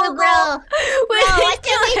 should we do, Coco. bro? What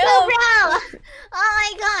should we do, bro? Oh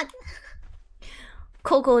my god.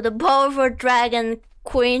 Coco, the powerful dragon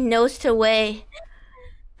queen, knows the way.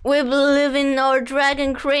 We believe in our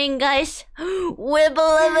dragon queen, guys. We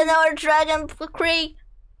believe in our dragon queen.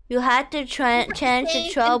 You had to change the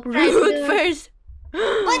 12 route first.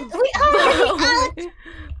 But we already out.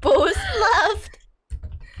 Both left.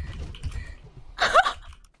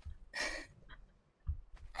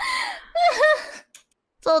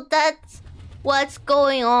 So that's what's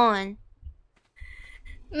going on.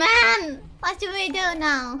 Man, what do we do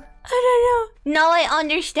now? I don't know. Now I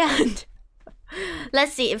understand.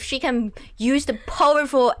 Let's see if she can use the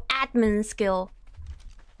powerful admin skill.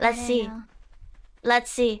 Let's see.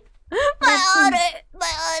 Let's see. My otter!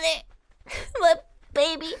 My otter! My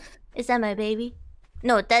baby. Is that my baby?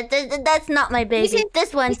 No, that's not my baby.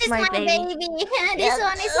 This one's my baby. This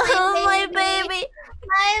one is my my baby. baby.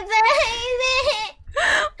 My baby.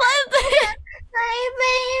 My baby. My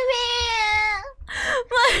baby.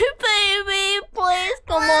 My baby. Please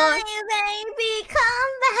come on. My baby,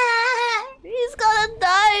 come back. He's gonna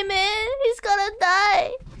die, man. He's gonna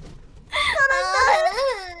die. He's gonna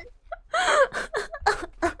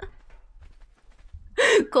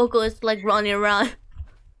die. Coco is like running around.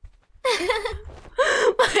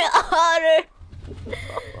 My otter.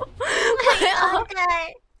 My otter.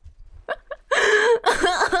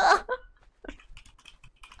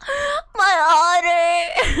 My otter.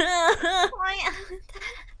 My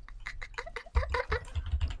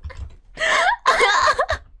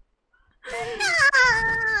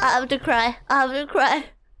I have to cry. I have to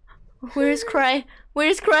cry. Where's cry?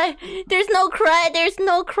 Where's cry? There's no cry. There's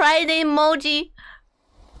no cry emoji.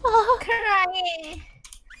 Oh. Crying.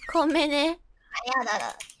 Come in.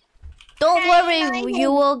 Don't worry,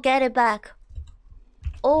 you will get it back.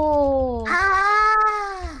 Oh.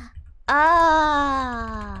 Ah.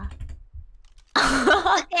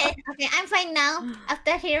 Okay, I'm fine now.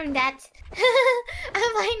 After hearing that,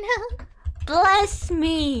 I'm fine now. Bless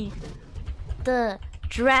me, the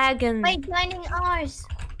dragon By joining ours.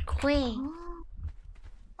 queen.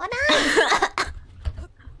 Oh nice.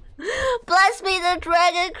 Bless me, the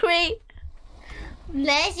dragon queen.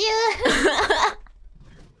 Bless you.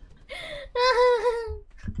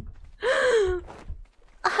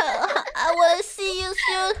 I wanna see you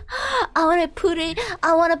soon. I wanna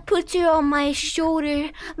put you on my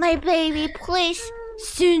shoulder, my baby. Please,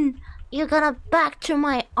 soon you're gonna back to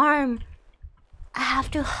my arm. I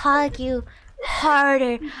have to hug you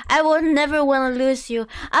harder. I will never wanna lose you.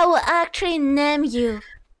 I will actually name you,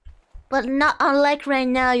 but not unlike right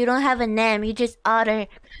now. You don't have a name. You just otter.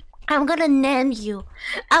 I'm gonna name you.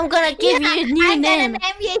 I'm gonna give you a new name. I'm gonna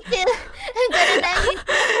name you too. I'm gonna name you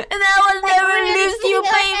too. And I will never lose you,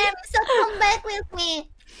 baby. Name, so come back with me.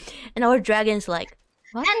 And our dragon's like,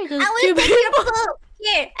 what are those I two will take people? your poop.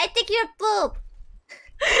 Here, I take your poop.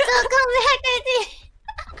 So come back with me.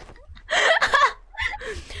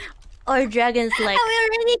 Our dragon's like, I will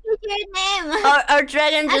really take your name. our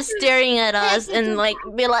dragon just staring at us and like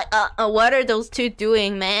be like, what are those two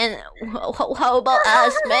doing, man? How about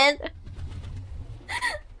us, man?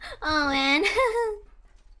 Oh man.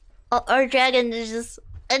 Our dragon is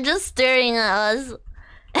just staring at us.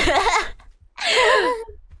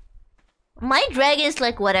 My dragon's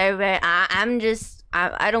like, whatever.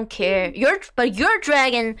 I don't care. Your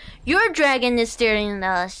dragon is staring at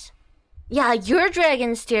us. Yeah, your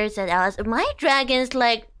dragon stares at us. My dragon's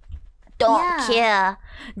like, don't care.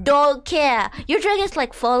 Don't care. Your dragon's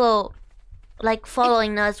like following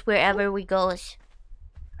us wherever we goes.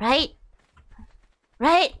 Right?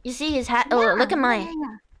 Right? You see his hat? Oh, look at mine.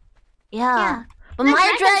 Yeah. But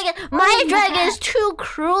my dragon is too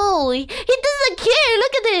cruel. He doesn't care.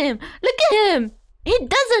 Look at him. Look at him. He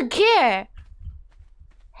doesn't care.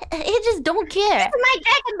 He just don't care. It's my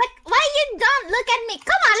dragon, but why you don't look at me?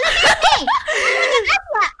 Come on, look at me.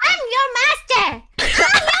 I'm your master.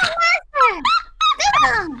 I'm your master. Come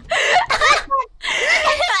on.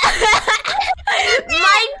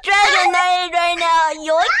 My dragon right now.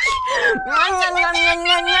 Yoink.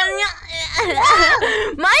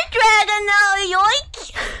 My dragon now. Yoink.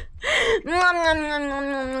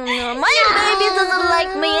 My baby doesn't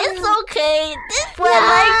like me. It's okay. This one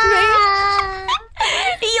likes me.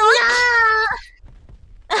 Yoink.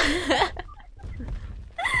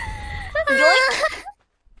 Yoink.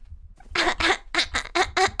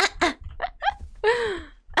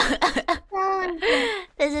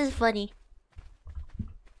 This is funny.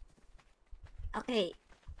 Okay.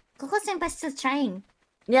 Coco Senpai's still trying.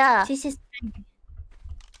 Yeah. She's just trying.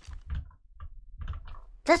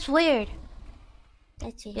 That's weird.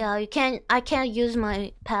 That's it. Yeah, I can't use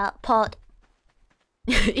my pot.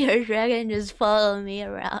 Your dragon just follow me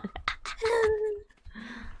around.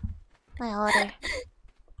 My order.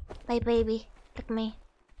 My baby. Look at me.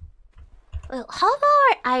 Well, how about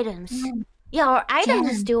our items? Yeah, our items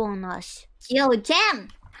is still on us. Yo, Jen!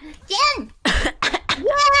 Jen!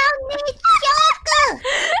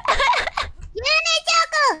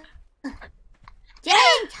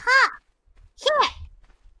 Jen, talk! Here!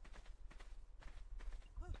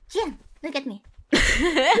 Jen, look at me.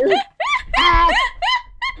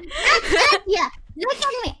 Yeah, look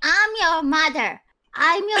at me. I'm your mother.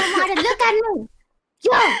 I'm your mother. Look at me.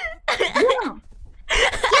 Yo!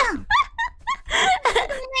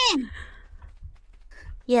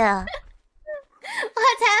 Yeah.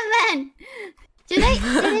 What happened? Should I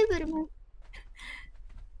put him?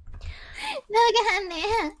 Look at me.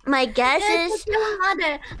 My guess is your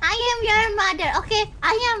mother. I am your mother. Okay,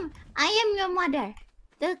 I am your mother.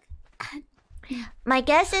 Look. My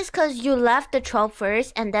guess is because you left the troll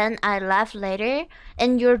first and then I left later,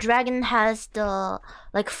 and your dragon has the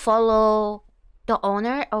like follow the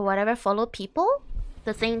owner or whatever, follow people.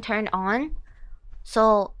 The thing turned on.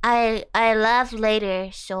 So I left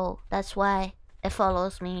later, so that's why it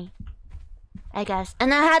follows me, I guess.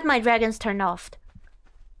 And I had my dragons turned off.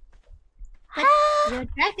 But your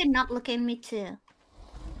dragon not looking at me too.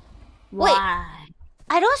 Wait. Why?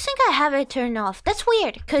 I don't think I have it turned off. That's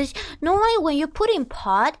weird, because normally when you put in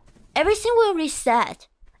pod, everything will reset.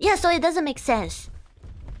 Yeah, so it doesn't make sense.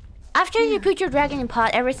 After you put your dragon in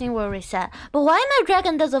pod, everything will reset. But why my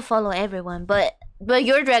dragon doesn't follow everyone, but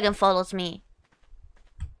your dragon follows me?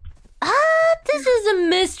 This is a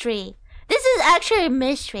mystery. This is actually a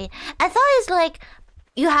mystery. I thought it's like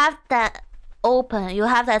you have that open, you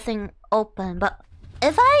have that thing open, but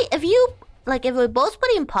if we both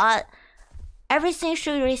put in pod, everything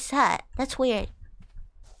should reset. That's weird.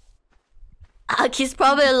 Aki's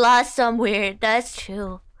probably lost somewhere. That's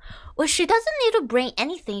true. Well, she doesn't need to bring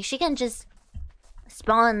anything. She can just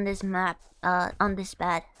spawn on this map, on this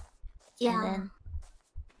bed. Yeah. And then,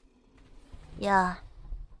 yeah.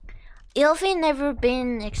 Ilfi never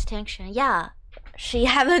been extinction. Yeah. She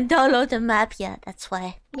haven't downloaded the map yet. That's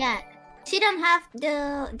why. Yeah. She don't have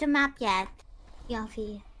the map yet.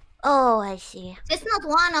 Yofi. Oh, I see. She's not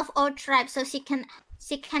one of our tribe, so she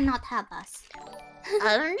cannot have us.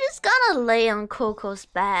 I'm just gonna lay on Coco's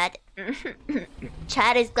bed.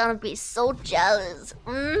 Chad is gonna be so jealous.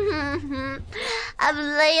 I'm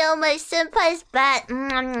laying on my senpai's bed.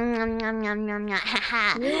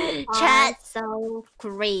 Chad, so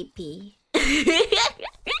creepy.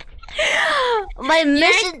 My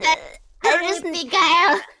mission. I just need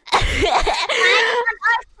Gael. I want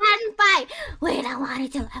our senpai. Wait, I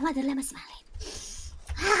want to let me smell it.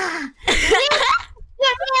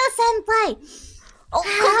 You're real senpai. Oh,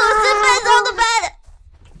 Coco senpai's on the bed.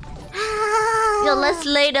 Yo, let's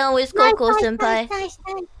lay down with Coco senpai.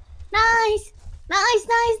 Nice.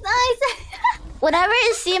 Whenever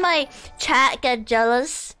you see my chat get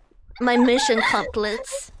jealous, my mission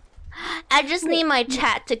completes. I just need my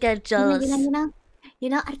chat to get jealous. You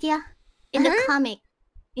know, Artia. In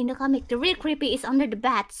the comic, the real creepy is under the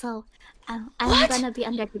bed, so I'm gonna be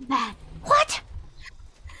under the bed. What?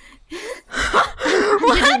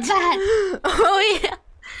 Under the bed. Oh yeah.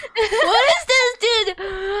 What is this, dude?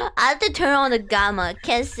 I have to turn on the gamma.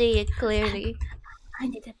 Can't see it clearly.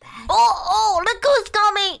 Under the bed. Oh, look who's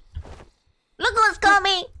coming! Look who's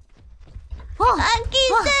coming! Aki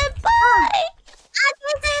senpai!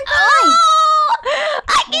 Aki senpai! Oh!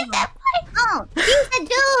 Aki senpai! Oh, he's a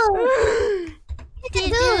dude! Did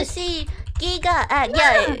you see Giga?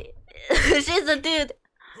 Yeah, she's a dude.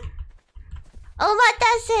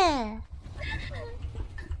 Omatase!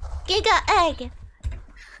 Giga egg!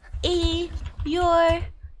 Your...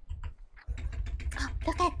 Oh,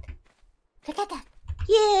 look at that.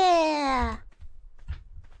 Yeah!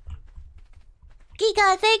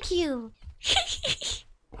 Giga, thank you!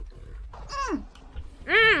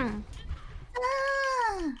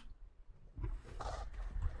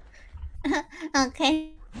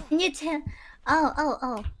 Okay. Can you tell?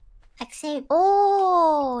 Oh. Accept.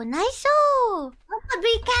 Oh, nice! Oh, but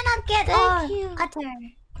we cannot get Thank you. Otter.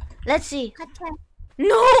 Let's see. Otter.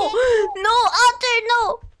 No! No, Otter,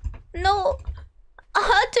 no! No!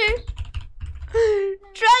 Otter!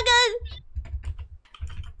 Dragon!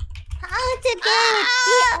 How to get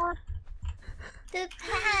the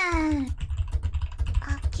pet?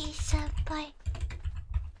 Aki senpai.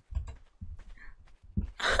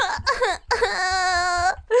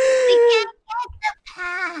 We can't get the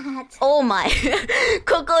pet. Oh my.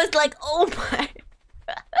 Coco is like, oh my.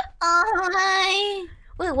 Oh my.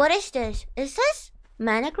 Wait, what is this? Is this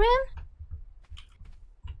managram?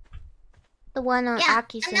 The one on Yeah.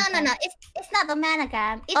 Aki senpai. No. It's not a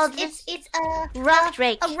managram. It's a rock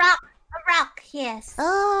drake. A rock. Yes.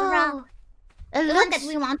 Oh. A rock. It The looks one that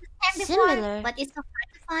we want to send before, similar. but it's so hard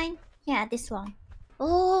to find. Yeah, this one.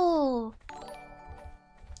 Oh.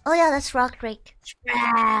 Oh yeah, that's rock drake.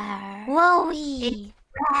 Rawr. Wowie.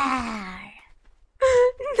 Rawr.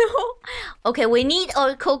 No. Okay, we need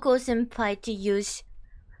our Coco senpai to use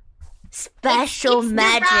special It's the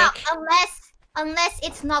magic. rock, unless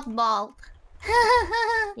it's not bald.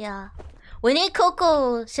 Yeah. We need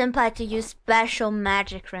Coco senpai to use special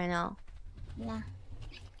magic right now. Yeah.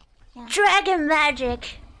 Dragon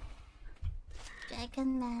magic.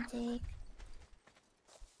 Dragon magic.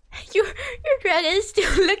 Your dragon is still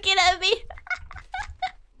looking at me.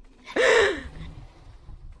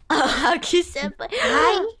 Aki senpai.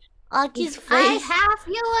 Hi. Aki's If I face. have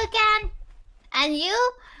you again, and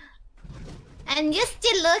you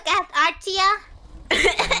still look at Artia,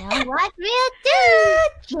 you know what we'll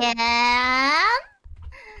do, Ken?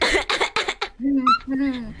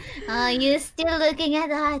 Oh, you still looking at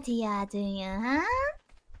Artia, do you, huh?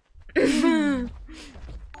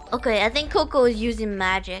 Okay, I think Coco is using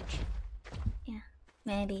magic. Yeah,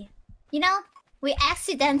 maybe. You know, we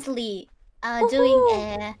accidentally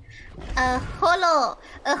doing a holo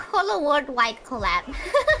worldwide collab.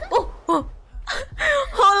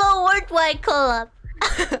 Holo worldwide collab.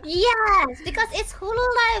 Yes, because it's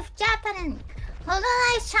Hololive Japan,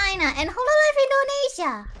 Hololive China, and Hololive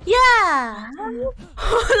Indonesia. Yeah.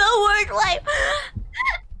 Holo worldwide.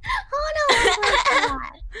 Hololive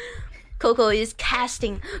collab. Coco is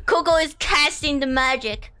casting. Coco is casting the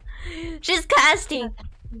magic. She's casting.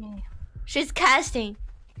 She's casting.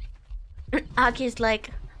 Aki's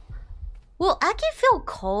like, will Aki feel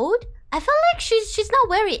cold? I feel like she's not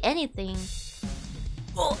wearing anything.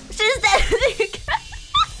 Oh, she's dancing.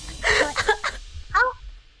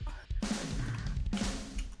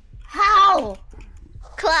 How?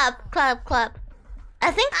 Clap, clap, clap.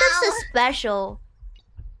 I think that's a special.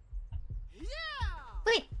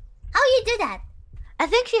 Wait, how you do that? I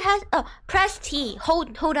think she has. Oh, press T.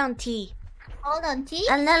 Hold on T. Hold on, T.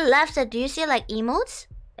 And then left side. Do you see like emotes?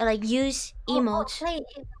 Or like use emotes. Wait.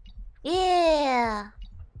 Yeah.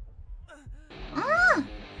 Ah.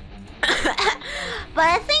 But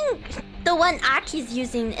I think the one Aki's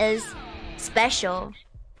using is special.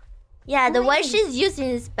 Yeah, the one she's using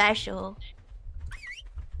is special.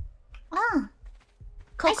 Ah.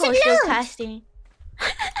 Coco's still casting.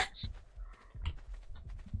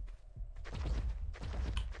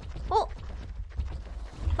 Oh.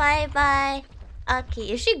 Bye bye.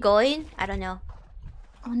 Aki. Is she going? I don't know.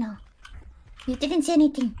 Oh no. You didn't say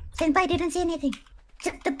anything. Senpai didn't say anything.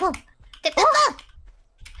 Took the poop. Took the poop.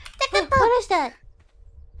 Took the Wait, poop. what is that?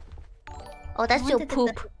 Oh, that's your wanted to-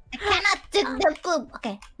 poop. I cannot took the poop.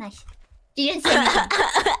 Okay, nice. You didn't say anything.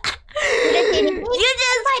 You didn't say anything. You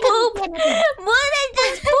just Senpai poop. didn't say anything. Moona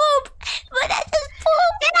just poop. Moona just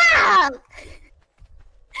poop. Get out!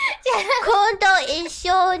 Get out! 今度一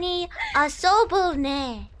緒に遊ぶ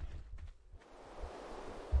ね。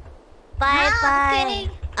バイバイ。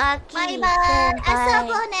アキバイバイ。遊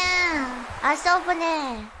ぼうね。遊ぶね。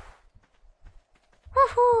ふ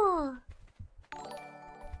ふ。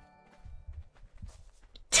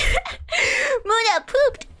Moona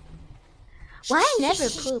pooped. Why I never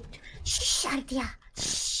pooped? Shh, Artia.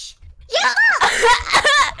 Shh. No!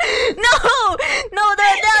 No! No! No! No!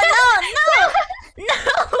 No!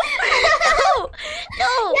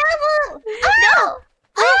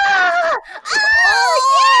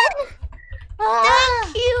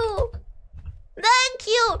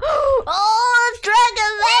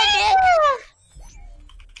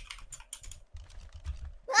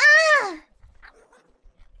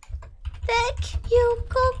 Thank you,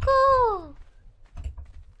 Coco.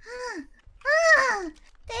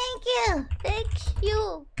 Thank you. Thank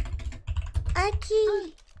you,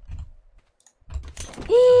 Aki.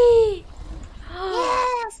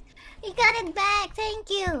 Yes, you got it back. Thank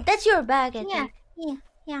you. That's your bag, I Yeah, think.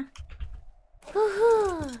 yeah.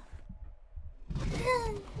 Woohoo.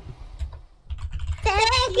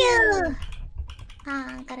 Thank you.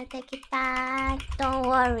 Gotta take it back. Don't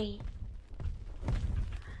worry.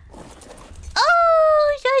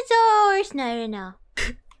 Oh, yours. No.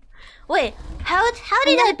 Wait, how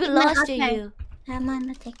did I belong to you? I'm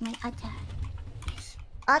gonna take my other.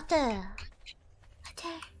 Otter.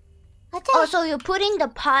 Other. Oh, so you're putting the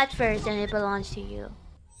pot first and it belongs to you.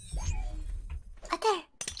 Other.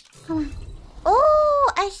 Come on.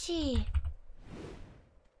 Oh, I see.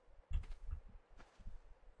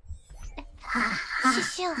 I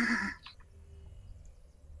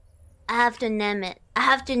have to name it.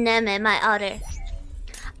 My otter.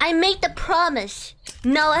 I made the promise.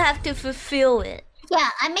 Now I have to fulfill it. Yeah,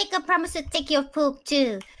 I make a promise to take your poop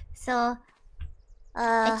too. So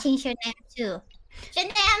I change your name too. Your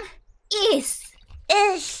name is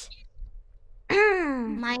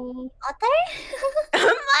my otter.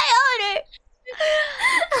 My otter.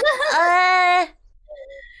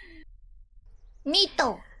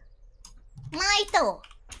 Mito. My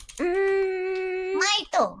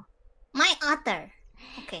otter.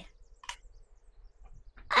 Okay.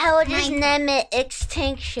 I will just name it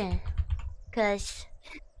Extinction. Cause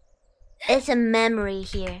it's a memory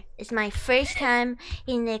here. It's my first time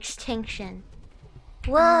in Extinction.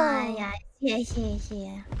 Whoa. Yeah.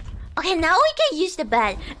 Okay, now we can use the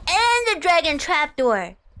bed and the dragon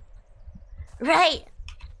trapdoor. Right.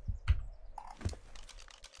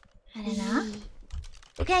 I don't know.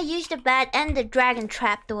 We can use the bed and the dragon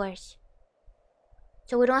trapdoors.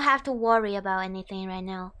 So we don't have to worry about anything right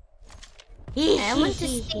now. I want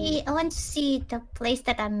to see the place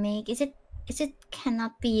that I make. Is it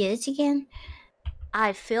cannot be used again?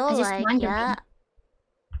 I feel like yeah.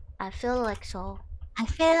 I feel like so. I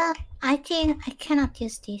think I cannot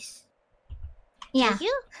use this. Yeah. Do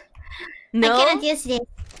you? No. I cannot use this.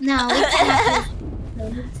 No, we cannot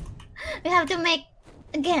use this. We have to make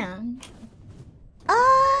again.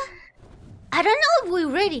 I don't know if we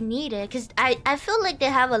really need it, because I feel like they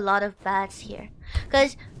have a lot of bats here.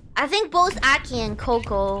 Because I think both Aki and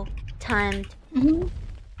Coco timed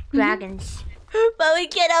dragons. But we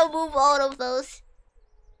cannot move all of those.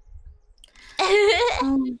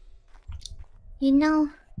 You know,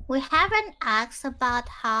 we haven't asked about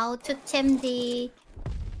how to tame the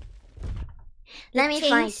Let me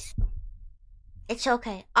find. It's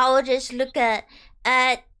okay. I will just look at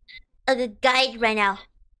a guide right now.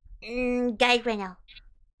 Guide right now.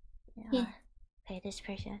 Yeah. Okay, this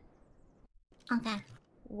person. Okay.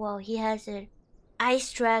 Whoa, he has an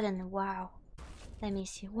ice dragon. Wow. Let me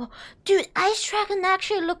see. Whoa, dude, ice dragon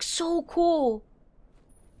actually looks so cool.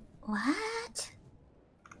 What?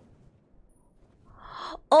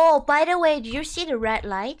 Oh, by the way, do you see the red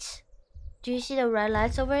lights? Do you see the red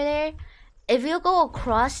lights over there? If you go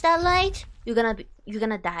across that light, you're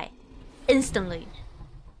gonna die instantly.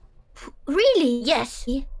 Really? Yes.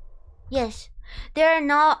 Yes. There are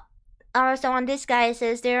not. So on this guy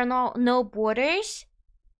says there are no borders.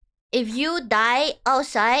 If you die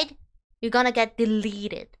outside, you're gonna get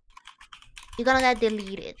deleted.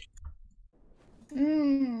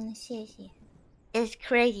 See. It's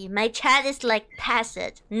crazy. My chat is like, pass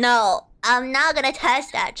it. No, I'm not gonna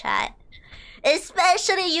test that chat.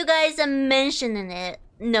 Especially you guys are mentioning it.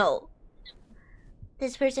 No.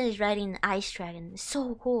 This person is riding an ice dragon. It's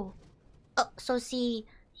so cool. Oh, so see,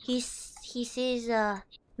 he sees a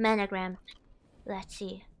manogram. Let's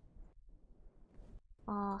see.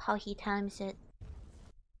 Oh, how he times it.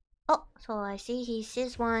 Oh, so I see he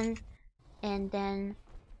sees one, and then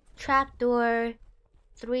trapdoor,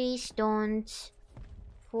 3 stones,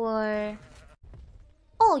 4.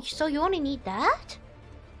 Oh, so you only need that?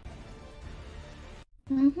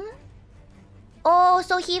 Oh,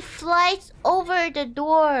 so he flies over the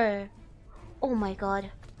door. Oh my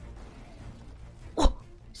god. Oh,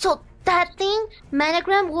 so that thing,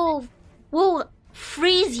 manogram, will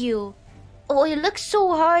freeze you. Oh, it looks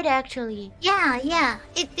so hard actually. Yeah.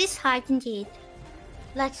 It is hard indeed.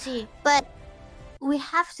 Let's see. But we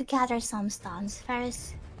have to gather some stones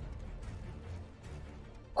first.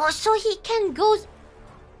 Oh, so he can go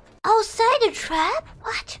outside the trap?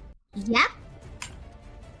 What? Yep.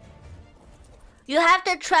 You have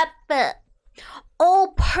to trap it.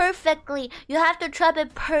 Oh, perfectly. You have to trap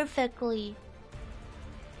it perfectly.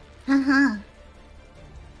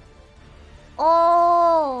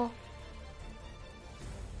 Oh.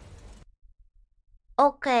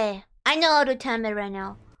 Okay, I know how to time it right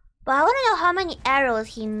now. But I want to know how many arrows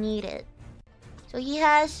he needed. So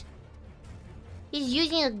he's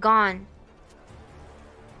using a gun.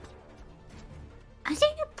 I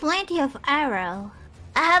think plenty of arrow.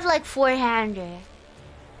 I have like 400.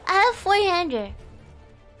 I have 400.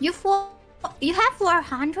 You have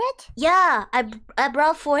 400? Yeah, I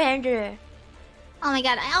brought 400. Oh my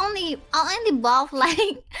god, I only bought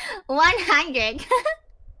like 100.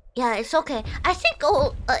 Yeah, it's okay. I think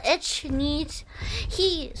each needs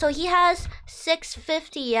he has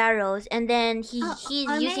 650 arrows, and then he's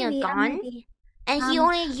using a gun, and he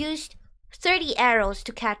only used 30 arrows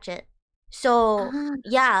to catch it. So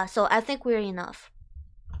yeah, so I think we're enough.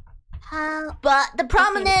 But the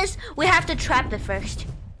problem is we have to trap it first.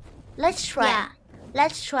 Let's try. Yeah.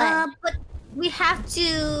 Let's try. But we have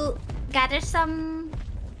to gather some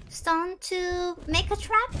stone to make a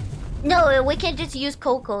trap. No, we can just use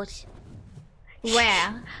cocos.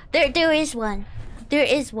 Where? There is one. There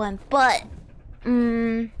is one, but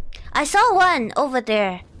I saw one over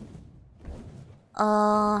there.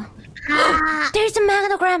 There's a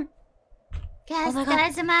manogram. Guys,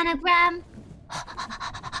 there's a manogram.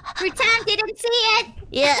 Pretend didn't see it.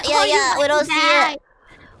 Yeah, we don't see it.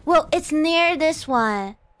 Well, it's near this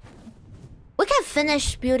one. We can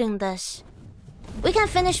finish building this. We can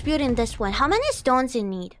finish building this one. How many stones you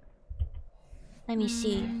need? Let me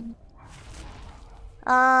see.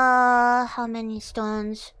 How many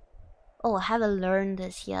stones? Oh, I haven't learned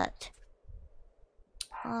this yet.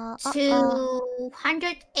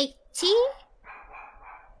 280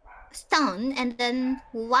 stone, and then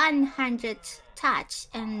 100 touch,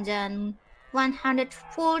 and then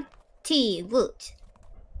 140 wood.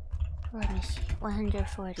 Let me see.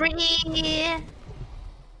 140. 3.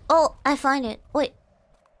 Oh, I find it. Wait.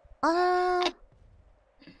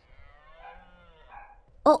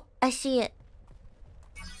 Oh, I see it.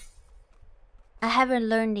 I haven't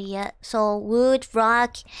learned it yet. So wood,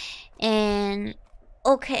 rock, and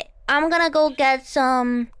okay. I'm gonna go get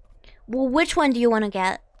some. Well, which one do you want to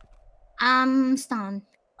get? Stone.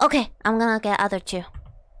 Okay, I'm gonna get other two.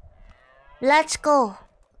 Let's go.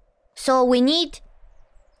 So we need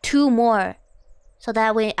 2 more. So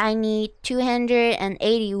that way I need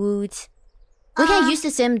 280 woods. We can use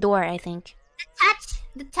the same door, I think.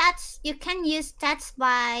 The touch, you can use touch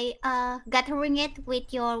by gathering it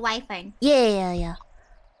with your Wi-Fi. Yeah.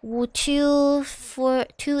 Well,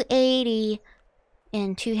 280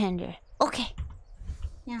 and 200. Okay.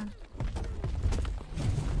 Yeah.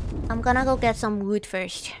 I'm gonna go get some wood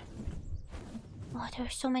first. Oh,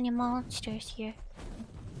 there's so many monsters here.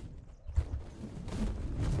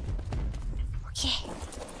 Okay.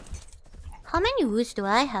 How many woods do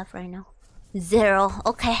I have right now? 0.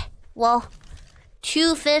 Okay. Well,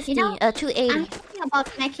 250. 280. I'm thinking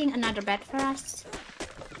about making another bed for us.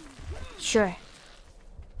 Sure.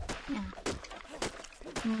 Yeah.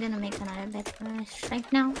 I'm gonna make another bed for us right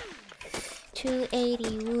now.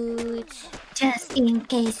 280 woods. Just in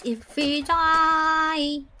case if we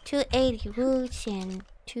die. 280 woods and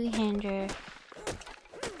 200.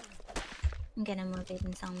 I'm gonna move it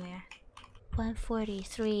in somewhere.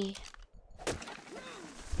 143.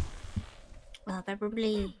 Well,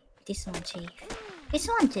 probably this one, Chief. This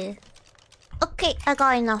one too. Okay, I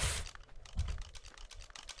got enough.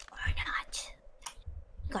 Or not.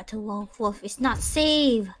 Got to wolf is not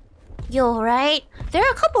safe. Yo, right? There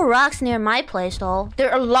are a couple rocks near my place, though.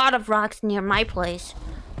 There are a lot of rocks near my place,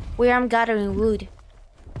 where I'm gathering wood.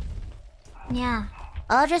 Yeah.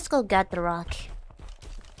 I'll just go get the rock.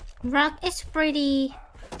 Rock is pretty.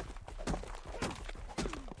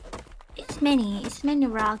 It's many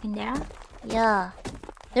rock in there. Yeah.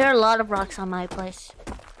 There are a lot of rocks on my place.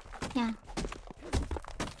 Yeah.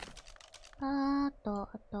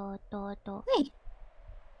 Wait.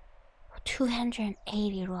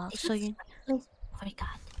 280 rocks. So you. Oh my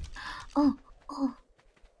god. Oh.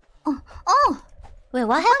 Wait,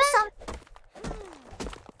 what happened?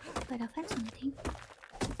 Wait, I found something.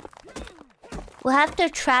 We'll have to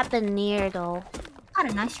trap it near, though.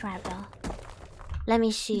 Got a nice trap though. Let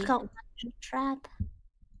me see. You got one trap.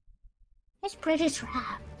 It's pretty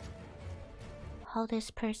trap. How this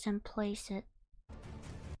person plays it.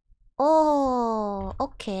 Oh,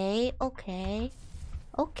 okay.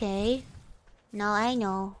 Now I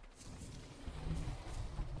know.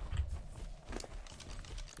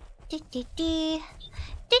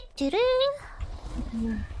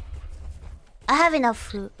 I have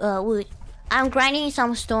enough wood. I'm grinding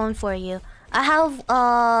some stone for you. I have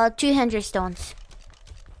 200 stones.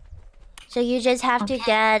 So you just have to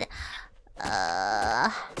get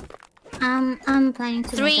I'm planning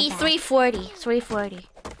to 340.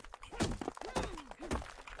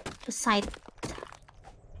 side.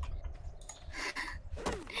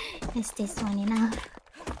 Is this one enough?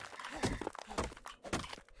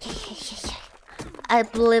 I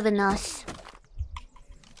believe in us.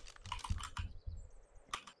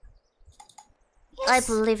 I Yes,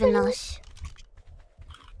 believe in us.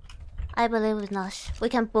 I believe in us. We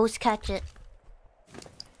can both catch it.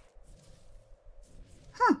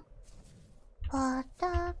 Huh.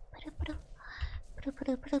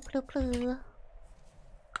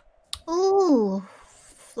 Ooh,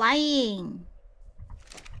 flying.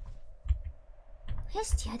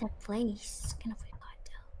 Where's the other place? Kind of forgot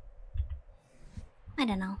though. I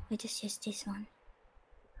don't know. We just use this one.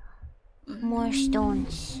 More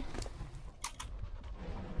stones.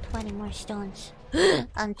 20 more stones.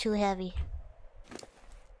 I'm too heavy.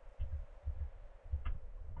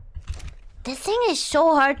 This thing is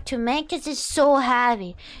so hard to make because it's so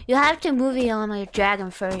heavy. You have to move it on your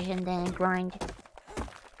dragon first and then grind.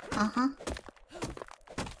 Uh-huh.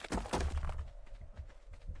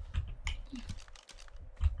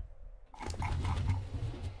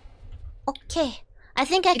 Okay. I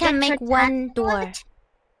think I can make one door.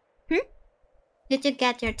 Did you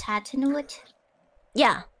get your tartan wood?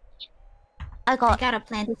 Yeah. I gotta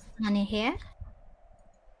plant this one in here.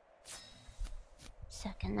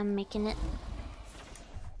 Second, I'm making it.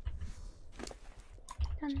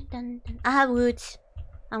 Dun, dun, dun. I have woods.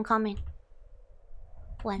 I'm coming.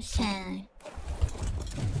 One second.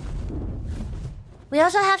 We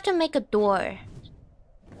also have to make a door.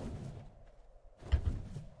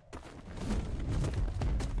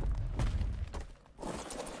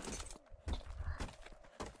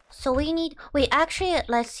 So we need... Wait, actually,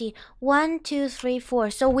 let's see. 1, 2, 3,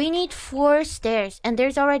 4. So we need 4 stairs. And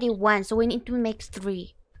there's already 1. So we need to make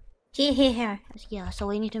 3. Here. Yeah, so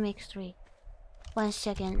we need to make 3. 1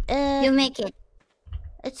 second. You make it.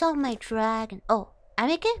 It's on my dragon. Oh, I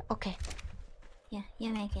make it? Okay. Yeah,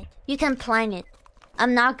 you make it. You can plant it.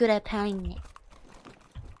 I'm not good at planting it.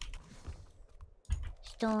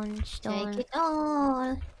 Stone. Take it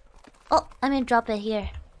all. Oh, let me drop it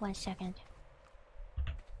here. 1 second.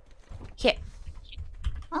 Here.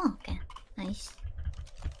 Oh, okay. Nice.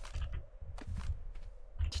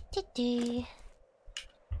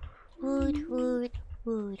 Wood.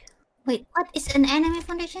 Wait, what is an enemy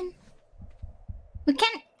foundation? We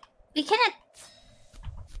cannot.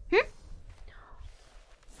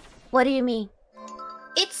 What do you mean?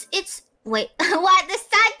 It's. Wait, what? The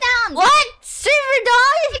start down. What? Silver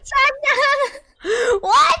Dawn? It's start down.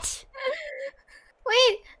 What?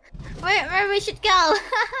 Wait, where we should go?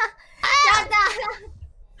 Start down.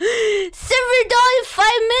 Silver Dawn in 5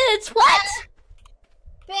 minutes. What?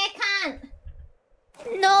 Bacon.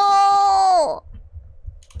 No.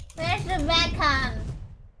 Where's the bacon?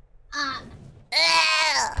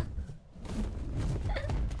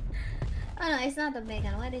 Oh no, it's not the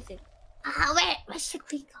bacon. What is it? Where should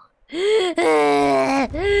we go?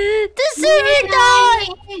 The Silver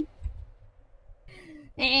Dawn.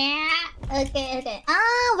 Okay.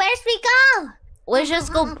 Where's we go? We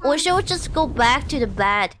should just go back to the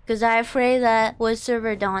bed, because I'm afraid that with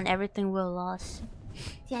Silver Dawn everything will lose.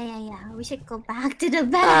 Yeah. We should go back to the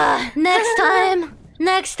bed. Next time.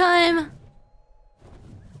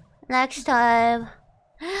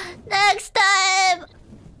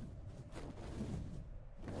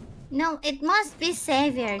 No, it must be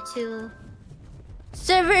Savior too.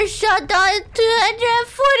 Server shut down in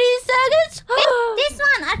 240 seconds. This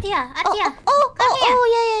one, Artia. Oh,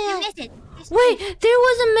 yeah. You missed it. Wait, there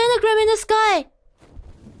was a manogram in the sky.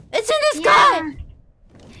 It's in the sky.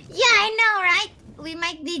 Yeah, I know, right? We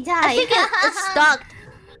might be dying. I think it's stuck.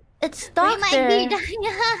 It's stuck there. We might be dying.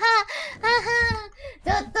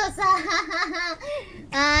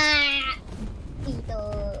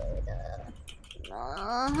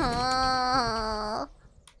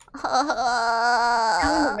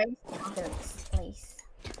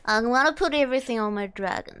 I'm gonna put everything on my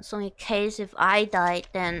dragon, so in case if I die,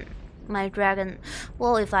 then my dragon...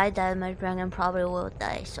 Well, if I die, my dragon probably will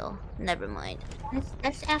die, so never mind.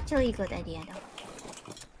 That's actually a good idea, though.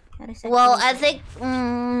 Well, I think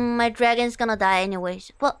my dragon's gonna die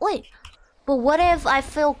anyways. But wait, what if I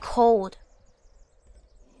feel cold?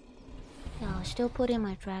 Yeah, I'll still put in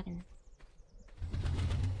my dragon.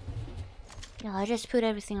 Yeah, I just put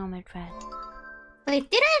everything on my dragon.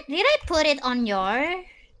 Wait, did I put it on your?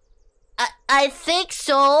 I think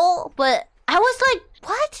so, but I was like,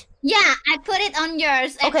 what? Yeah, I put it on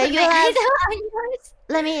yours. Okay, you have. On yours.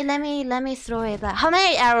 Let me throw it back. How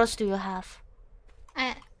many arrows do you have?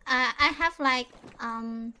 I have like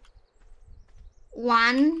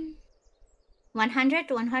 100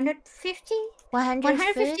 to 150.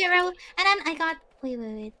 150 euro. And then I got...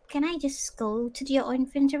 Wait. Can I just go to your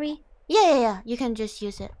inventory? Yeah. You can just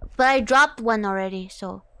use it. But I dropped one already,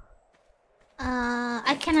 so...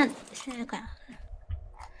 I cannot... Okay.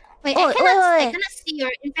 Wait, Oh, I cannot see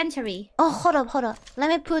your inventory. Oh, hold up. Let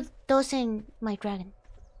me put those in my dragon.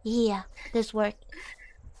 Yeah, this worked.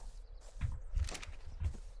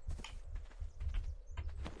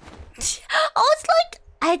 Oh, it's like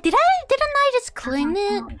didn't I just clean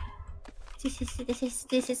it?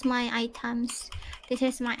 This is my items. This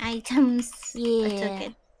is my items. Yeah. I took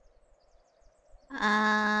it.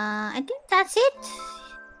 I think that's it.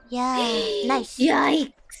 Yeah. Nice.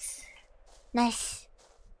 Yikes. Nice.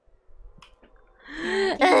 Come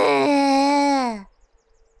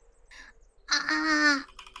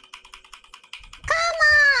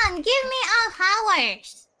on, give me all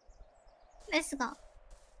hours. Let's go.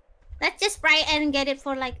 Let's just try and get it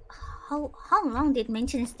for like how long did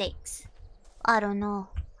maintenance takes? I don't know.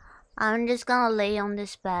 I'm just gonna lay on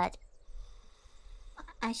this bed.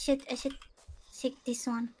 I should take this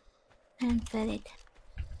one and put it.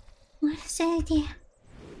 What's the idea?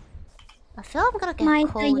 I feel I'm gonna get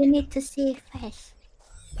cold. You need to see first.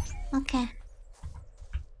 Okay.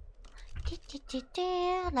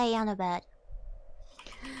 Lay on the bed.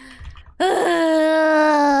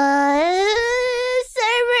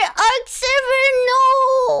 Ark server,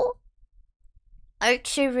 no! Ark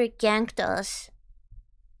server ganked us.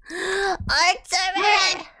 Ark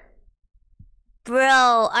server!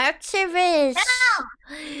 Bro, Ark server is...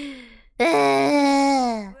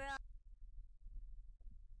 No!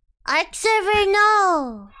 Ark server,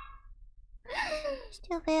 no!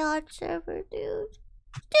 Stupid Ark server, dude.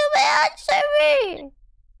 Stupid Ark server!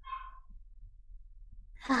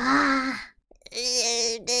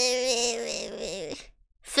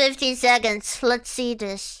 50 seconds. Let's see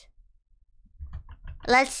this.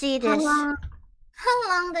 How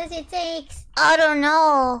long does it take? I don't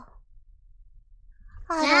know.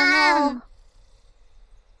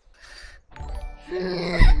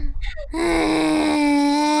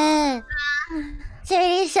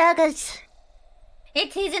 30 seconds.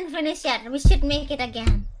 It isn't finished yet. We should make it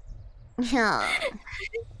again. Yeah.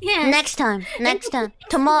 Yes. Next time.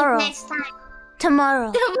 Tomorrow. Tomorrow.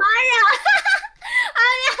 Alright.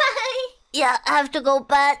 Yeah, I have to go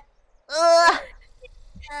back.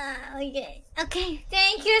 Okay.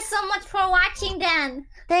 Thank you so much for watching then.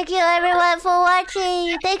 Thank you everyone for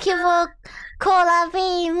watching. Thank you for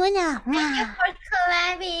collabing, Moona. Thank you for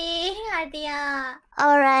collabing, Artia.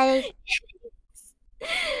 Alright.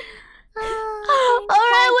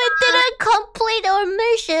 Alright, we didn't complete our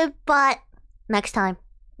mission, but next time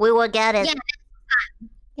we will get it.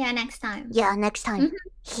 Yeah, next time. Yeah, next time.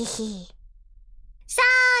 Hehe. So,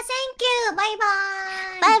 thank you. Bye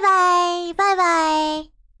bye. Bye bye. Bye bye.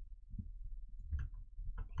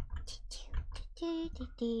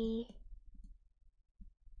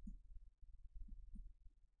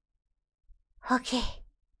 Okay.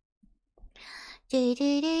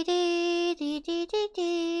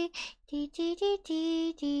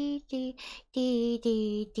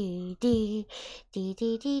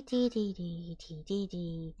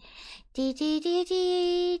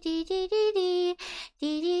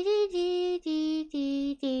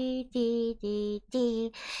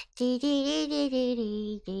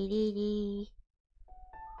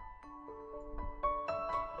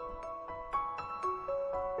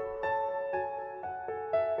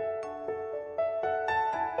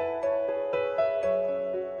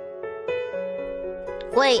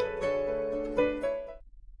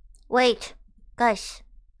 Wait, guys.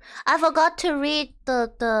 I forgot to read the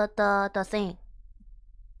thing.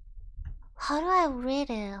 How do I read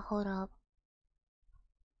it? Hold up.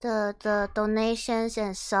 The donations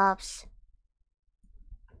and subs.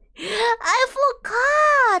 I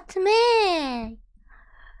forgot, man.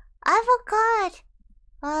 I forgot.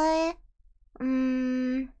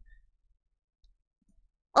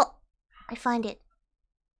 Oh, I find it.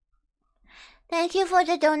 Thank you for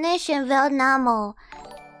the donation, Velnamo.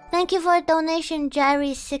 Thank you for the donation,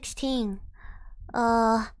 Jerry16.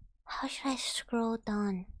 How should I scroll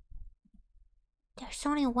down? There's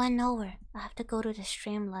only one over. I have to go to the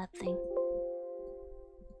Streamlab thing.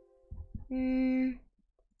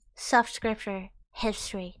 Subscription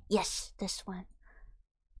history. Yes, this one.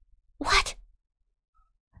 What?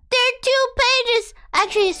 There are 2 pages!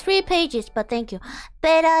 Actually, it's 3 pages, but thank you.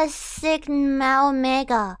 Beta Sigma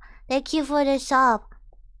Omega. Thank you for the sub.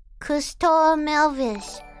 Custo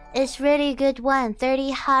Melvis. It's really good one.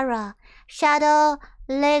 30 Hara. Shadow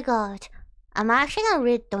Legot. I'm actually gonna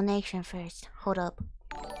read donation first. Hold up.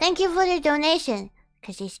 Thank you for the donation.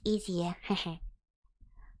 Cause it's easier.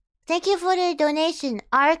 Thank you for the donation,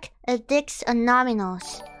 ARK Addicts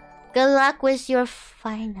Anonymous. Good luck with your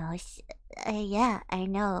finals. Yeah, I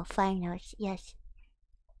know, finals, yes.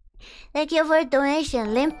 Thank you for the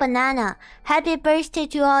donation, Limp Banana. Happy birthday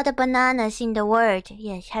to all the bananas in the world.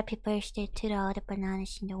 Yes, happy birthday to all the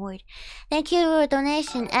bananas in the world. Thank you for the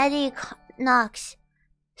donation, Eddie Knox.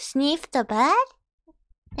 Sniff the bed?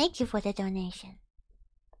 Thank you for the donation.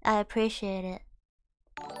 I appreciate it.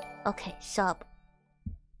 Okay, sub.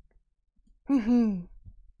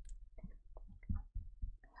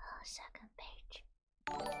 Second page.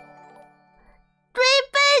 3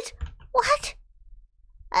 bits! What?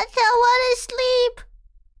 I don't want to sleep.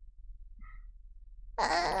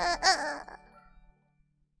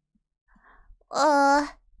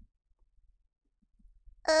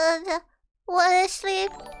 Want to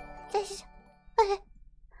sleep? This.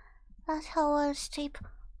 That's how I want to sleep.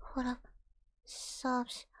 Hold up.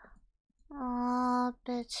 Subs.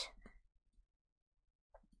 Bitch.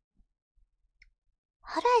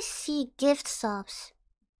 How do I see gift subs?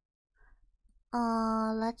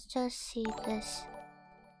 Let's just see this.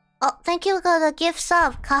 Oh, thank you for the gift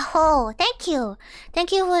sub, Kaho. Thank you.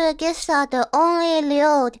 Thank you for the gift sub, the only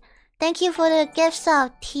Leod. Thank you for the gift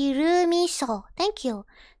sub, Tirumiso. Thank you.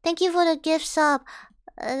 Thank you for the gift sub,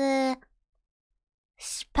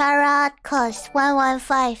 Sparatcos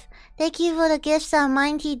 115. Thank you for the gift sub,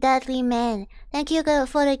 Mighty Deadly Man. Thank you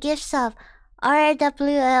for the gift sub,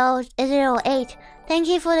 RWL08. Thank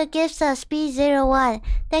you for the gift sub, Speed01.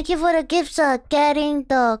 Thank you for the gift sub, Getting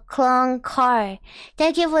the Clone Car.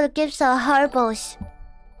 Thank you for the gift sub, Harbos.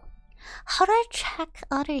 How do I check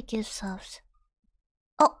other gift subs?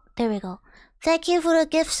 Oh, there we go. Thank you for the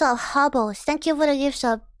gift sub, Harbos. Thank you for the gift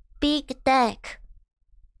sub, Big Deck.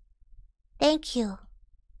 Thank you.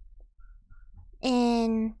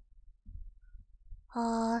 And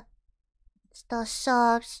the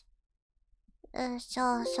subs.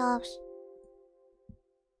 Subs.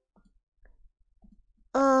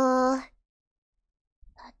 Oh,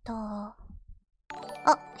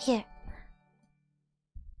 here.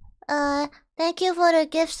 Thank you for the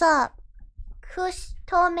gift sub.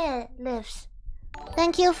 Kustome lives.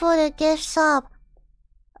 Thank you for the gift sub.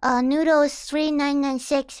 Noodles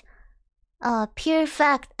 3996. Pure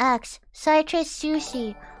Fact X. Citrus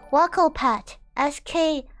Sushi. Wakopat.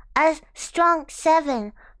 SK as Strong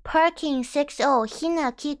 7. Parking 60.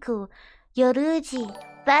 Hina Kiku. Yoruji.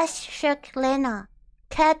 Best Shuk Lena.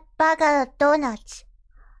 Cat Baga Donuts.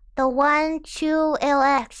 The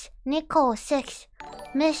 12LX. Nico 6.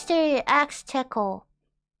 Mr. X Teco.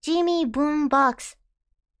 Jimmy Boombox.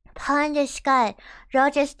 Panda Sky.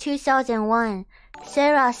 Rogers 2001.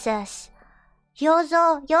 Sarah says.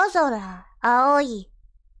 Yozora. Aoi.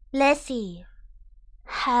 Leslie.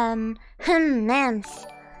 Names.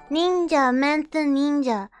 Ninja Mentha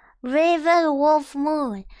Ninja. Raven Wolf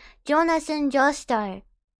Moon. Jonathan Joestar.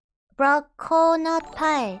 Broconut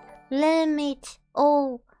Pie. Limit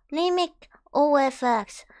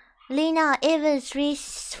OFX. Lena Evans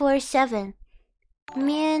 347.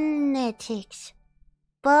 Munetics.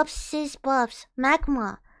 Bob's Bobs.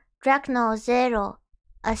 Magma. Dracnor 0.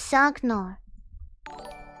 Asagnor.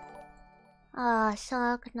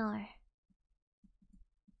 Asagnor.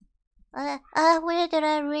 Where did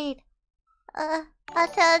I read? I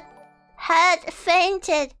thought had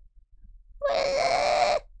fainted.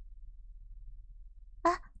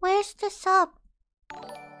 Where's the sub?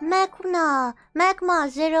 Magma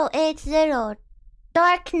 080.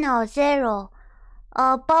 Darkno 0.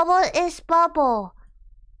 Bubble is Bubble.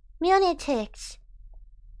 Munitics.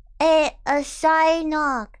 A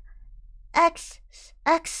Cynog. X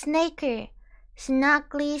Snaker.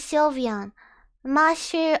 Snuggly Sylvian.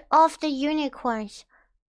 Master of the Unicorns.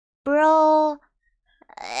 Bro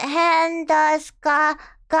Handas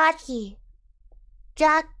Gaki.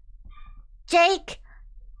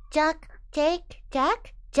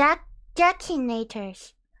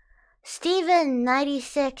 Jackinators. Steven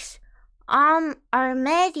 96.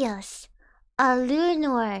 Armadius.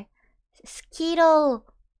 Alunor. Skittle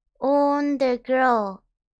on the Girl.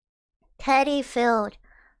 Teddy Field.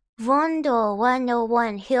 Vondo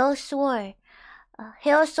 101. Hillsword.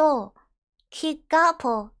 Hillsoul. Kick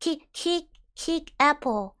Apple.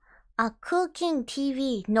 Cooking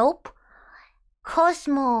TV. Nope.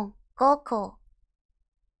 Cosmo Goko.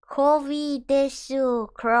 Kovi Desu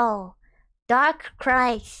Crow. Dark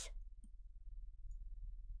Christ.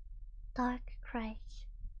 Where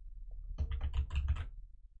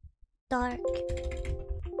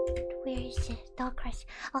is it? Dark Christ.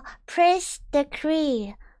 Press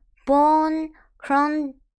Decree. Bone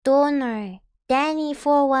Cron Donor. Danny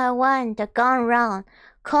 411. The Gun Round.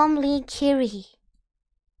 Comely Kiri.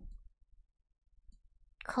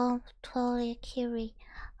 totally kiri.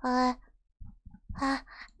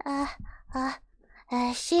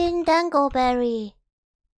 Shin Dangleberry.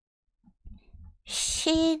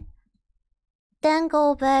 Shin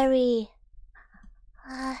Dangleberry.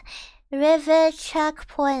 River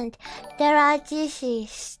checkpoint. Derajishi.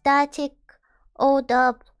 Static old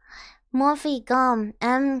up. Morphe gum.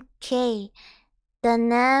 MK. The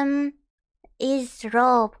name is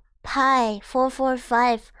Rob. Pi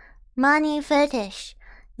 445. Money fetish.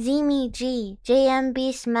 Zimi G.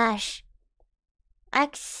 JMB smash.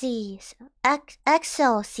 Axes.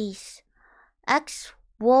 Excelsis. X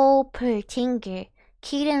Wolpertinger.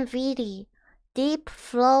 Keaton VD. Deep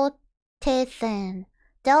flow Tathan.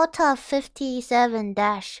 Delta 57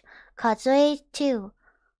 dash. Kazue 2.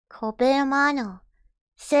 Kobe Mano.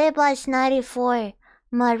 Sebas 94.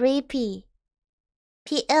 Maripi.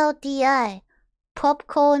 PLDI. Pop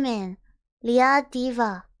Coleman. Lia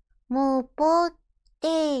Diva. Mubo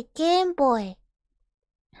de Game Boy.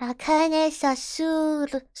 Akane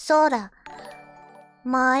Sasura.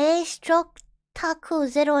 Maestro Taku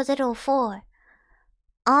 004.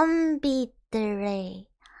 Umbitere.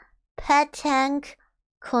 Petank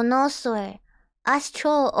Connoisseur.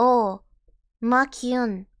 Astro O.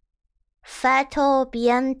 Makyun. Fato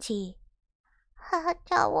Bianti. I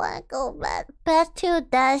don't wanna go back to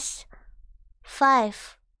dash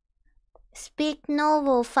 5. Speak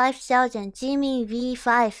Novel 5000. Jimmy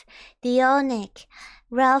V5. Dionic.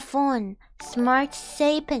 Ralphon. Smart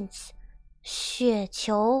Sapiens. 雪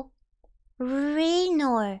球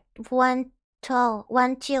Renor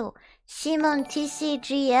 12 Simon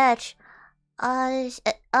TCGH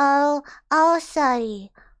Alsari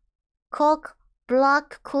Cock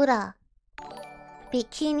Block Kura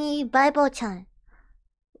Bikini Bible-chan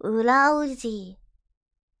Ulauzi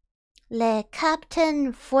Le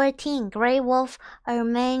Captain 14 Grey Wolf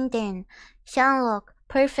Armanden Shanlock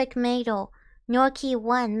Perfect Maidel Norky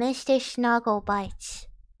 1 Mr. Snuggle Bites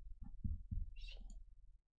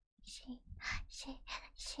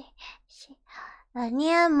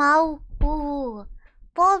Near Mau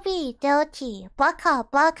Bobby Delty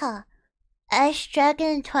Baka Ash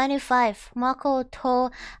Dragon 25 Mako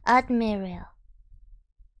To Admiral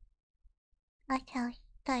I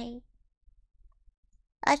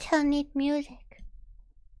don't need music.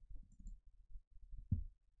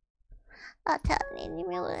 I don't need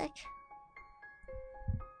music.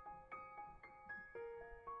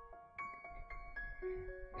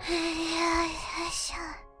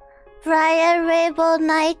 Brian Rainbow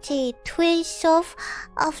 90, Twitch of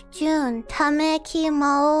June, Tameki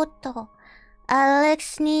Maoto,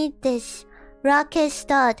 Alex Nidis, Rocket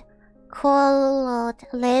Stud, Colot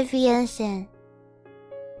Levianson,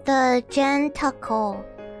 The Gentacle,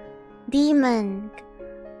 Demon,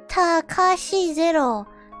 Takashi Zero,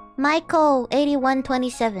 Michael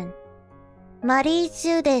 8127,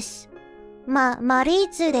 Marizu desu,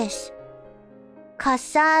 Marizu desu.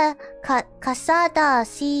 Casada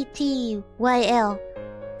CTYL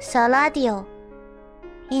Saladio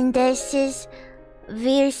Indices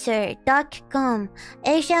Virser Duck Gum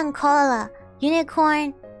Asian Cola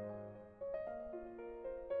Unicorn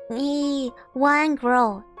One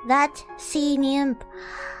Grow That Sea Nymph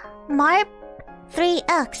Marp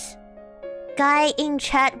 3X Guy in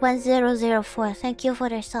chat 1004 thank you for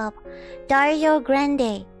the sub Dario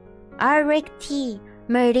Grande Arik T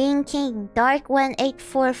Marine King, Dark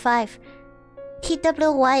 1845,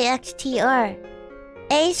 TWYXTR,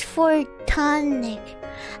 Ace for Tonic.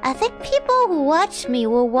 I think people who watch me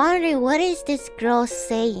were wondering what is this girl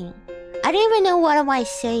saying. I don't even know what am I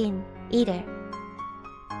saying either.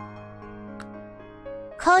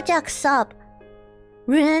 Kojak Sub,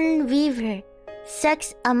 Rune Weaver,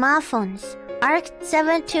 Sex Amaphones, Ark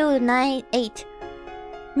 7298,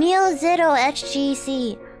 Meal Zero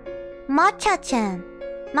HGC, Macha-chan,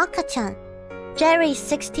 Maka-chan, Jerry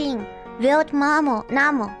 16, Wild Namo,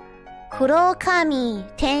 Kurokami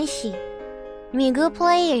Tenshi, Migu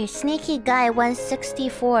Player, Sneaky Guy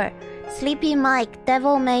 164, Sleepy Mike,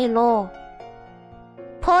 Devil May Law,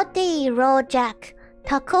 Potty Rojack,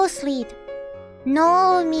 Taco Sleet,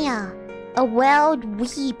 Noel Mia, A Wild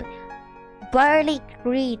Weeb, Barley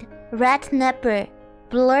Greed, Rat Nepper,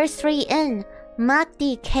 Blur 3N,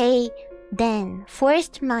 Magdi K, Dan,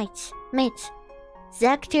 Forced Mates,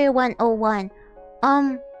 Zector 101,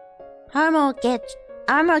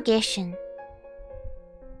 Armorgation.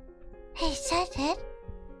 Hey, is that it?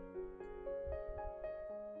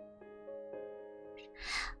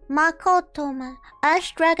 Makoto,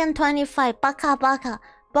 Ash Dragon 25, Baka,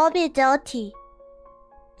 Bobby Delty.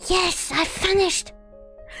 Yes, I finished!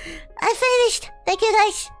 Thank you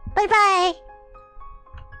guys! Bye bye!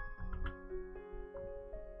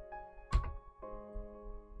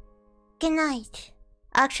 Good night.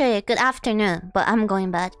 Actually, good afternoon, but I'm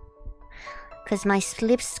going bed. Because my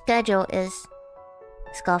sleep schedule is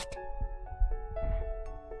scuffed.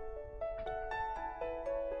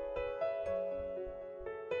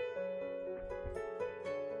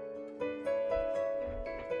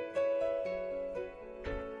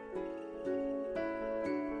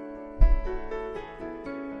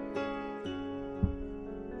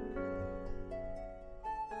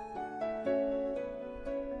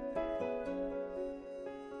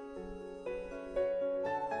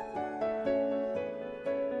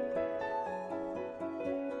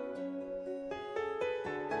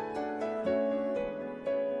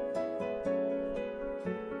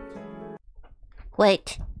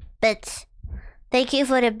 Wait, bits. Thank you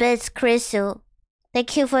for the bits, Crystal.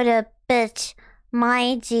 Thank you for the bits,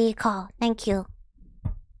 my G call. Thank you.